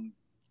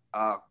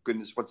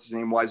goodness, what's his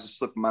name? Why is it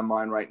slipping my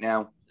mind right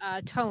now?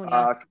 Tony.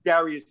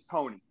 Kadarius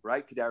Toney,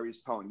 right?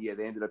 Kadarius Toney. Yeah,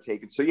 they ended up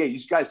taking. So, yeah, you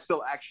guys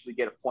still actually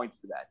get a point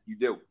for that. You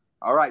do.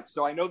 All right,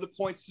 so I know the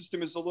point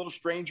system is a little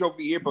strange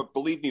over here, but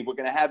believe me, we're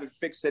going to have it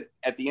fixed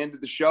at the end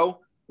of the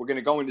show. We're going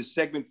to go into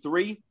segment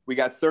 3. We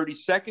got 30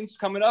 seconds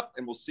coming up,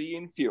 and we'll see you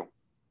in a few.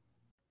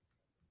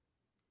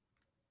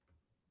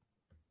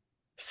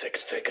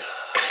 Six figure.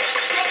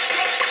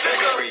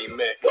 There's a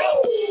remix.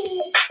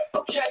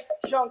 Okay,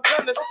 Young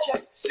Gunners,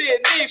 okay. See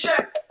it, Neve,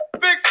 check.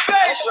 Big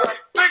Face,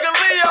 Bigger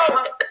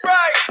Leo,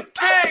 right,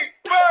 Big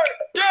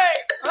Birthday,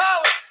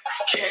 Holly.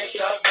 Can't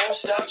stop, won't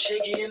stop,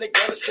 Shiggy and the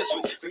Gunners, cause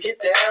we get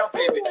down,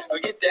 baby,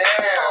 we get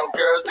down.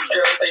 Girls, the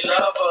girls, they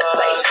love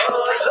us.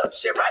 Look,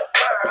 shit right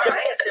there,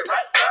 shit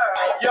right there.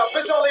 Yo,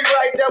 it's only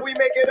right that we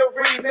make it a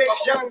remix.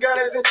 Young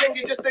Gunners and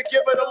Chingy just to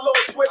give it a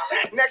little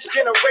twist. Next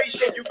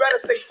generation, you better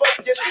stay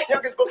focused.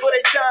 Youngest before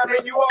they time,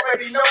 and you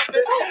already know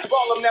this.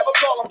 Ball them, never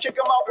call them, kick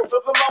them out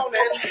before the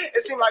morning.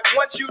 It seems like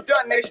once you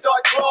done, they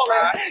start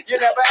crawling.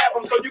 You never have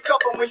them, so you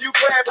cuff them when you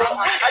grab them.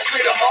 I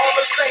treat them all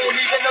the same,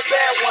 even the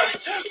bad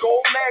ones.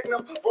 Gold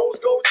Magnum,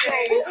 rose gold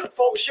chain,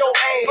 folk show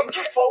aim,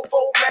 folk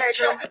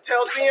Magnum.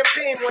 Tell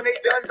CMP when they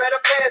done,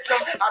 better pass them.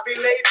 I be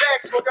laid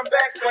back, smoking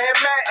back, slaying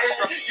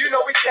Matin. You know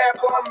we tap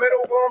on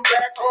middle room,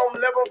 back room,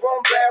 living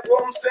room,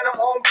 bathroom, send them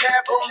home,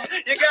 cap them.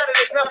 You got it,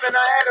 it's nothing,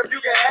 I had them,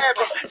 you can have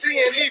them.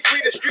 C&E,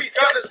 free the streets,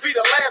 Gunners be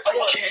the last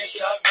one. Can't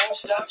stop, won't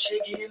stop,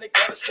 Shiggy and the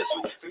Gunners, cause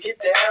we get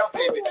down,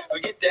 baby,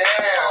 we get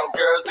down.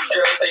 Girls, the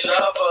girls, they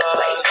love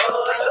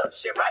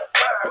us. Shit right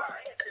there.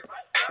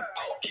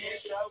 Can't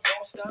stop,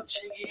 won't stop,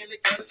 Shiggy and the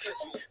Gunners,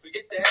 cause we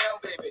get down,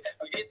 baby,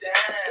 we get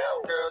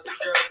down. Girls, the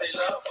girls, they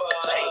love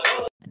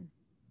us.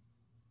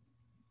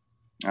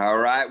 All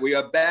right, we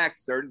are back.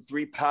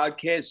 33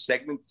 podcast,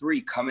 segment 3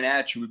 coming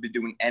at you. We've been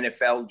doing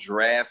NFL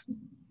draft.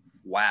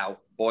 Wow.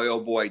 Boy, oh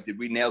boy, did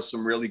we nail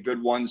some really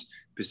good ones.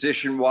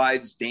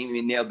 Position-wise,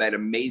 Damian nailed that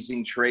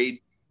amazing trade.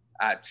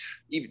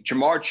 Even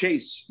Jamar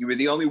Chase, you were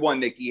the only one,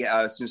 Nikki,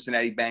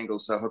 Cincinnati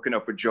Bengals, hooking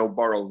up with Joe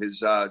Burrow,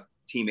 his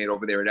teammate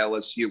over there at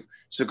LSU.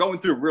 So going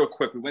through real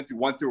quick, we went through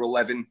 1 through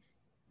 11.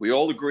 We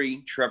all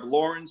agree Trevor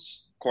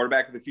Lawrence,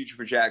 quarterback of the future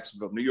for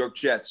Jacksonville. New York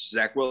Jets,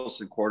 Zach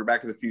Wilson,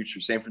 quarterback of the future.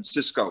 San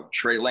Francisco,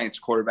 Trey Lance,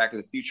 quarterback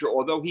of the future,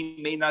 although he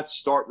may not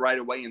start right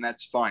away, and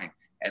that's fine.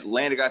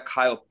 Atlanta got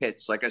Kyle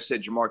Pitts. Like I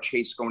said, Jamar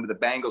Chase going to the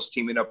Bengals,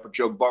 teaming up with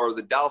Joe Burrow.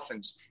 The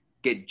Dolphins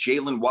get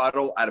Jalen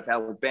Waddle out of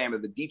Alabama.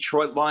 The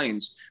Detroit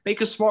Lions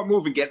make a smart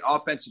move and get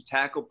offensive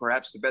tackle,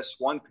 perhaps the best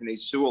one, Penei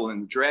Sewell,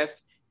 in the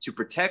draft to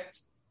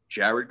protect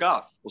Jared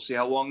Goff. We'll see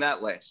how long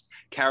that lasts.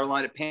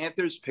 Carolina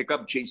Panthers pick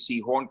up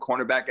J.C. Horn,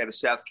 cornerback out of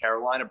South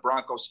Carolina.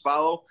 Broncos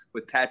follow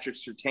with Patrick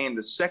Surtain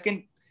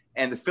II.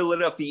 And the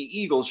Philadelphia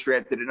Eagles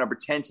drafted at number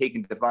 10,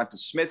 taking Devonta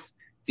Smith,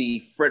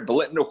 the Fred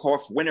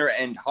Biletnikoff winner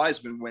and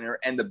Heisman winner.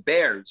 And the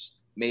Bears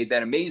made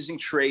that amazing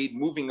trade,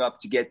 moving up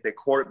to get the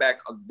quarterback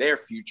of their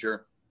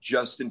future,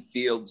 Justin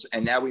Fields.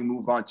 And now we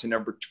move on to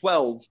number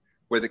 12,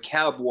 where the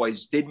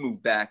Cowboys did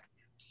move back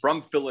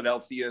from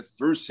Philadelphia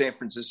through San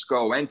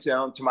Francisco and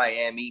down to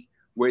Miami,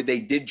 where they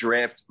did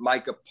draft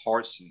Micah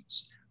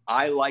Parsons.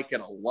 I like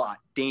it a lot.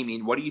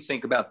 Damien, what do you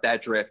think about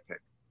that draft pick?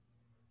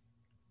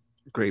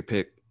 Great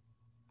pick.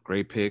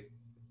 Great pick.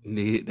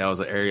 That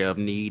was an area of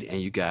need,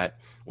 and you got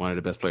one of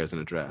the best players in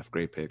the draft.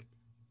 Great pick.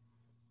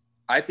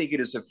 I think it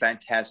is a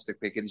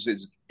fantastic pick.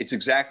 It's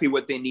exactly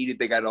what they needed.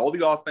 They got all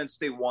the offense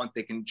they want.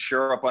 They can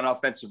shore up on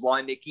offensive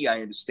line, Nikki.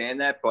 I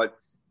understand that, but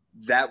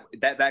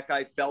that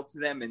guy fell to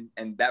them,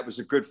 and that was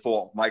a good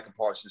fall, Micah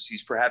Parsons.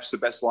 He's perhaps the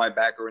best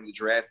linebacker in the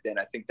draft, and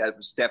I think that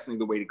was definitely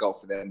the way to go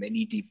for them. They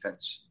need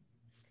defense.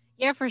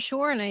 Yeah, for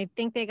sure, and I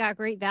think they got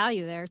great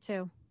value there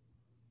too.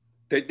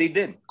 They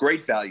did.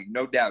 Great value,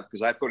 no doubt,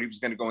 because I thought he was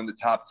going to go in the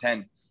top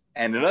 10.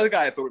 And another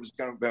guy I thought was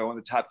going to go in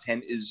the top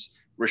 10 is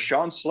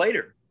Rashawn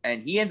Slater,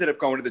 and he ended up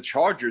going to the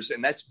Chargers,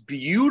 and that's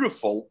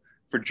beautiful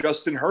for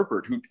Justin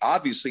Herbert, who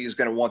obviously is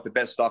going to want the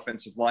best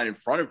offensive line in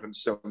front of him.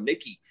 So,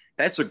 Nikki,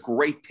 that's a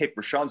great pick.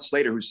 Rashawn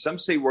Slater, who some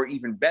say were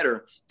even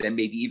better than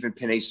maybe even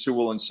Penei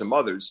Sewell and some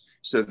others.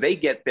 So they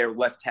get their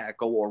left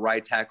tackle or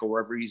right tackle,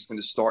 wherever he's going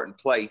to start and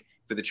play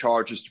for the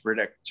Chargers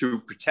to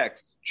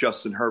protect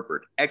Justin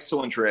Herbert.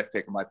 Excellent draft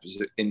pick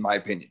in my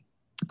opinion.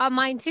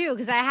 Mine too,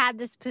 because I had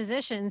this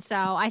position. So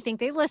I think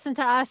they listened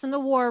to us in the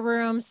war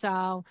room.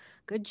 So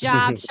good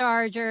job,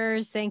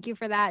 Chargers. Thank you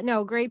for that.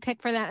 No, great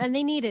pick for that. And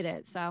they needed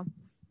it. So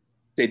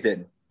they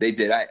did.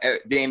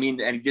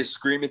 Damien, any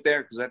disagreement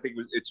there? Because I think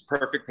it's a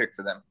perfect pick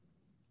for them.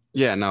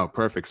 Yeah, no,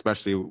 perfect,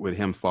 especially with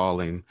him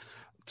falling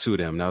to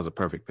them. That was a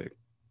perfect pick.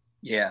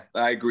 Yeah,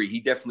 I agree. He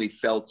definitely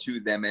fell to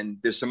them, and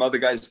there's some other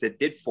guys that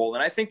did fall.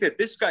 And I think that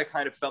this guy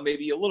kind of fell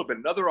maybe a little bit.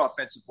 Another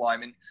offensive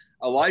lineman,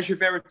 Elijah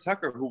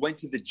Vera-Tucker, who went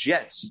to the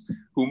Jets,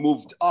 who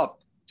moved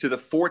up to the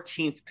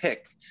 14th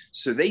pick.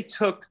 So they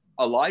took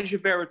Elijah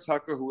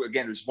Vera-Tucker, who,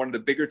 again, was one of the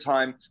bigger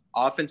time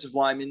offensive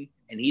linemen,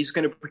 and he's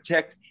going to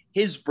protect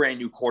his brand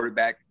new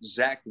quarterback,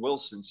 Zach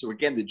Wilson. So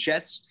again, the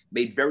Jets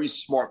made very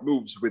smart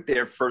moves with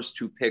their first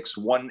two picks,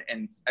 2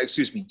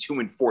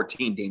 and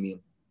 14, Damien.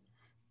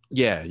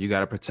 Yeah, you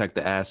got to protect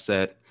the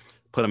asset,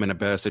 put them in a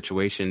better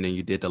situation than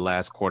you did the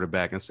last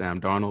quarterback in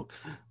Sam Darnold.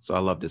 So I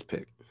love this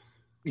pick.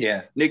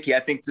 Yeah, Nikki, I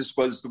think this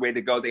was the way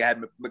to go.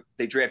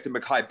 They drafted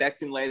Mekhi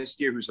Becton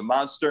last year, who's a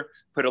monster,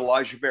 put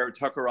Elijah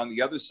Vera-Tucker on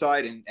the other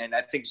side, and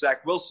I think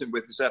Zach Wilson,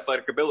 with his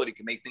athletic ability,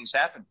 can make things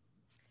happen.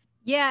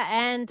 Yeah,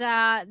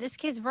 and this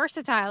kid's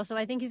versatile, so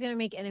I think he's going to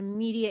make an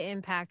immediate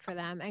impact for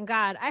them. And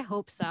God, I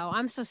hope so.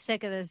 I'm so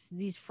sick of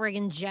these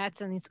friggin'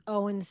 Jets and these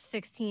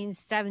 0-16,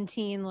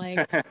 17.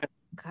 Like,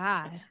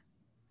 God,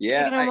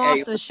 Yeah, taking them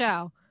off the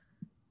show.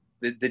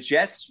 The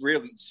Jets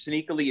really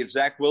sneakily, if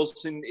Zach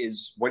Wilson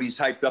is what he's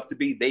hyped up to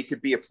be, they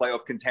could be a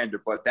playoff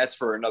contender, but that's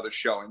for another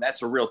show. And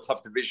that's a real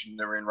tough division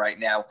they're in right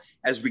now.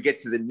 As we get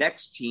to the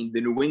next team, the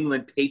New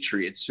England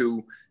Patriots,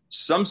 who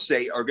some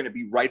say are going to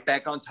be right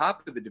back on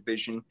top of the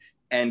division.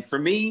 And for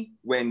me,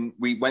 when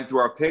we went through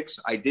our picks,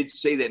 I did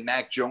say that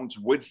Mac Jones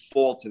would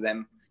fall to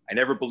them. I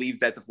never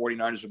believed that the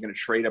 49ers were going to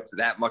trade up to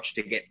that much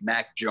to get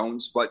Mac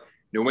Jones, but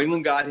New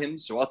England got him.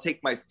 So I'll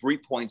take my 3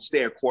 points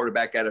there,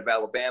 quarterback out of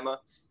Alabama.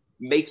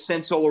 Makes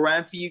sense all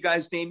around for you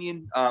guys,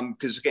 Damien,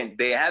 because, again,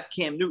 they have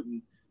Cam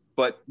Newton.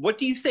 But what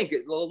do you think?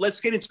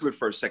 Let's get into it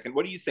for a second.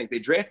 What do you think? They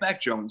draft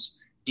Mac Jones.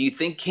 Do you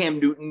think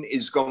Cam Newton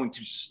is going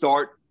to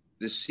start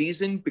the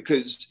season?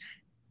 Because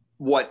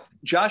what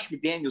Josh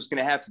McDaniels is going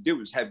to have to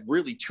do is have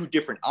really two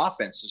different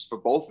offenses for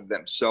both of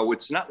them. So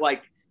it's not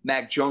like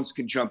Mac Jones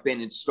can jump in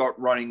and start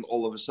running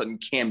all of a sudden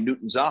Cam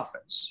Newton's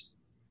offense.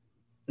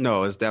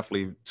 No, it's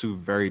definitely two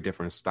very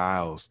different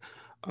styles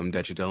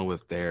that you're dealing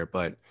with there.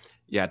 But,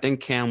 yeah, I think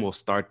Cam will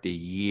start the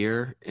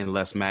year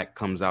unless Mac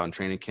comes out in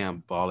training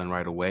camp balling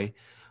right away.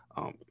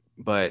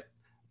 But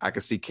I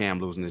could see Cam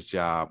losing his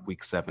job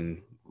week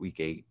 7, week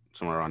 8,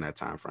 somewhere around that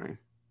time frame.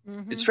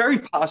 Mm-hmm. It's very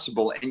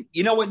possible. And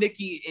you know what,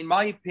 Nikki, in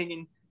my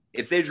opinion,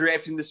 if they're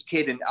drafting this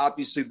kid and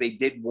obviously they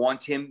did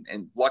want him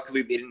and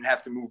luckily they didn't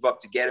have to move up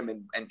to get him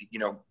and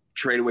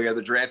trade away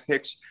other draft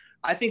picks,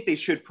 I think they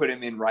should put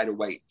him in right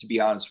away, to be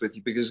honest with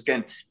you, because,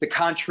 again, the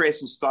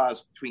contrast in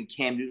styles between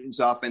Cam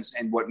Newton's offense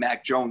and what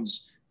Mac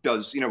Jones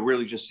does,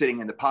 really just sitting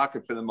in the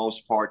pocket for the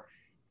most part.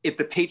 If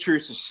the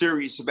Patriots are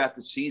serious about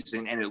the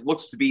season, and it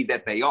looks to be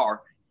that they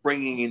are,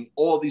 bringing in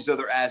all these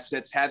other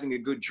assets, having a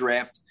good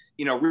draft,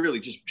 really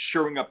just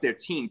shoring up their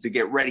team to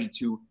get ready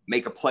to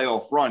make a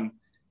playoff run,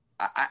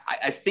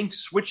 I think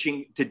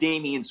switching, to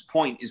Damien's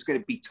point, is going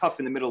to be tough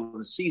in the middle of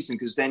the season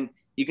because then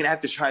you're going to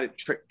have to try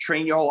to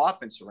train your whole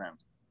offense around.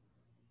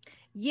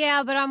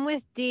 Yeah, but I'm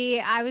with D.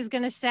 I was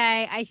going to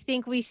say, I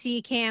think we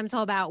see Cam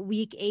till about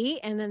week 8,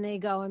 and then they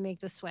go and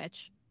make the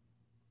switch.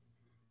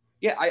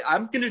 Yeah,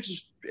 I'm going to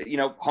just,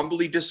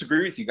 humbly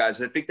disagree with you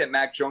guys. I think that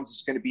Mac Jones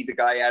is going to be the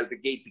guy out of the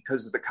gate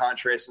because of the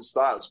contrast in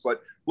styles.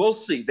 But we'll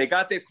see. They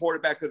got their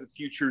quarterback of the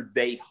future,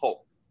 they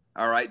hope.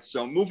 All right,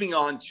 so moving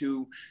on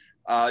to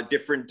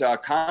different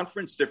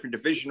conference, different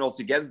division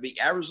altogether. The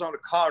Arizona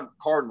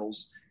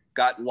Cardinals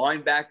got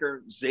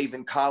linebacker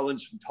Zaven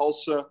Collins from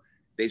Tulsa.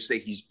 They say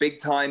he's big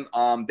time.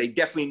 They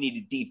definitely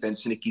needed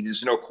defense, Nikki.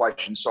 There's no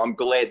question. So I'm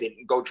glad they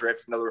didn't go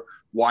draft another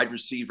wide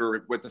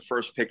receiver with the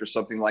first pick or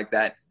something like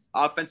that.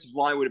 Offensive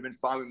line would have been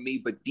fine with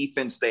me, but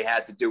defense, they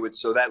had to do it.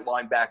 So that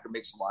linebacker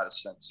makes a lot of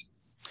sense.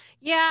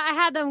 Yeah, I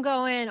had them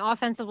go in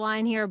offensive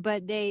line here,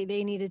 but they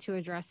needed to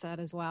address that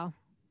as well.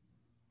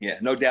 Yeah,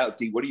 no doubt.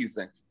 D, what do you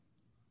think?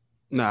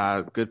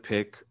 Nah, good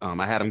pick.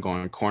 I had him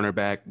going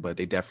cornerback, but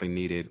they definitely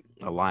needed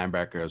a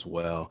linebacker as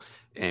well.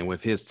 And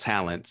with his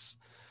talents,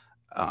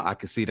 I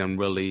could see them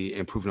really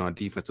improving on the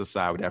defensive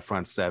side with that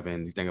front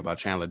seven. You think about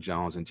Chandler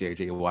Jones and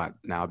J.J. Watt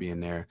now being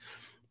there.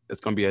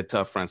 It's going to be a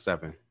tough front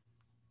seven.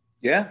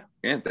 Yeah,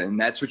 and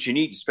that's what you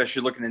need,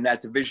 especially looking in that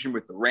division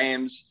with the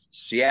Rams,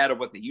 Seattle,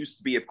 what they used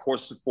to be, of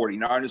course, the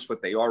 49ers,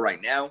 what they are right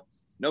now.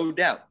 No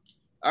doubt.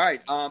 All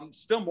right,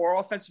 still more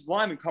offensive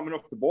linemen coming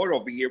off the board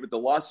over here with the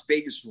Las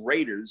Vegas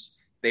Raiders.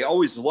 They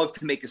always love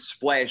to make a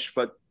splash,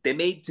 but they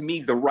made, to me,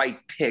 the right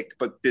pick.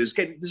 But there's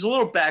a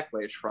little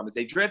backlash from it.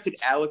 They drafted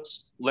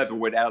Alex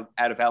Leatherwood out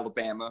of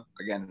Alabama.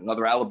 Again,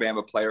 another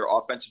Alabama player,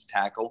 offensive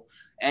tackle.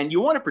 And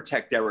you want to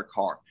protect Derek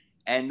Carr.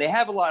 And they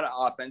have a lot of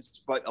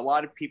offense, but a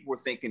lot of people were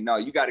thinking, no,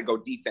 you got to go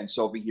defense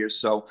over here.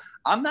 So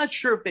I'm not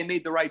sure if they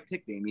made the right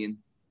pick, Damien.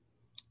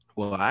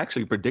 Well, I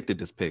actually predicted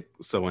this pick.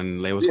 So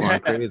when they were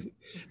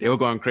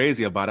going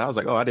crazy about it, I was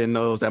like, oh, I didn't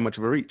know it was that much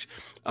of a reach.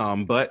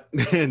 But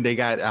they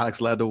got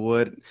Alex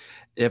Leatherwood.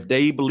 If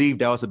they believe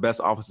that was the best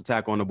offensive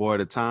tackle on the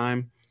board at the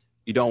time,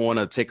 you don't want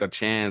to take a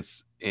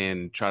chance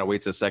and try to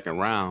wait to the second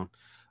round.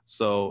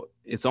 So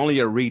it's only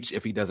a reach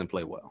if he doesn't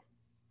play well.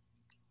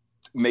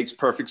 Makes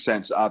perfect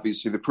sense.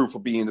 Obviously, the proof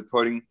will be in the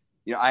pudding.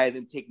 I had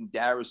them taking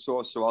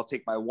Darisaw, so I'll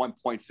take my 1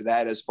 point for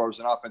that as far as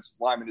an offensive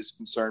lineman is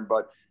concerned.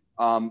 But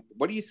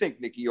what do you think,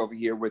 Nikki, over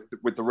here with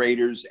the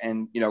Raiders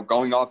and,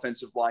 going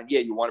offensive line? Yeah,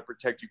 you want to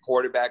protect your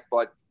quarterback,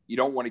 but you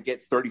don't want to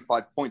get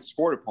 35 points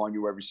scored upon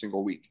you every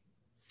single week.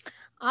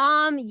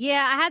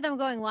 Yeah, I had them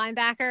going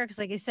linebacker because,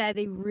 like I said,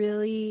 they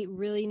really,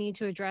 really need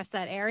to address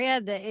that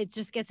area. That it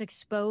just gets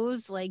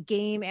exposed like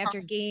game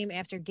after game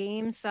after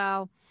game.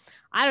 So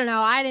I don't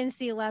know. I didn't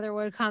see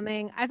Leatherwood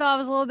coming. I thought it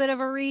was a little bit of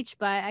a reach,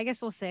 but I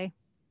guess we'll see.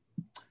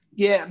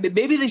 Yeah,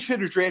 maybe they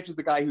should have drafted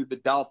the guy who the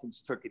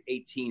Dolphins took at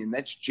 18, and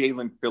that's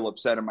Jalen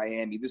Phillips out of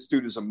Miami. This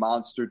dude is a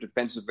monster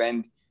defensive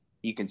end.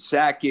 He can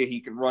sack you.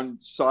 He can run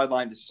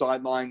sideline to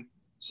sideline.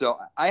 So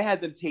I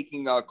had them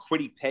taking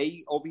Kwity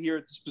Paye over here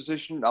at this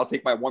position. I'll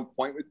take my 1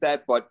 point with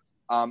that, but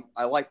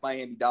I like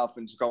Miami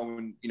Dolphins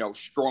going,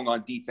 strong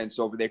on defense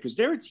over there because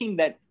they're a team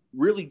that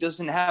really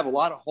doesn't have a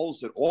lot of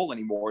holes at all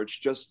anymore. It's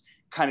just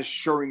kind of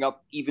shoring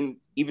up even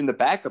the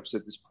backups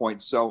at this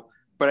point. So,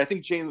 but I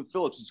think Jalen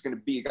Phillips is going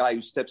to be a guy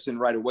who steps in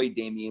right away,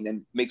 Damian,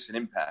 and makes an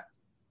impact.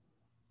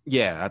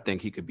 Yeah, I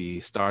think he could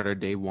be starter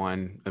day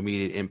one,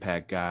 immediate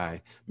impact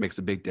guy, makes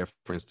a big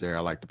difference there.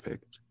 I like the pick.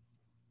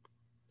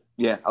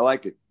 Yeah, I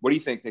like it. What do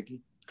you think,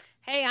 Nikki?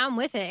 Hey, I'm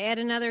with it. Add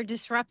another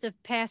disruptive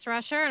pass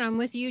rusher, and I'm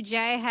with you,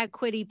 Jay. I had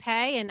Kwity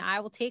Paye, and I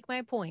will take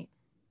my point.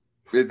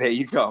 There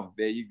you go.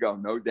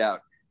 No doubt.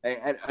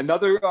 And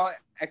another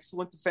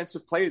excellent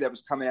defensive player that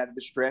was coming out of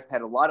this draft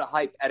had a lot of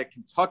hype out of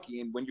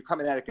Kentucky. And when you're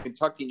coming out of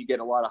Kentucky and you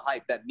get a lot of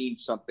hype, that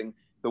means something.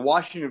 The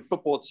Washington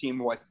football team,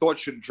 who I thought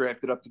should have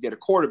drafted up to get a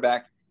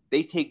quarterback,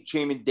 they take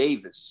Jamin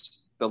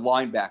Davis, the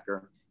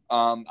linebacker.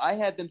 I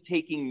had them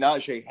taking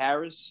Najee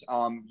Harris.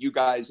 You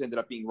guys ended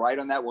up being right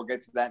on that. We'll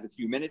get to that in a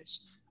few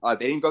minutes.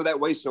 They didn't go that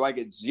way, so I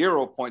get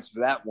 0 points for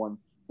that one.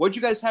 What did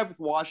you guys have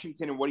with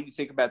Washington, and what do you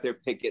think about their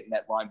pick getting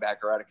that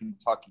linebacker out of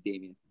Kentucky,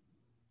 Damian?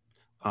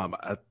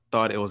 I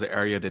thought it was an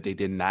area that they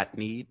did not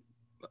need,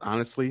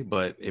 honestly,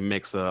 but it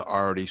makes a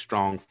already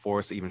strong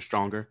force even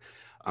stronger.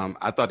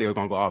 I thought they were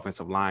going to go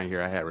offensive line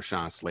here. I had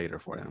Rashawn Slater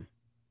for them.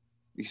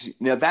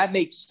 Now, that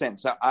makes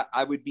sense.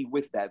 I would be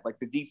with that. Like,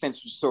 the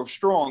defense was so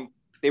strong,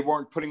 they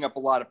weren't putting up a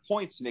lot of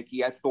points,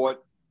 Nikki. I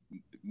thought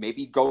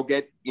maybe go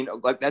get,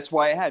 like that's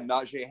why I had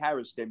Najee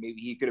Harris there.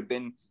 Maybe he could have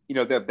been,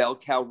 their bell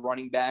cow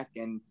running back,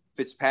 and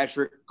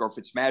Fitzpatrick or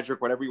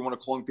Fitzmagic, whatever you want to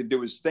call him, could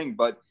do his thing.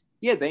 But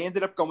yeah, they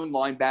ended up going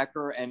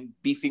linebacker and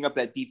beefing up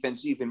that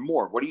defense even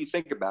more. What do you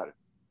think about it?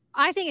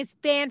 I think it's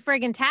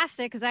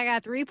fan-friggin-tastic because I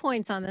got 3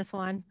 points on this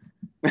one.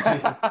 Nailed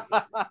it.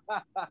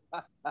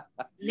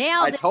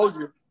 I told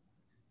you.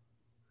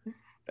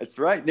 That's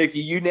right, Nikki.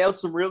 You nailed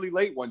some really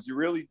late ones. You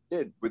really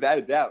did, without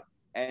a doubt.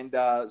 And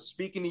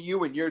speaking of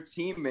you and your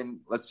team, and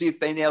let's see if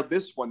they nailed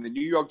this one, the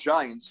New York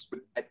Giants, with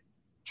that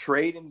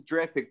trade in the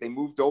draft pick, they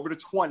moved over to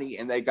 20,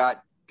 and they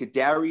got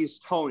Kadarius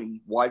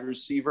Toney, wide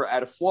receiver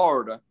out of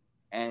Florida.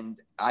 And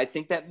I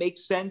think that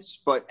makes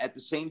sense. But at the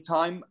same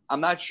time, I'm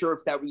not sure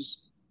if that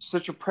was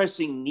such a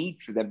pressing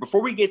need for them.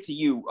 Before we get to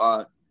you,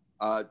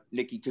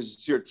 Nikki, because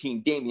it's your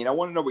team, Damian, I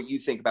want to know what you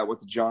think about what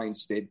the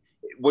Giants did.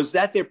 Was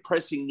that their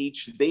pressing need?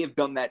 Should they have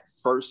done that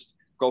first,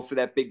 go for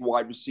that big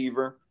wide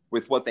receiver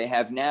with what they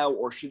have now,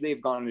 or should they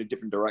have gone in a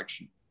different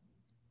direction?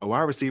 A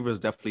wide receiver is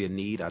definitely a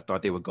need. I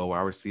thought they would go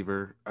wide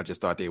receiver. I just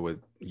thought they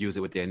would use it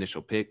with their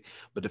initial pick.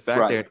 But the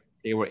fact that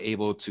they were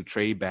able to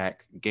trade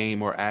back, gain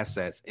more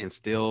assets, and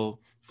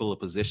still fill a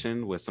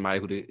position with somebody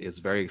who is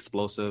very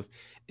explosive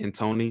in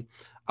Toney,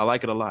 I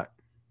like it a lot.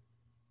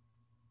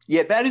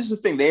 Yeah, that is the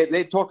thing.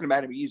 They're talking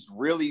about him. He's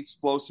really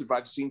explosive.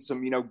 I've seen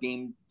some,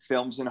 game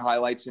films and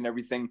highlights and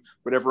everything,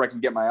 whatever I can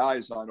get my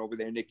eyes on over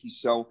there, Nikki.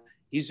 So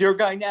he's your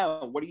guy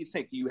now. What do you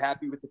think? Are you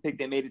happy with the pick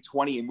they made at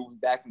 20 and moving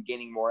back and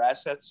gaining more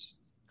assets?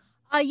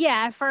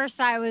 Yeah, at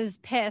first I was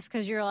pissed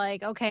because you're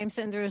like, okay, I'm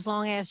sitting through this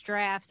long ass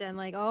draft and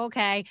like, oh,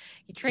 okay,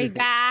 you trade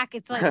back.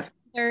 It's like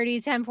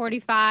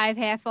 10:45,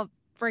 half of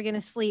friggin'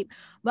 asleep.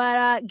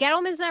 But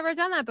Gettleman's never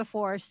done that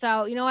before.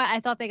 So you know what? I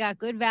thought they got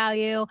good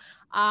value.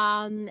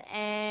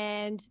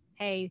 And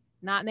hey,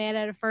 not mad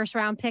at a first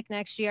round pick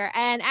next year.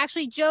 And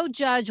actually, Joe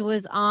Judge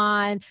was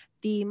on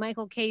the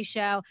Michael Kay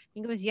show. I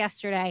think it was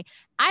yesterday.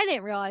 I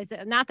didn't realize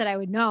it. Not that I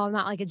would know. I'm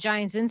not like a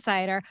Giants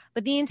insider,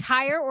 but the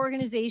entire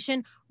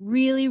organization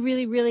really,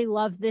 really, really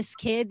loved this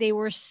kid. They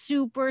were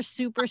super,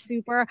 super,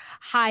 super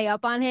high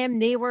up on him.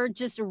 They were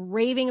just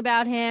raving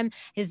about him,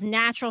 his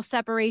natural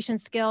separation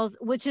skills,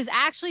 which is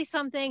actually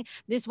something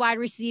this wide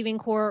receiving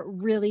core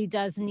really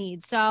does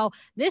need. So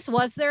this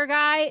was their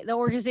guy. The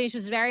organization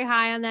was very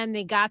high on them.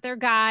 They got their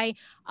guy,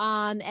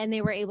 and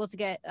they were able to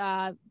get,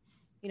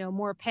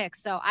 more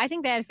picks. So I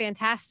think they had a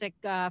fantastic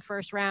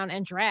first round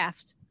and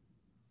draft.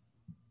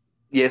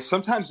 Yeah,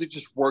 sometimes it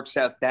just works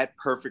out that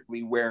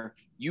perfectly where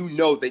you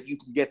know that you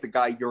can get the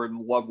guy you're in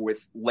love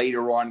with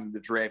later on in the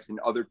draft, and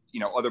other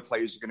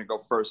players are going to go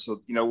first.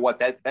 So you know what,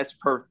 that's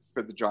perfect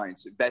for the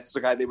Giants. If that's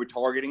the guy they were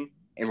targeting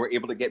and were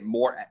able to get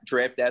more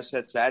draft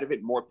assets out of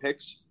it, more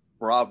picks,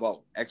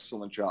 bravo.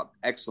 Excellent job.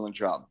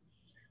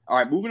 All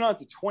right, moving on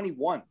to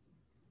 21.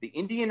 The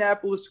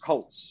Indianapolis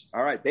Colts.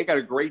 All right, they got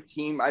a great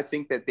team. I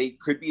think that they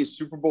could be a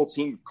Super Bowl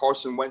team if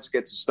Carson Wentz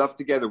gets his stuff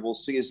together. We'll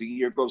see as the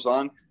year goes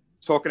on.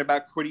 Talking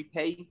about Kwity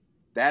Paye,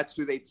 that's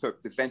who they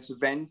took,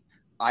 defensive end.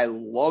 I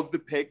love the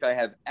pick. I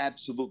have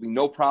absolutely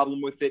no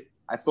problem with it.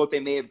 I thought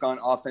they may have gone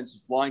offensive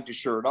line to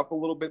shore it up a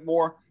little bit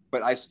more,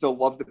 but I still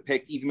love the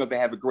pick, even though they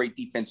have a great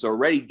defense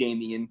already,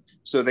 Damian.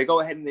 So they go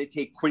ahead and they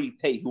take Kwity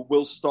Paye, who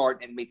will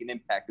start and make an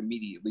impact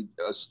immediately,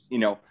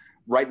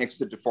 right next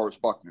to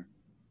DeForest Buckner.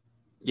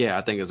 Yeah,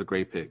 I think it's a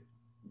great pick.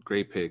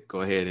 Great pick.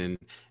 Go ahead. And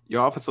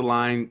your offensive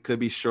line could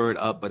be shored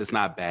up, but it's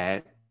not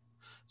bad.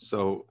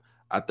 So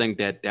I think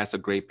that's a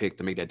great pick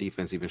to make that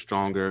defense even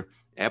stronger.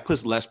 That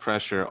puts less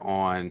pressure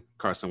on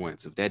Carson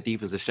Wentz. If that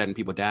defense is shutting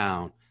people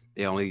down,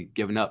 they're only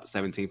giving up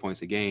 17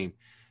 points a game.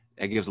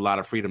 That gives a lot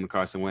of freedom to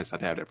Carson Wentz not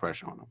to have that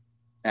pressure on him.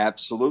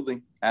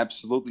 Absolutely.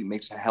 Absolutely.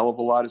 Makes a hell of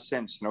a lot of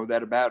sense. No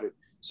doubt about it.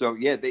 So,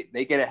 yeah,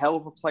 they get a hell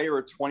of a player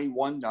at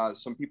 21.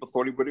 Some people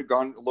thought he would have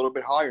gone a little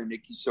bit higher,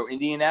 Nikki. So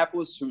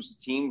Indianapolis, who's a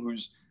team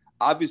who's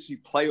obviously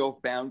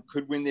playoff bound,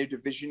 could win their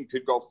division,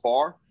 could go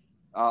far.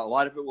 A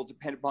lot of it will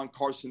depend upon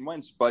Carson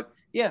Wentz. But,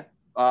 yeah,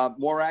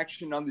 more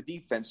action on the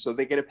defense. So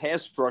they get a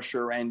pass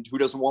rusher, and who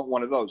doesn't want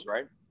one of those,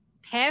 right?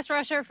 Pass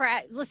rusher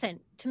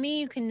listen, to me,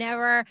 you can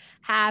never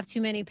have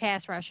too many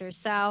pass rushers.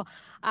 So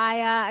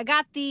I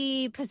got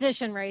the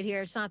position right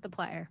here. It's not the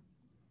player.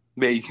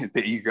 There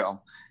you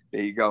go.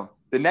 There you go.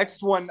 The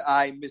next one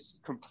I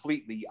missed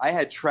completely. I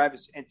had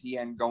Travis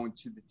Etienne going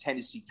to the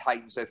Tennessee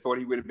Titans. I thought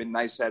he would have been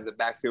nice out of the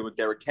backfield with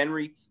Derrick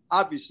Henry.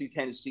 Obviously,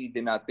 Tennessee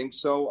did not think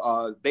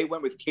so. They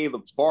went with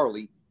Caleb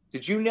Farley.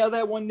 Did you nail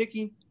that one,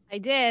 Nikki? I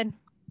did.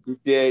 You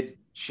did.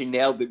 She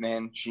nailed it,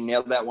 man. She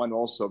nailed that one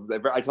also.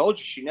 I told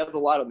you she nailed a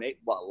lot of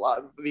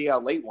the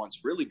late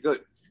ones. Really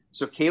good.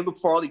 So Caleb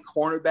Farley,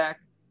 cornerback,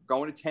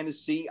 going to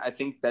Tennessee. I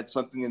think that's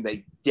something that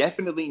they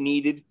definitely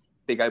needed.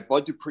 They got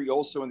Bud Dupree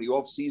also in the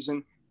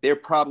offseason. Their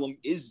problem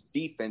is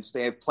defense.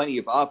 They have plenty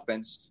of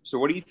offense. So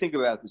what do you think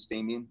about this,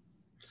 Damian?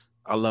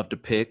 I love the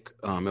pick.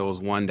 It was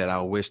one that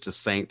I wish the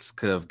Saints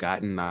could have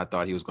gotten. I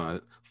thought he was going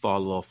to fall a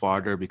little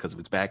farther because of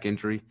his back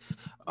injury.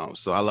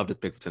 So I love the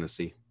pick for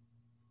Tennessee.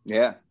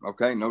 Yeah,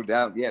 okay, no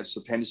doubt. Yeah, so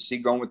Tennessee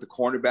going with the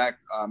cornerback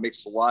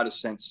makes a lot of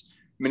sense.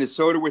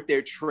 Minnesota with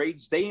their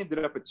trades, they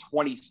ended up at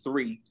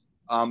 23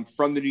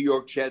 from the New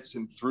York Jets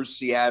and through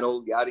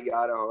Seattle, yada,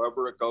 yada,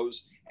 however it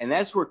goes. And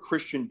that's where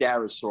Christian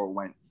Darrisaw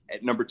went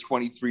at number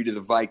 23 to the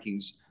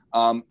Vikings.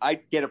 I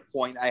get a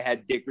point. I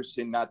had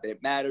Dickerson, not that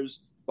it matters,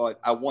 but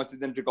I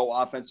wanted them to go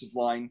offensive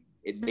line.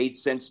 It made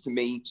sense to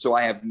me, so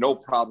I have no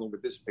problem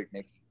with this pick,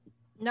 Nikki.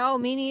 No,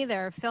 me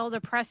neither. Filled a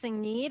pressing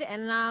need,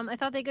 and I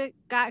thought they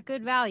got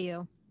good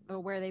value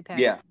where they picked.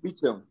 Yeah, me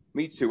too.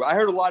 Me too. I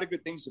heard a lot of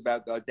good things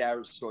about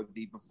Darrisaw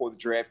before the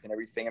draft and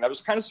everything, and I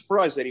was kind of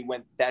surprised that he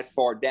went that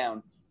far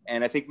down,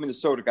 and I think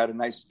Minnesota got a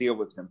nice deal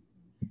with him.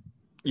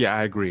 Yeah,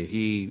 I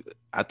agree.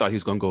 I thought he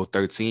was going to go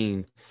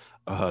 13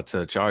 to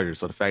the Chargers,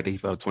 so the fact that he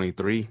fell to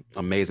 23,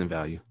 amazing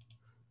value.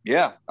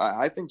 Yeah,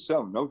 I think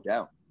so. No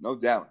doubt. No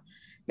doubt.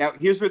 Now,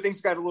 here's where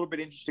things got a little bit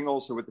interesting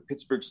also with the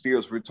Pittsburgh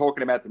Steelers. We were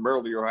talking about them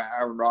earlier.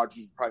 Aaron Rodgers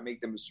would probably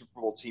make them a Super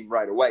Bowl team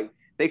right away.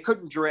 They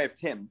couldn't draft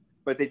him,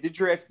 but they did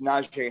draft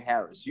Najee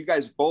Harris. You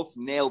guys both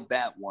nailed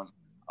that one.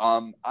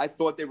 I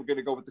thought they were going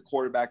to go with the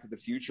quarterback of the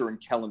future in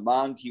Kellen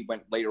Mond. He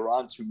went later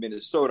on to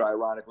Minnesota,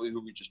 ironically, who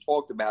we just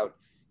talked about.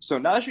 So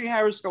Najee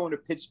Harris going to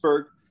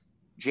Pittsburgh.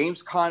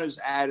 James Conner's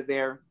out of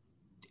there.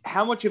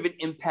 How much of an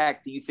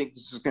impact do you think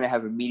this is going to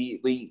have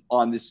immediately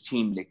on this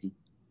team, Nikki?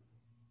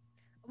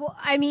 Well,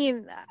 I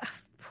mean,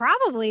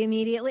 probably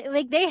immediately.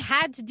 Like, they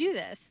had to do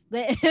this.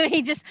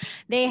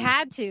 They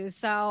had to.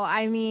 So,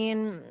 I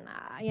mean,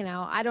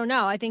 I don't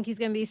know. I think he's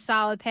going to be a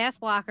solid pass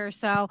blocker.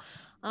 So,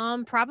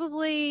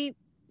 probably,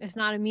 if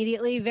not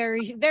immediately,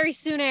 very, very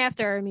soon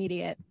after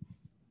immediate.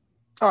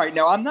 All right.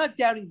 Now, I'm not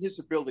doubting his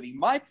ability.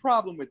 My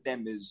problem with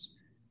them is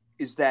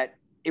that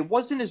it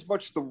wasn't as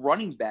much the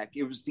running back.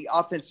 It was the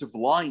offensive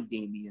line,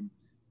 Damian.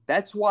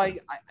 That's why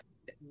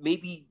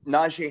maybe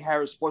Najee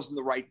Harris wasn't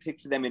the right pick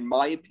for them, in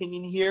my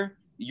opinion here.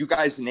 You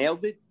guys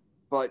nailed it.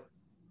 But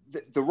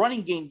the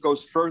running game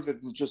goes further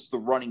than just the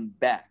running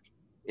back.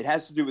 It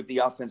has to do with the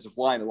offensive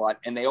line a lot.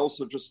 And they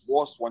also just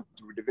lost one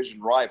to a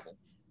division rival.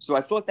 So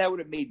I thought that would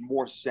have made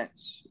more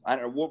sense. I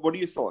don't know. What are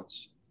your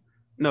thoughts?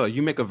 No,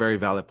 you make a very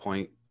valid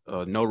point.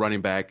 No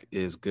running back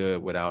is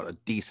good without a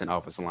decent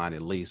offensive line,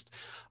 at least.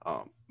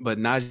 But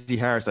Najee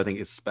Harris, I think,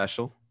 is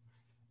special.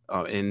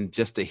 In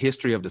just the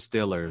history of the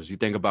Steelers, you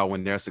think about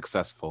when they're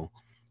successful,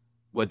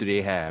 what do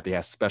they have? They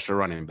have special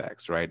running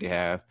backs, right? They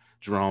have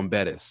Jerome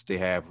Bettis. They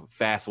have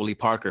Fast Willie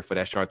Parker for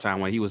that short time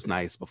when he was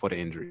nice before the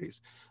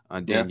injuries.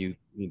 Then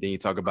you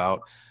talk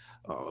about,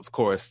 of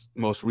course,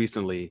 most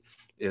recently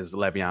is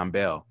Le'Veon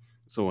Bell.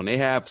 So when they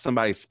have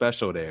somebody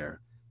special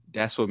there,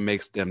 that's what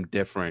makes them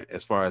different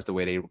as far as the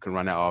way they can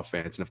run that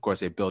offense. And, of course,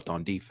 they built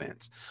on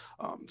defense.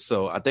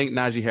 So I think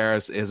Najee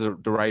Harris is the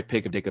right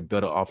pick if they could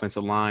build an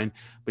offensive line.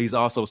 But he's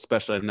also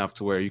special enough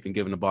to where you can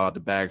give him the ball at the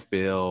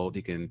backfield.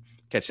 He can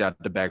catch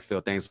out the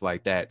backfield, things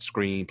like that,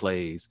 screen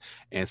plays,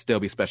 and still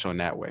be special in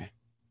that way.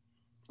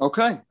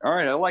 Okay. All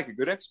right. I like it.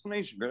 Good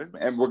explanation.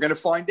 And we're going to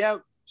find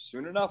out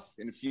soon enough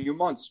in a few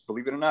months.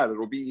 Believe it or not,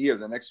 it'll be here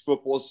the next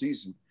football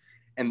season.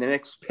 And the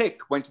next pick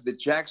went to the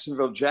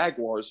Jacksonville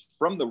Jaguars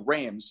from the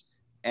Rams,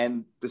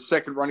 and the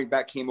second running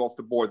back came off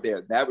the board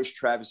there. That was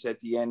Travis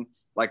Etienne.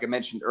 Like I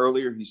mentioned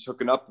earlier, he's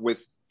hooking up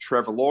with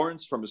Trevor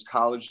Lawrence from his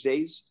college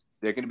days.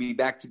 They're going to be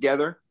back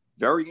together.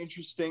 Very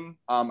interesting.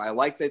 I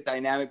like that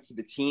dynamic for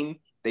the team.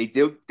 They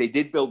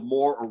did build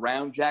more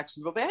around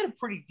Jacksonville. They had a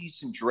pretty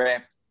decent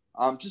draft.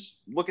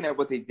 Just looking at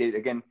what they did,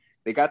 again,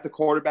 they got the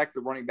quarterback, the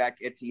running back,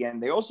 Etienne.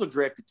 They also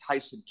drafted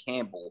Tyson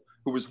Campbell,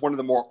 who was one of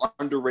the more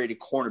underrated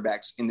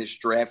cornerbacks in this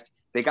draft.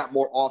 They got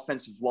more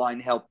offensive line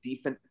help,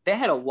 defense. They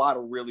had a lot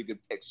of really good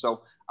picks.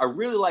 So I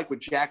really like what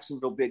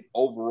Jacksonville did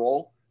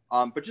overall.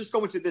 But just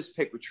going to this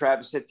pick with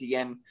Travis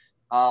Etienne,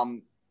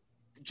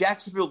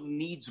 Jacksonville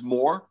needs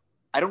more.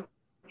 I don't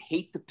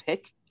hate the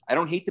pick.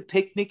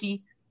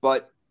 Nikki,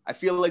 but I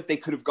feel like they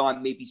could have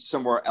gone maybe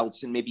somewhere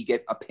else and maybe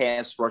get a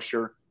pass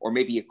rusher or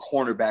maybe a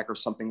cornerback or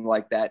something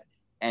like that.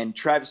 And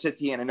Travis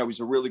Etienne, I know he's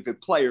a really good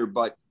player,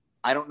 but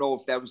I don't know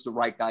if that was the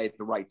right guy at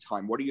the right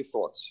time. What are your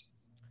thoughts?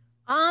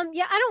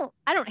 Yeah,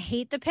 I don't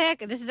hate the pick.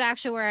 This is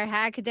actually where I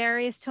had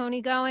Kadarius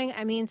Toney going.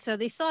 I mean, so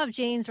they still have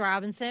James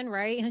Robinson,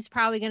 right? Who's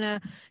probably going to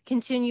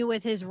continue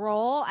with his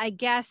role. I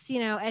guess,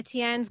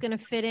 Etienne's going to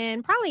fit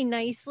in probably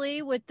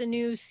nicely with the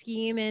new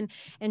scheme in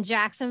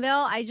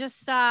Jacksonville. I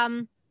just, I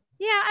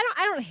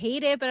don't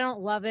hate it, but I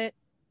don't love it.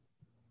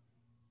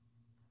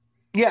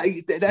 Yeah,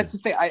 that's the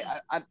thing.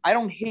 I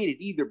don't hate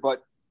it either,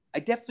 but I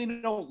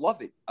definitely don't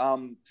love it.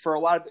 For a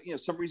lot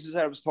of, some reasons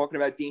that I was talking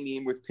about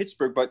Damian with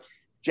Pittsburgh, but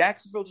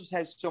Jacksonville just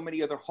has so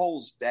many other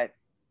holes that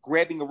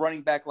grabbing a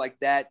running back like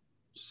that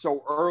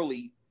so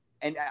early,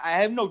 and I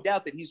have no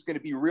doubt that he's going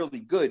to be really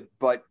good,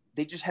 but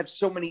they just have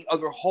so many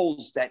other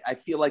holes that I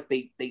feel like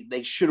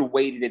they should have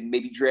waited and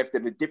maybe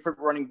drafted a different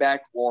running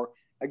back, or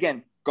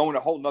again, going a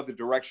whole nother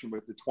direction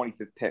with the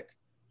 25th pick.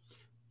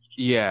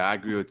 Yeah, I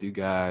agree with you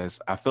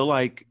guys. I feel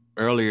like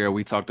earlier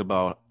we talked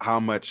about how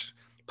much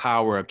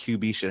power a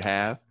QB should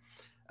have.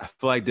 I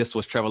feel like this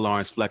was Trevor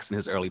Lawrence flexing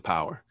his early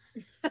power.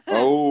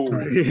 Oh,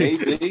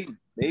 maybe.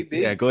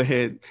 Yeah, go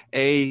ahead.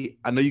 I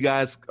know you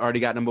guys already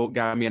got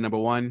me at number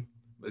 1.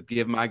 But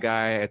give my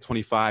guy at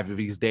 25 if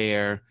he's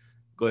there.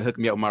 Go ahead, hook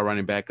me up with my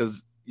running back,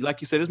 because, like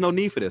you said, there's no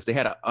need for this. They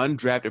had an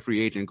undrafted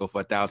free agent go for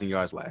 1,000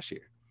 yards last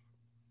year.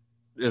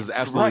 There's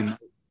absolutely,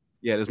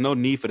 there's no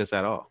need for this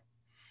at all.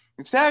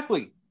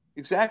 Exactly.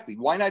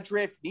 Why not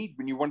draft need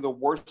when you're one of the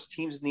worst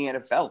teams in the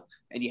NFL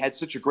and you had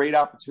such a great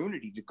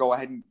opportunity to go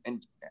ahead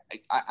and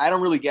I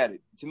don't really get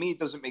it. To me, it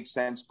doesn't make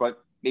sense,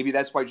 but maybe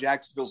that's why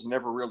Jacksonville's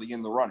never really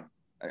in the running.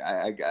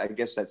 I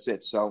guess that's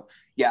it. So,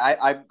 yeah,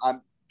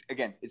 I'm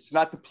again, it's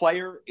not the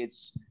player.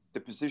 It's the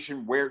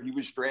position where he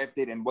was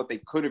drafted and what they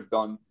could have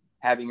done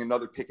having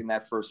another pick in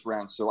that first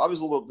round. So I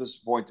was a little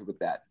disappointed with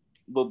that.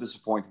 A little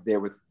disappointed there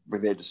with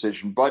their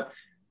decision. But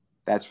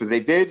that's what they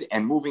did.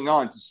 And moving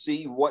on to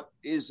see what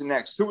is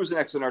next. Who was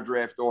next in our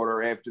draft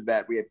order after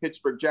that? We had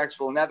Pittsburgh,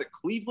 Jacksonville, and now the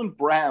Cleveland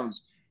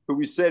Browns, who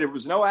we said it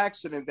was no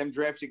accident them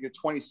drafting at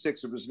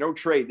 26. It was no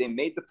trade. They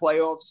made the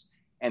playoffs,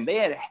 and they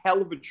had a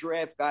hell of a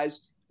draft, guys.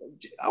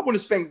 I want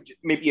to spend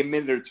maybe a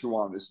minute or two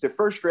on this. The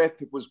first draft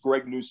pick was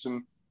Greg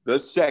Newsome. The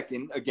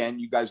second, again,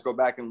 you guys go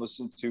back and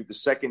listen to the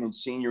second and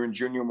senior and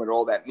junior and what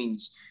all that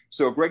means.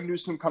 So Greg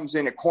Newsome comes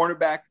in at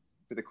cornerback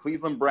for the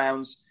Cleveland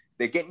Browns.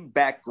 They're getting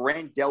back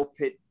Grant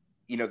Delpit.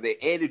 They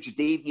added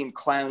Jadeveon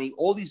Clowney,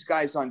 all these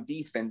guys on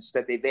defense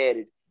that they've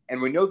added.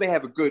 And we know they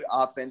have a good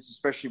offense,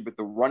 especially with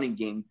the running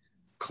game.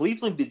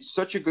 Cleveland did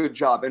such a good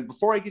job. And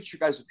before I get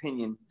your guys'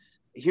 opinion,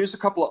 here's a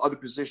couple of other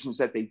positions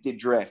that they did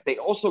draft. They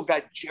also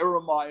got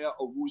Jeremiah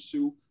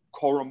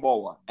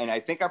Owusu-Koramoah. And I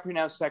think I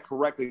pronounced that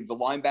correctly, the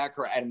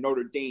linebacker at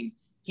Notre Dame.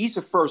 He's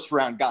a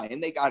first-round guy,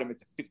 and they got him at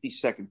the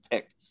 52nd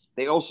pick.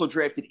 They also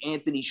drafted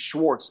Anthony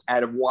Schwartz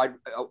out of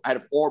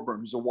Auburn,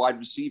 who's a wide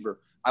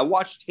receiver. I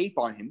watched tape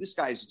on him. This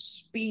guy's a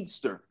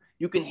speedster.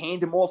 You can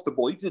hand him off the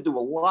ball. You can do a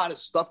lot of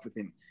stuff with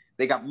him.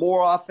 They got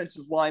more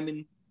offensive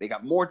linemen. They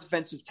got more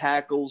defensive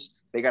tackles.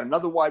 They got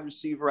another wide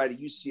receiver out of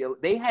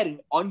UCLA. They had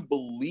an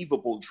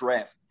unbelievable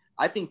draft.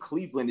 I think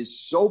Cleveland is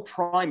so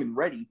prime and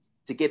ready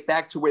to get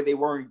back to where they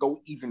were and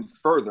go even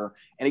further.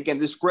 And again,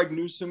 this Greg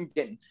Newsome,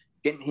 getting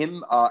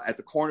him at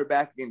the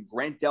cornerback. Again,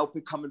 Grant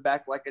Delpit coming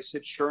back, like I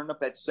said, shoring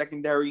up that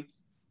secondary.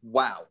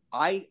 Wow.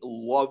 I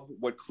love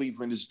what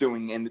Cleveland is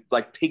doing, and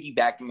like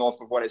piggybacking off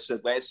of what I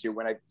said last year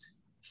when I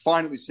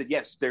finally said,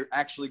 yes, they're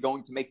actually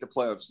going to make the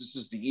playoffs. This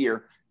is the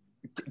year.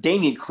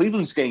 Damian,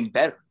 Cleveland's getting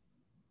better.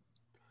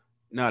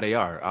 No, they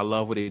are. I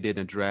love what they did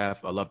in the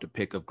draft. I love the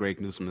pick of Greg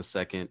Newsome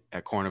II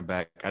at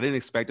cornerback. I didn't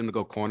expect him to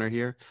go corner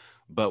here,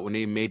 but when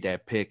they made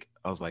that pick,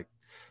 I was like,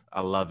 I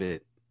love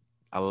it.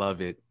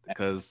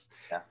 Because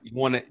you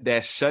want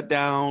that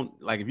shutdown.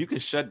 Like, if you can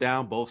shut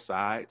down both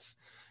sides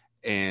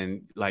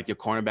and like your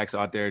cornerbacks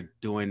out there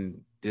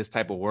doing this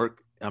type of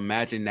work,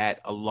 imagine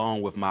that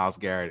along with Myles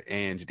Garrett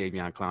and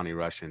Jadeveon Clowney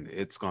rushing.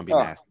 It's going to be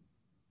nasty.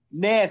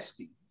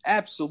 Nasty.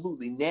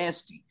 Absolutely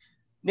nasty.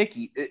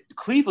 Nikki,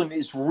 Cleveland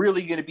is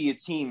really going to be a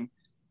team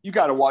you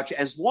got to watch.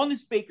 As long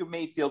as Baker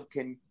Mayfield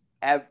can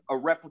have a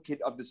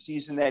replicate of the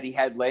season that he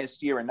had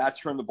last year and not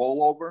turn the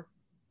ball over,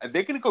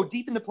 they're going to go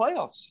deep in the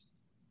playoffs.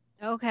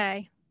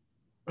 Okay.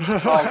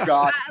 Oh,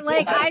 God.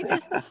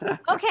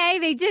 Okay,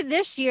 they did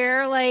this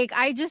year. Like,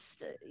 I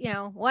just,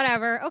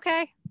 whatever.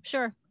 Okay,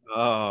 sure.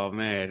 Oh,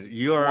 man.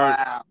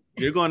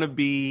 You're going to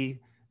be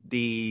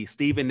the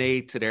Stephen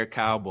A to their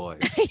Cowboys.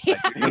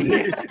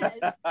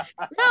 No,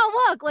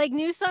 look, like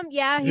Newsome,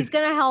 he's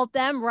going to help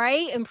them,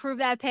 right? Improve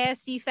that pass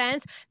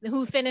defense,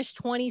 who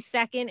finished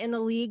 22nd in the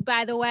league,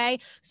 by the way.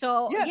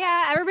 So,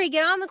 everybody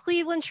get on the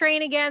Cleveland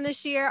train again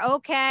this year.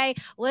 Okay,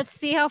 let's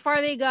see how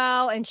far they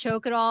go and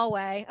choke it all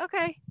away.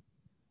 Okay.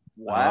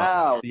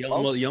 Wow. You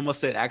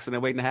almost said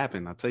accident waiting to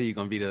happen. I'll tell you, you're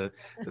going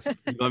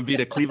to be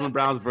the Cleveland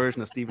Browns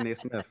version of Stephen A.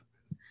 Smith.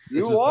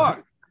 You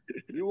are.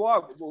 You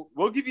are.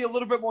 We'll give you a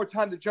little bit more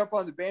time to jump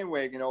on the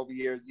bandwagon over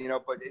here,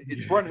 but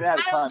it's running out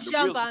of I time. don't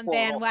jump on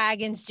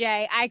bandwagons,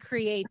 Jay. I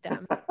create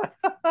them.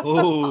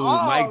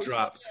 Oh, mic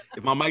drop.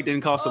 If my mic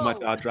didn't cost so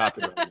much, I'll drop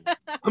it.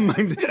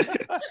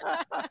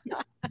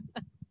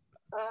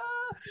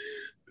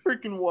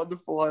 Freaking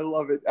wonderful. I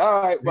love it.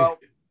 All right. Well,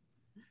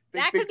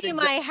 that could be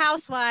my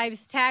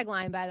Housewives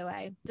tagline, by the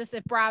way. Just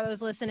if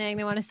Bravo's listening,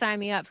 they want to sign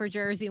me up for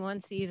Jersey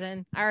one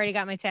season. I already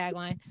got my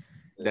tagline.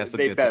 That's a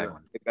good tagline.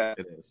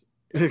 It is.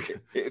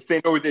 If they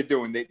know what they're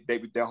doing,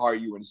 they'll hire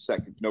you in a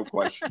second, no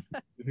question.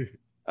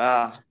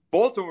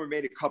 Baltimore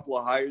made a couple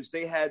of hires.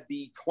 They had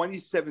the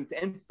 27th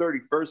and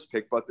 31st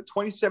pick, but the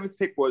 27th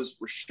pick was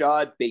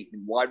Rashad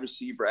Bateman, wide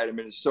receiver out of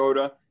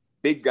Minnesota,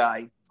 big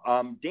guy.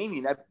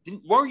 Damien,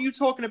 weren't you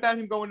talking about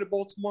him going to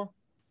Baltimore?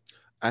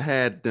 I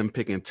had them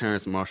picking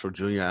Terrence Marshall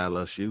Jr. at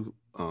LSU,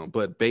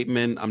 but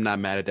Bateman, I'm not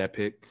mad at that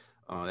pick.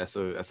 That's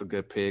a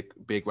good pick.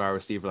 Big wide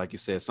receiver, like you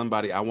said.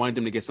 I wanted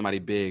them to get somebody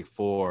big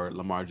for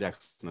Lamar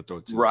Jackson to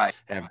throw to. Right.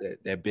 Have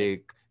that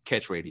big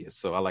catch radius.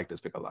 So I like this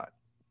pick a lot.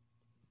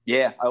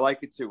 Yeah, I like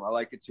it too.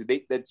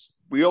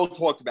 We all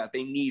talked about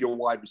they need a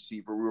wide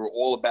receiver. We were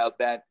all about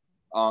that.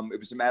 It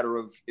was a matter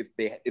of if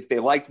they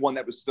liked one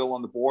that was still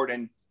on the board,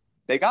 and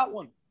they got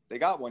one. They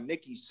got one,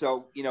 Nicky.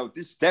 So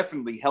this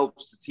definitely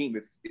helps the team.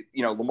 If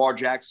Lamar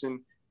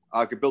Jackson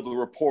could build a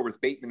rapport with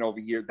Bateman over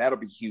here, that'll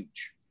be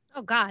huge.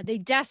 Oh, God, they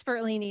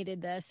desperately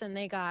needed this, and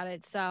they got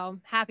it. So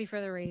happy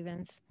for the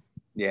Ravens.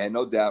 Yeah,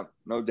 no doubt.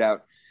 No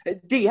doubt.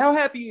 D, how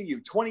happy are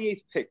you?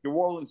 28th pick, New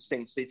Orleans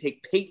Saints. They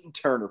take Peyton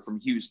Turner from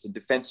Houston,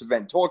 defensive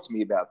end. Talk to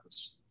me about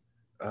this.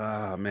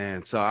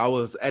 Man. So I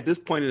was, at this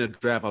point in the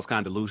draft, I was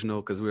kind of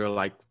delusional because we were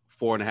like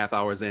 4.5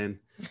 hours in.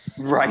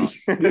 Right.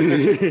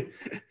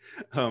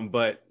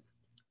 But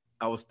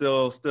I was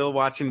still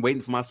watching,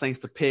 waiting for my Saints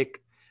to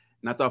pick.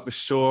 And I thought for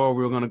sure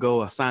we were going to go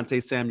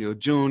Asante Samuel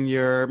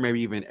Jr.,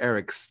 maybe even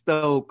Eric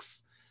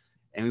Stokes.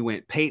 And we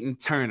went Peyton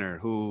Turner,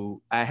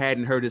 who I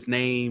hadn't heard his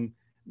name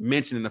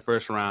mentioned in the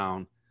first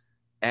round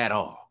at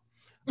all.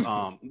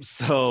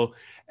 So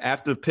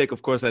after the pick,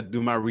 of course, I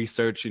do my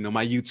research,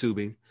 my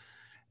YouTubing.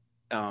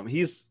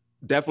 He's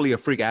definitely a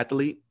freak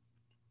athlete.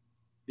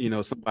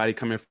 Somebody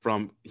coming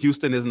from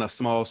Houston isn't a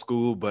small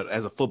school, but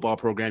as a football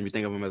program, you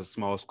think of him as a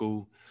small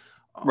school.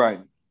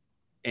 Right.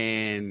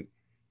 And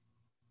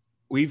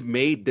we've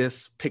made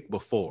this pick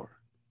before.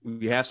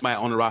 We have somebody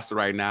on the roster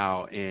right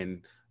now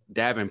in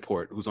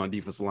Davenport, who's on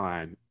defensive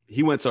line.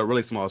 He went to a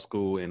really small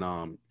school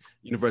in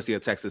University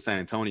of Texas, San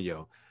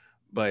Antonio,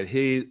 but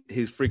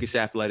he's freakish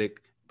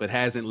athletic, but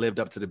hasn't lived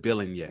up to the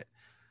billing yet.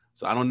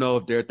 So I don't know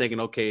if they're thinking,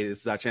 okay,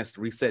 this is our chance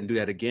to reset and do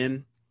that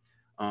again.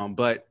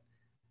 But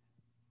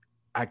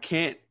I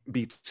can't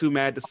be too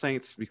mad at the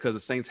Saints because the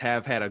Saints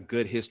have had a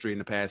good history in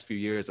the past few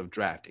years of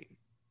drafting.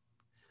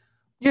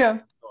 Yeah.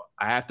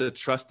 I have to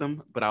trust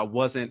them, but I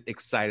wasn't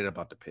excited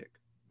about the pick.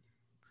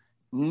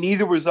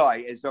 Neither was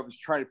I. As I was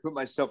trying to put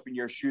myself in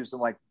your shoes, I'm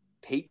like,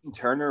 Peyton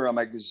Turner. I'm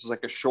like, this is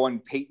like a Sean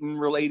Payton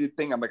related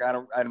thing. I'm like, I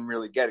don't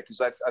really get it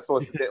because I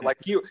thought that, like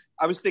you,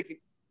 I was thinking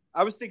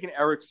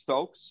Eric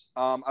Stokes.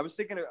 I was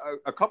thinking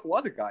a couple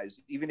other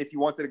guys. Even if you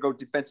wanted to go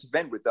defensive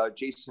end with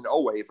Jason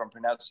Owe, if I'm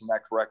pronouncing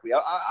that correctly,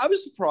 I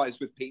was surprised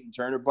with Peyton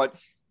Turner. But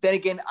then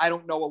again, I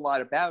don't know a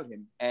lot about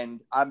him, and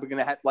I'm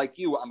gonna have, like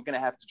you, I'm gonna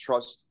have to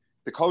trust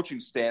the coaching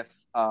staff,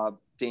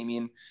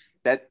 Damien,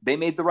 that they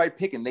made the right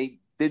pick and they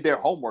did their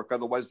homework.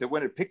 Otherwise, they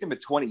wouldn't have picked him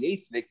at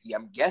 28th, Nicky,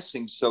 I'm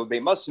guessing. So they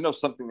must know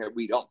something that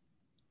we don't.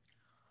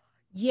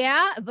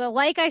 Yeah, but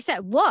like I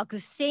said, look, the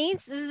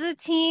Saints, this is a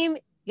team.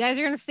 You guys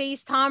are going to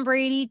face Tom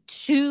Brady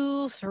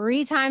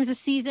 2-3 times a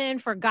season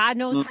for God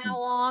knows how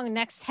long,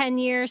 next 10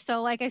 years.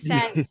 So like I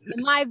said,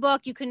 in my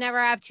book, you can never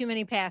have too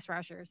many pass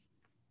rushers.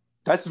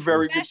 That's a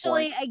very good point.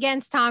 Especially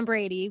against Tom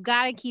Brady. You've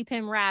got to keep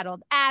him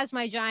rattled, as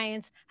my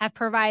Giants have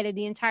provided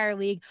the entire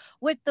league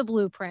with the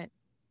blueprint.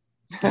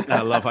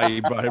 I love how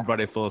you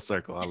brought it full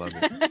circle. I love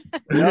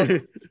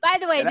it. By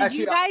the way, did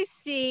you guys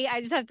see,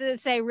 I just have to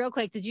say real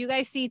quick, did you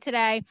guys see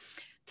today,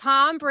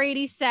 Tom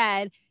Brady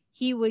said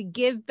he would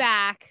give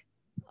back,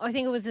 I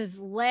think it was his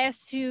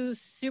last 2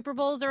 Super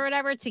Bowls or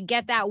whatever, to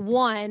get that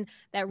one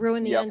that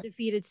ruined the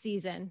undefeated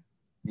season.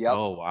 Yep.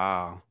 Oh,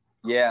 wow.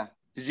 Yeah.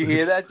 Did you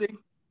hear that, Dick?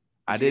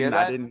 I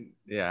didn't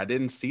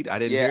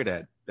hear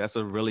that. That's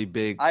a really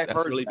big,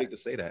 big to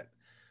say that.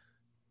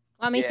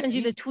 Want me to send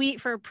you the tweet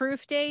for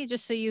proof day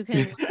just so you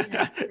can.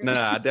 No,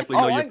 I definitely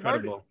know you're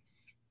credible.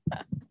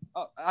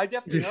 I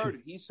definitely heard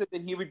it. He said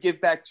that he would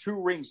give back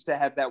 2 rings to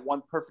have that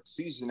one perfect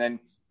season. And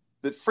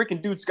the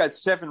freaking dude's got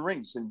 7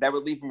 rings, and that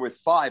would leave him with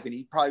 5. And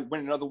he'd probably win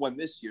another one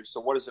this year.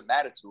 So what does it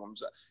matter to him?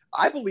 So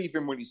I believe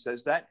him when he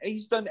says that. And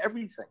he's done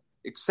everything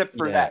except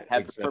for that.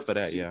 Except for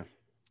that, season.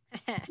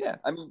 Yeah.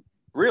 I mean,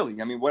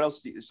 really. I mean, what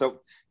else? So,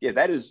 yeah,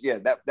 that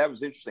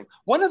was interesting.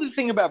 One other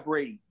thing about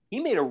Brady. He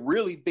made a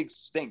really big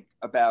stink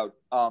about,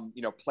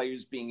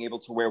 players being able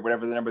to wear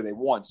whatever the number they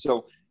want.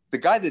 So the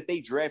guy that they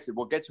drafted,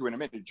 we'll get to in a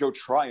minute, Joe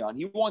Tryon,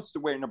 he wants to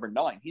wear number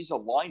 9. He's a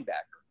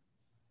linebacker.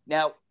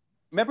 Now,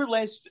 remember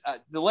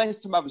the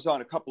last time I was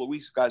on a couple of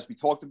weeks ago, guys, we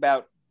talked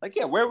about Like,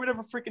 yeah, wear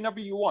whatever freaking number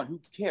you want. Who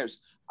cares?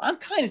 I'm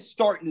kind of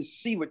starting to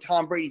see what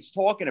Tom Brady's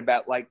talking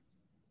about. Like,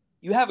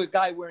 you have a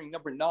guy wearing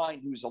number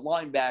 9 who's a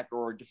linebacker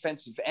or a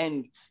defensive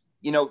end.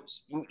 You know,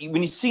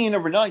 when you see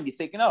number 9, you're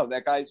thinking, oh,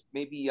 that guy's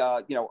maybe,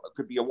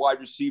 could be a wide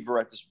receiver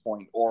at this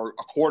point or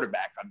a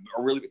quarterback.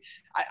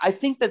 I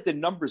think that the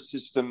number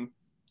system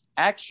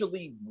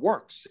actually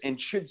works and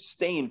should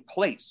stay in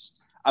place.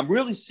 I'm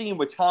really seeing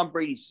what Tom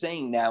Brady's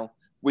saying now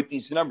with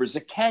these numbers.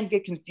 It can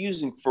get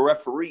confusing for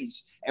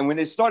referees. And when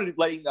they started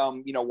letting,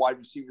 wide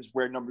receivers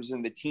wear numbers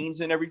in the teens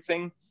and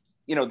everything,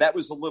 that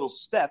was a little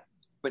step.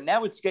 But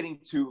now it's getting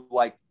to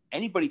like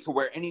anybody can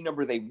wear any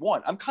number they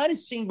want. I'm kind of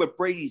seeing what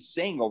Brady's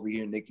saying over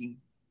here, Nikki.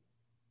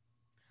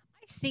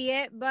 I see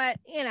it, but,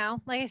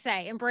 like I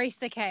say, embrace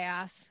the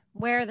chaos.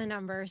 Wear the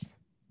numbers.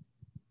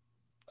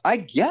 I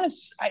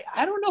guess.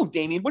 I don't know,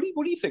 Damien. What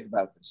do you think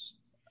about this?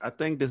 I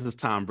think this is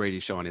Tom Brady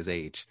showing his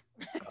age.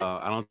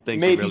 I don't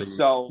think maybe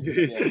so. Yeah,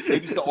 maybe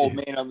it's the old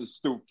man on the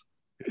stoop.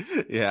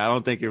 Yeah, I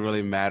don't think it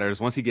really matters.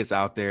 Once he gets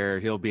out there,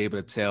 he'll be able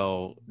to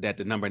tell that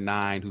the number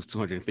 9, who's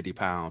 250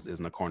 pounds,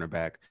 isn't a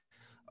cornerback.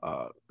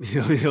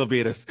 He'll be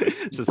able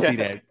to see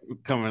that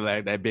coming,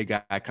 like that big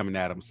guy coming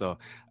at him. So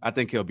I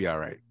think he'll be all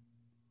right.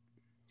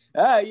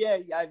 Yeah.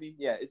 I mean,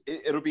 yeah,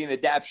 it'll be an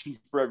adaptation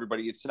for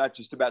everybody. It's not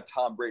just about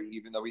Tom Brady,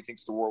 even though he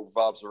thinks the world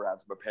revolves around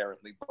him,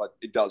 apparently, but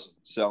it doesn't.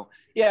 So,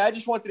 yeah, I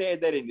just wanted to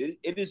add that in.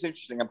 It is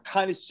interesting. I'm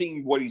kind of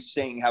seeing what he's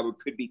saying, how it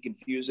could be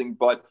confusing,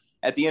 but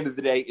at the end of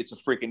the day, it's a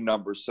freaking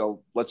number.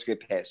 So let's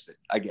get past it.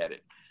 I get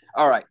it.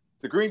 All right.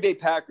 The Green Bay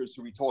Packers,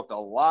 who we talked a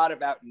lot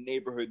about in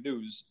neighborhood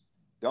news,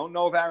 don't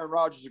know if Aaron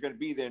Rodgers is going to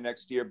be there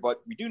next year,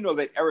 but we do know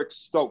that Eric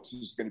Stokes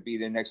is going to be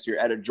there next year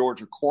at a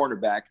Georgia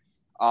cornerback.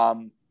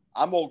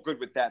 I'm all good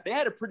with that. They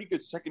had a pretty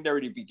good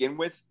secondary to begin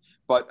with,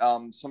 but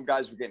some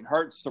guys were getting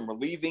hurt, some were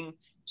leaving.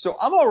 So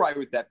I'm all right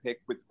with that pick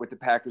with the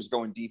Packers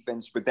going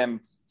defense, with them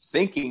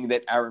thinking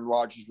that Aaron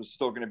Rodgers was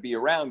still going to be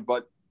around,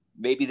 but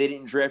maybe they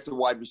didn't draft a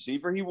wide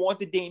receiver. He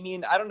wanted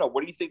Damien. I don't know.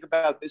 What do you think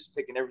about this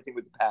pick and everything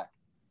with the Pack?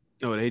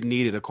 No, they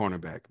needed a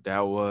cornerback.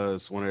 That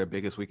was one of their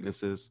biggest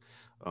weaknesses.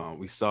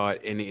 We saw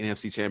it in the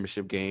NFC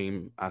Championship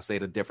game. I say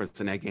the difference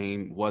in that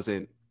game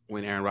wasn't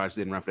when Aaron Rodgers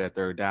didn't run for that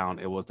third down.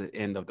 It was the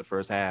end of the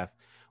first half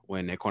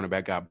when their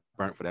cornerback got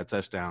burnt for that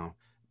touchdown.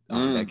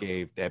 That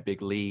gave that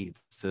big lead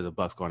to the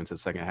Bucs going into the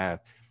second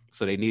half.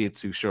 So they needed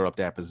to shore up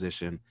that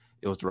position.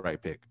 It was the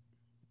right pick.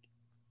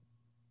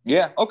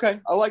 Yeah,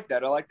 okay. I like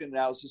that. I like the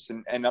analysis,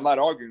 and I'm not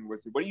arguing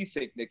with you. What do you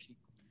think, Nikki?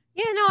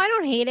 Yeah, no, I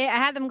don't hate it. I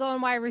had them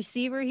going wide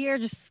receiver here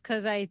just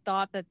because I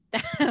thought that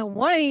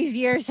one of these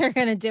years they're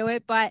going to do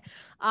it. But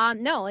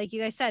no, like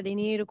you guys said, they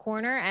needed a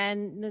corner,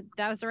 and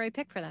that was the right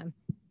pick for them.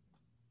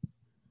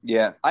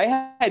 Yeah, I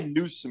had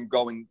Newsome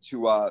going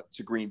to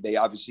Green Bay.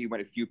 Obviously, he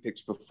went a few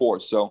picks before,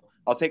 so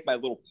I'll take my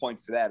little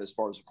point for that as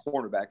far as a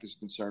cornerback is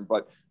concerned,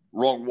 but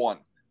wrong one.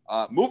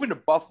 Moving to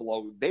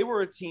Buffalo, they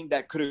were a team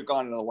that could have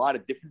gone in a lot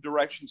of different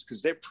directions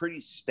because they're pretty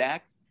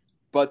stacked,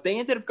 but they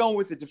ended up going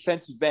with a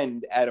defensive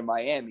end out of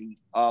Miami,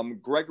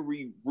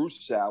 Gregory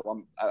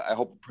Rousseau. I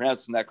hope I'm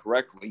pronouncing that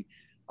correctly.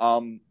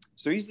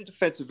 So he's the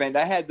defensive end.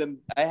 I had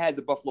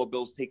the Buffalo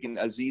Bills taking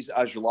Azeez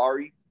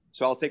Ojulari,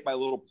 so I'll take my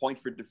little point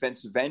for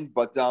defensive end.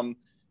 But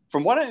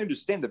from what I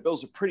understand, the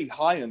Bills are pretty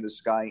high on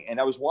this guy, and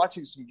I was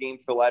watching some game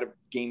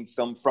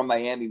film from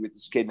Miami with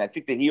this kid, and I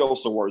think that he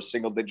also wore a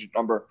single-digit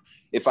number,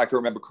 if I can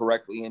remember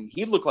correctly, and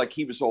he looked like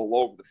he was all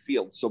over the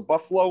field. So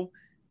Buffalo,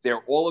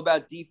 they're all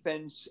about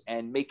defense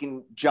and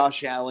making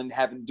Josh Allen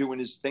doing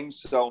his thing.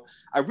 So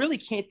I really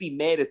can't be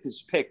mad at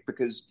this pick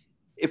because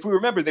if we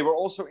remember, they were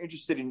also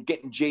interested in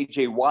getting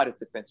J.J. Watt at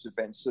defensive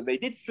end. So they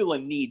did fill a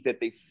need that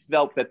they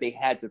felt that they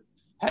had to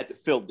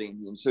fill,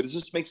 Damien. So does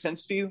this make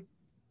sense to you?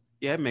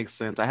 Yeah, it makes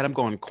sense. I had him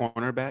going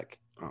cornerback,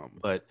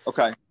 but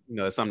okay,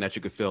 it's something that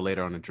you could fill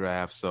later on the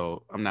draft.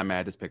 So I'm not mad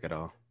at this pick at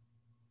all.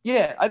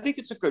 Yeah, I think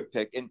it's a good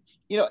pick. And,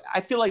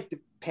 I feel like the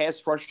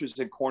pass rushers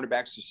and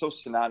cornerbacks are so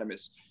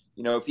synonymous.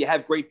 If you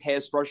have great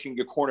pass rushing,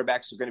 your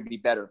cornerbacks are going to be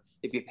better.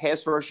 If your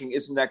pass rushing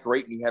isn't that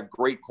great and you have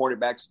great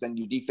cornerbacks, then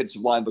your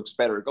defensive line looks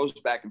better. It goes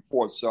back and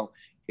forth. So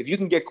if you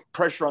can get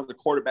pressure on the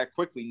quarterback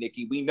quickly,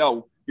 Nikki, we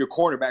know your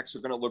cornerbacks are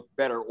going to look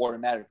better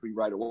automatically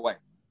right away.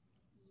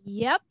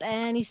 Yep,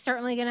 and he's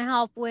certainly going to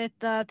help with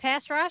the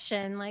pass rush.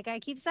 And like I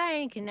keep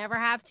saying, can never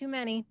have too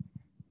many.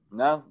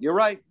 No, you're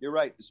right. You're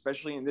right.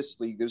 Especially in this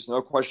league. There's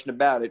no question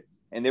about it.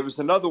 And there was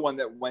another one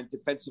that went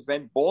defensive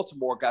end.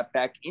 Baltimore got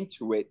back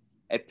into it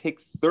at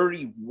pick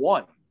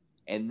 31,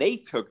 and they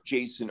took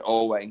Jason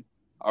Owe.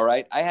 All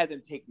right. I had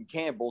them taking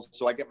Campbell,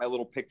 so I get my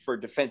little pick for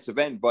defensive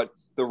end. But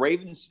the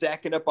Ravens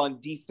stacking up on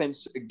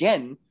defense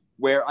again,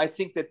 where I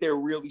think that they're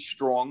really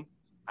strong.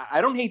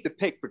 I don't hate the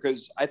pick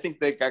because I think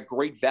they got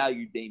great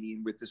value,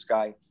 Damien, with this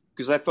guy,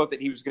 because I thought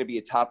that he was going to be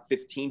a top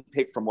 15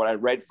 pick from what I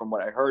read, from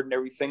what I heard and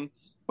everything.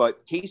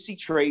 But Casey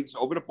trades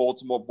over to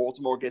Baltimore.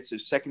 Baltimore gets their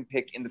second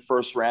pick in the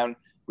first round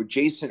with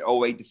Jason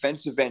Owe,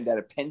 defensive end out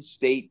of Penn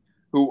State,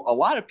 who a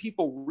lot of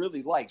people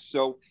really like.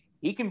 So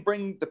he can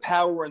bring the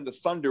power and the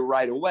thunder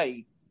right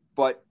away.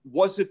 But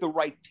was it the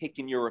right pick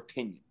in your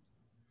opinion?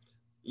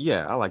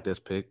 Yeah, I like this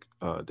pick.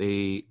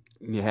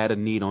 You had a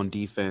need on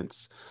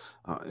defense.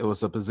 It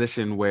was a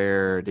position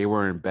where they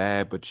weren't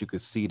bad, but you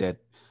could see that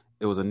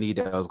it was a need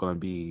that was going to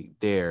be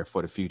there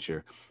for the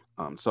future.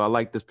 So I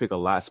like this pick a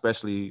lot,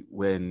 especially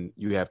when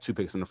you have 2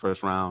 picks in the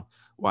first round.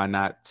 Why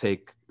not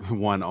take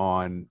one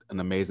on an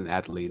amazing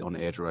athlete on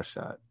the edge rush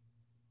shot?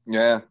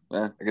 Yeah,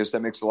 I guess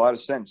that makes a lot of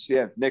sense.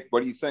 Yeah, Nick,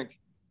 what do you think?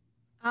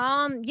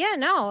 Yeah,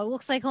 no, it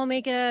looks like he'll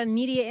make an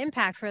immediate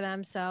impact for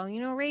them. So,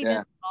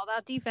 Ravens, all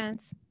about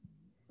defense.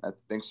 I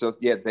think so.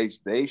 Yeah,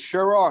 they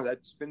sure are.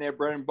 That's been their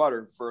bread and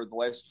butter for the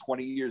last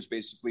 20 years,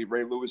 basically.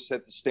 Ray Lewis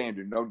set the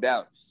standard, no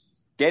doubt.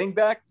 Getting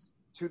back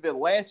to the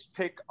last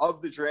pick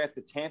of the draft,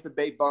 the Tampa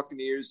Bay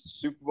Buccaneers, the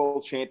Super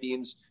Bowl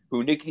champions,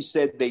 who Nikki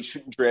said they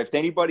shouldn't draft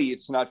anybody.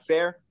 It's not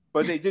fair,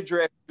 but they did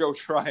draft Joe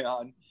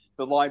Tryon,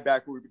 the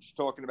linebacker we were just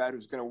talking about,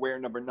 who's going to wear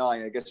number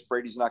 9. I guess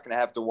Brady's not going to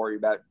have to worry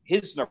about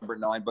his number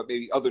 9, but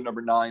maybe other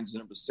number 9s,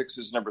 number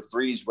 6s, number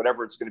 3s,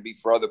 whatever it's going to be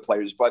for other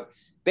players. But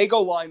they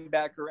go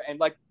linebacker, and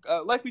like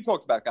we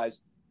talked about,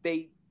 guys,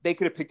 they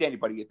could have picked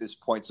anybody at this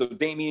point. So,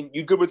 Damien,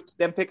 you good with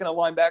them picking a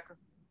linebacker?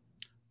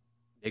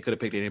 They could have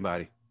picked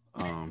anybody.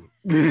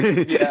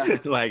 Yeah,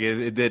 like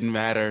it didn't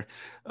matter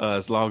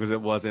as long as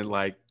it wasn't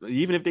like,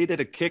 even if they did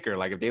a kicker,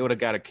 like if they would have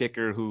got a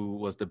kicker who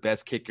was the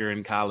best kicker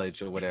in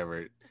college or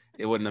whatever,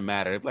 it wouldn't have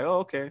mattered. It'd be like, oh,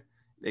 okay,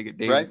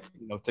 they right.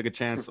 Took a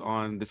chance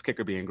on this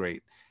kicker being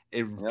great.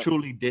 It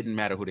truly didn't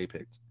matter who they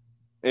picked.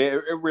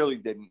 It really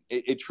didn't.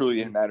 It truly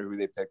didn't matter who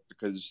they picked,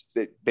 because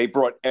they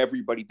brought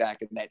everybody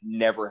back, and that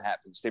never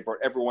happens. They brought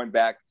everyone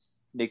back,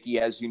 Nikki,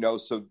 as you know.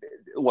 So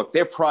look,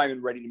 they're prime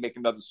and ready to make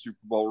another Super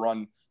Bowl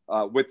run.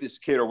 With this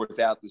kid or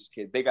without this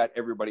kid. They got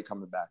everybody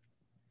coming back.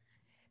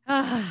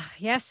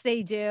 Yes,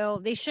 they do.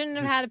 They shouldn't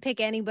have had to pick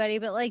anybody,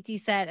 but like Dee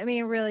said, I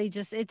mean, really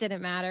it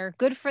didn't matter.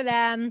 Good for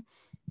them.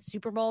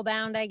 Super Bowl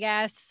bound, I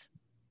guess.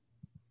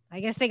 I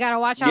guess they got to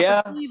watch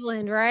out for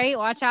Cleveland, right?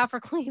 Watch out for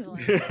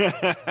Cleveland.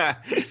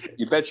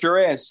 You bet your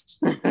ass.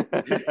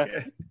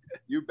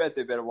 You bet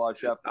they better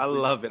watch out. I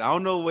love it. I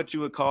don't know what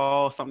you would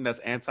call something that's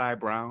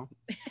anti-Brown.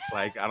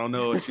 Like, I don't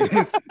know.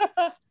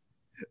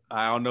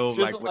 I don't know.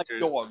 She doesn't like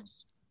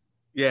dogs.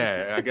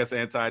 Yeah, I guess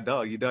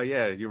anti-dog.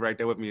 You're right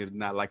there with me,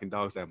 not liking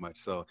dogs that much.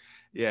 So,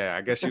 yeah,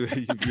 I guess you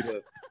be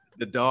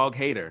the dog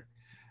hater.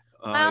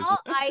 Well,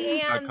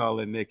 I am. I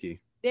call it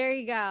Nikki. There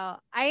you go.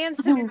 I am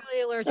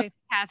severely allergic to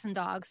cats and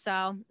dogs, so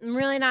I'm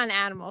really not an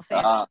animal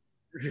fan.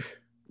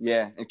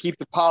 Yeah, and keep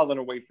the pollen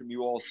away from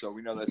you also.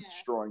 We know that's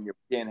destroying you.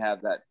 Can't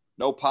have that.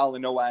 No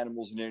pollen, no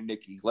animals in there,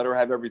 Nikki. Let her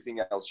have everything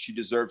else. She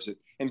deserves it,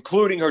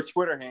 including her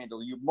Twitter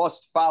handle. You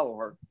must follow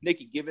her.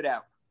 Nikki, give it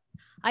out.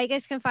 You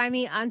guys can find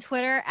me on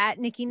Twitter at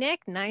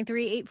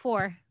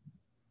NikkiNick9384.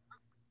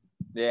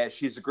 Yeah,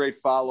 she's a great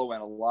follow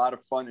and a lot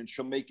of fun, and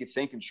she'll make you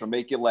think and she'll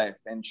make you laugh,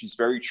 and she's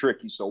very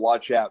tricky, so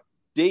watch out.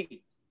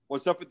 D,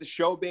 what's up with the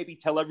show, baby?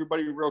 Tell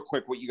everybody real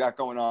quick what you got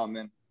going on,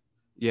 man.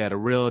 Yeah, The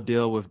Real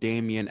Deal with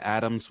Damian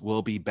Adams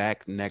will be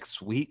back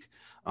next week.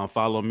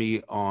 Follow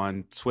me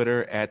on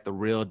Twitter at The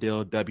Real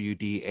Deal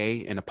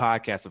WDA, and the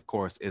podcast, of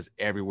course, is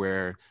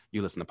everywhere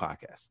you listen to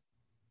podcasts.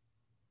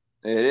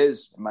 It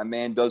is. My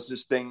man does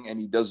this thing, and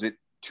he does it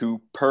to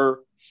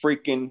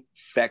perfection.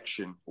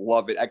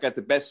 Love it. I got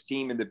the best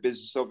team in the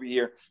business over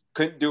here.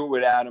 Couldn't do it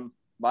without him.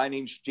 My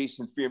name's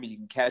Jason Fearman. You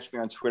can catch me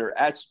on Twitter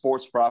at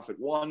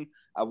SportsProfit1.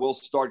 I will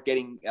start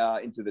getting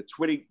into the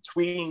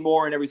tweeting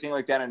more and everything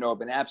like that. I know I've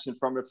been absent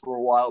from it for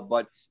a while,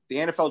 but the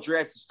NFL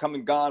draft is come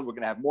and gone. We're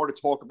going to have more to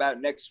talk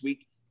about next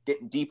week,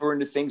 getting deeper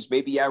into things.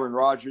 Maybe Aaron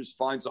Rodgers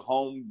finds a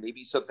home.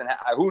 Maybe something.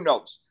 Who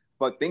knows?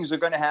 But things are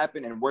going to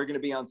happen, and we're going to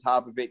be on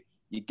top of it.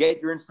 You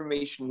get your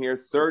information here,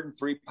 3rd and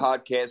 3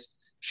 podcast.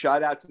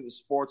 Shout out to the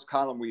sports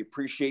column. We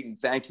appreciate and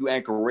thank you,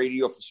 Anchor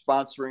Radio, for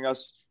sponsoring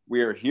us.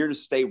 We are here to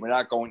stay. We're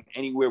not going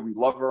anywhere. We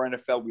love our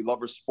NFL. We love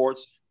our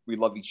sports. We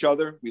love each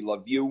other. We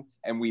love you.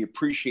 And we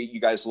appreciate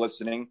you guys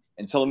listening.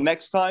 Until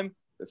next time,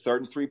 the 3rd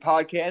and 3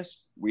 podcast,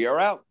 we are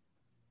out.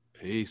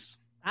 Peace.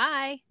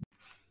 Bye.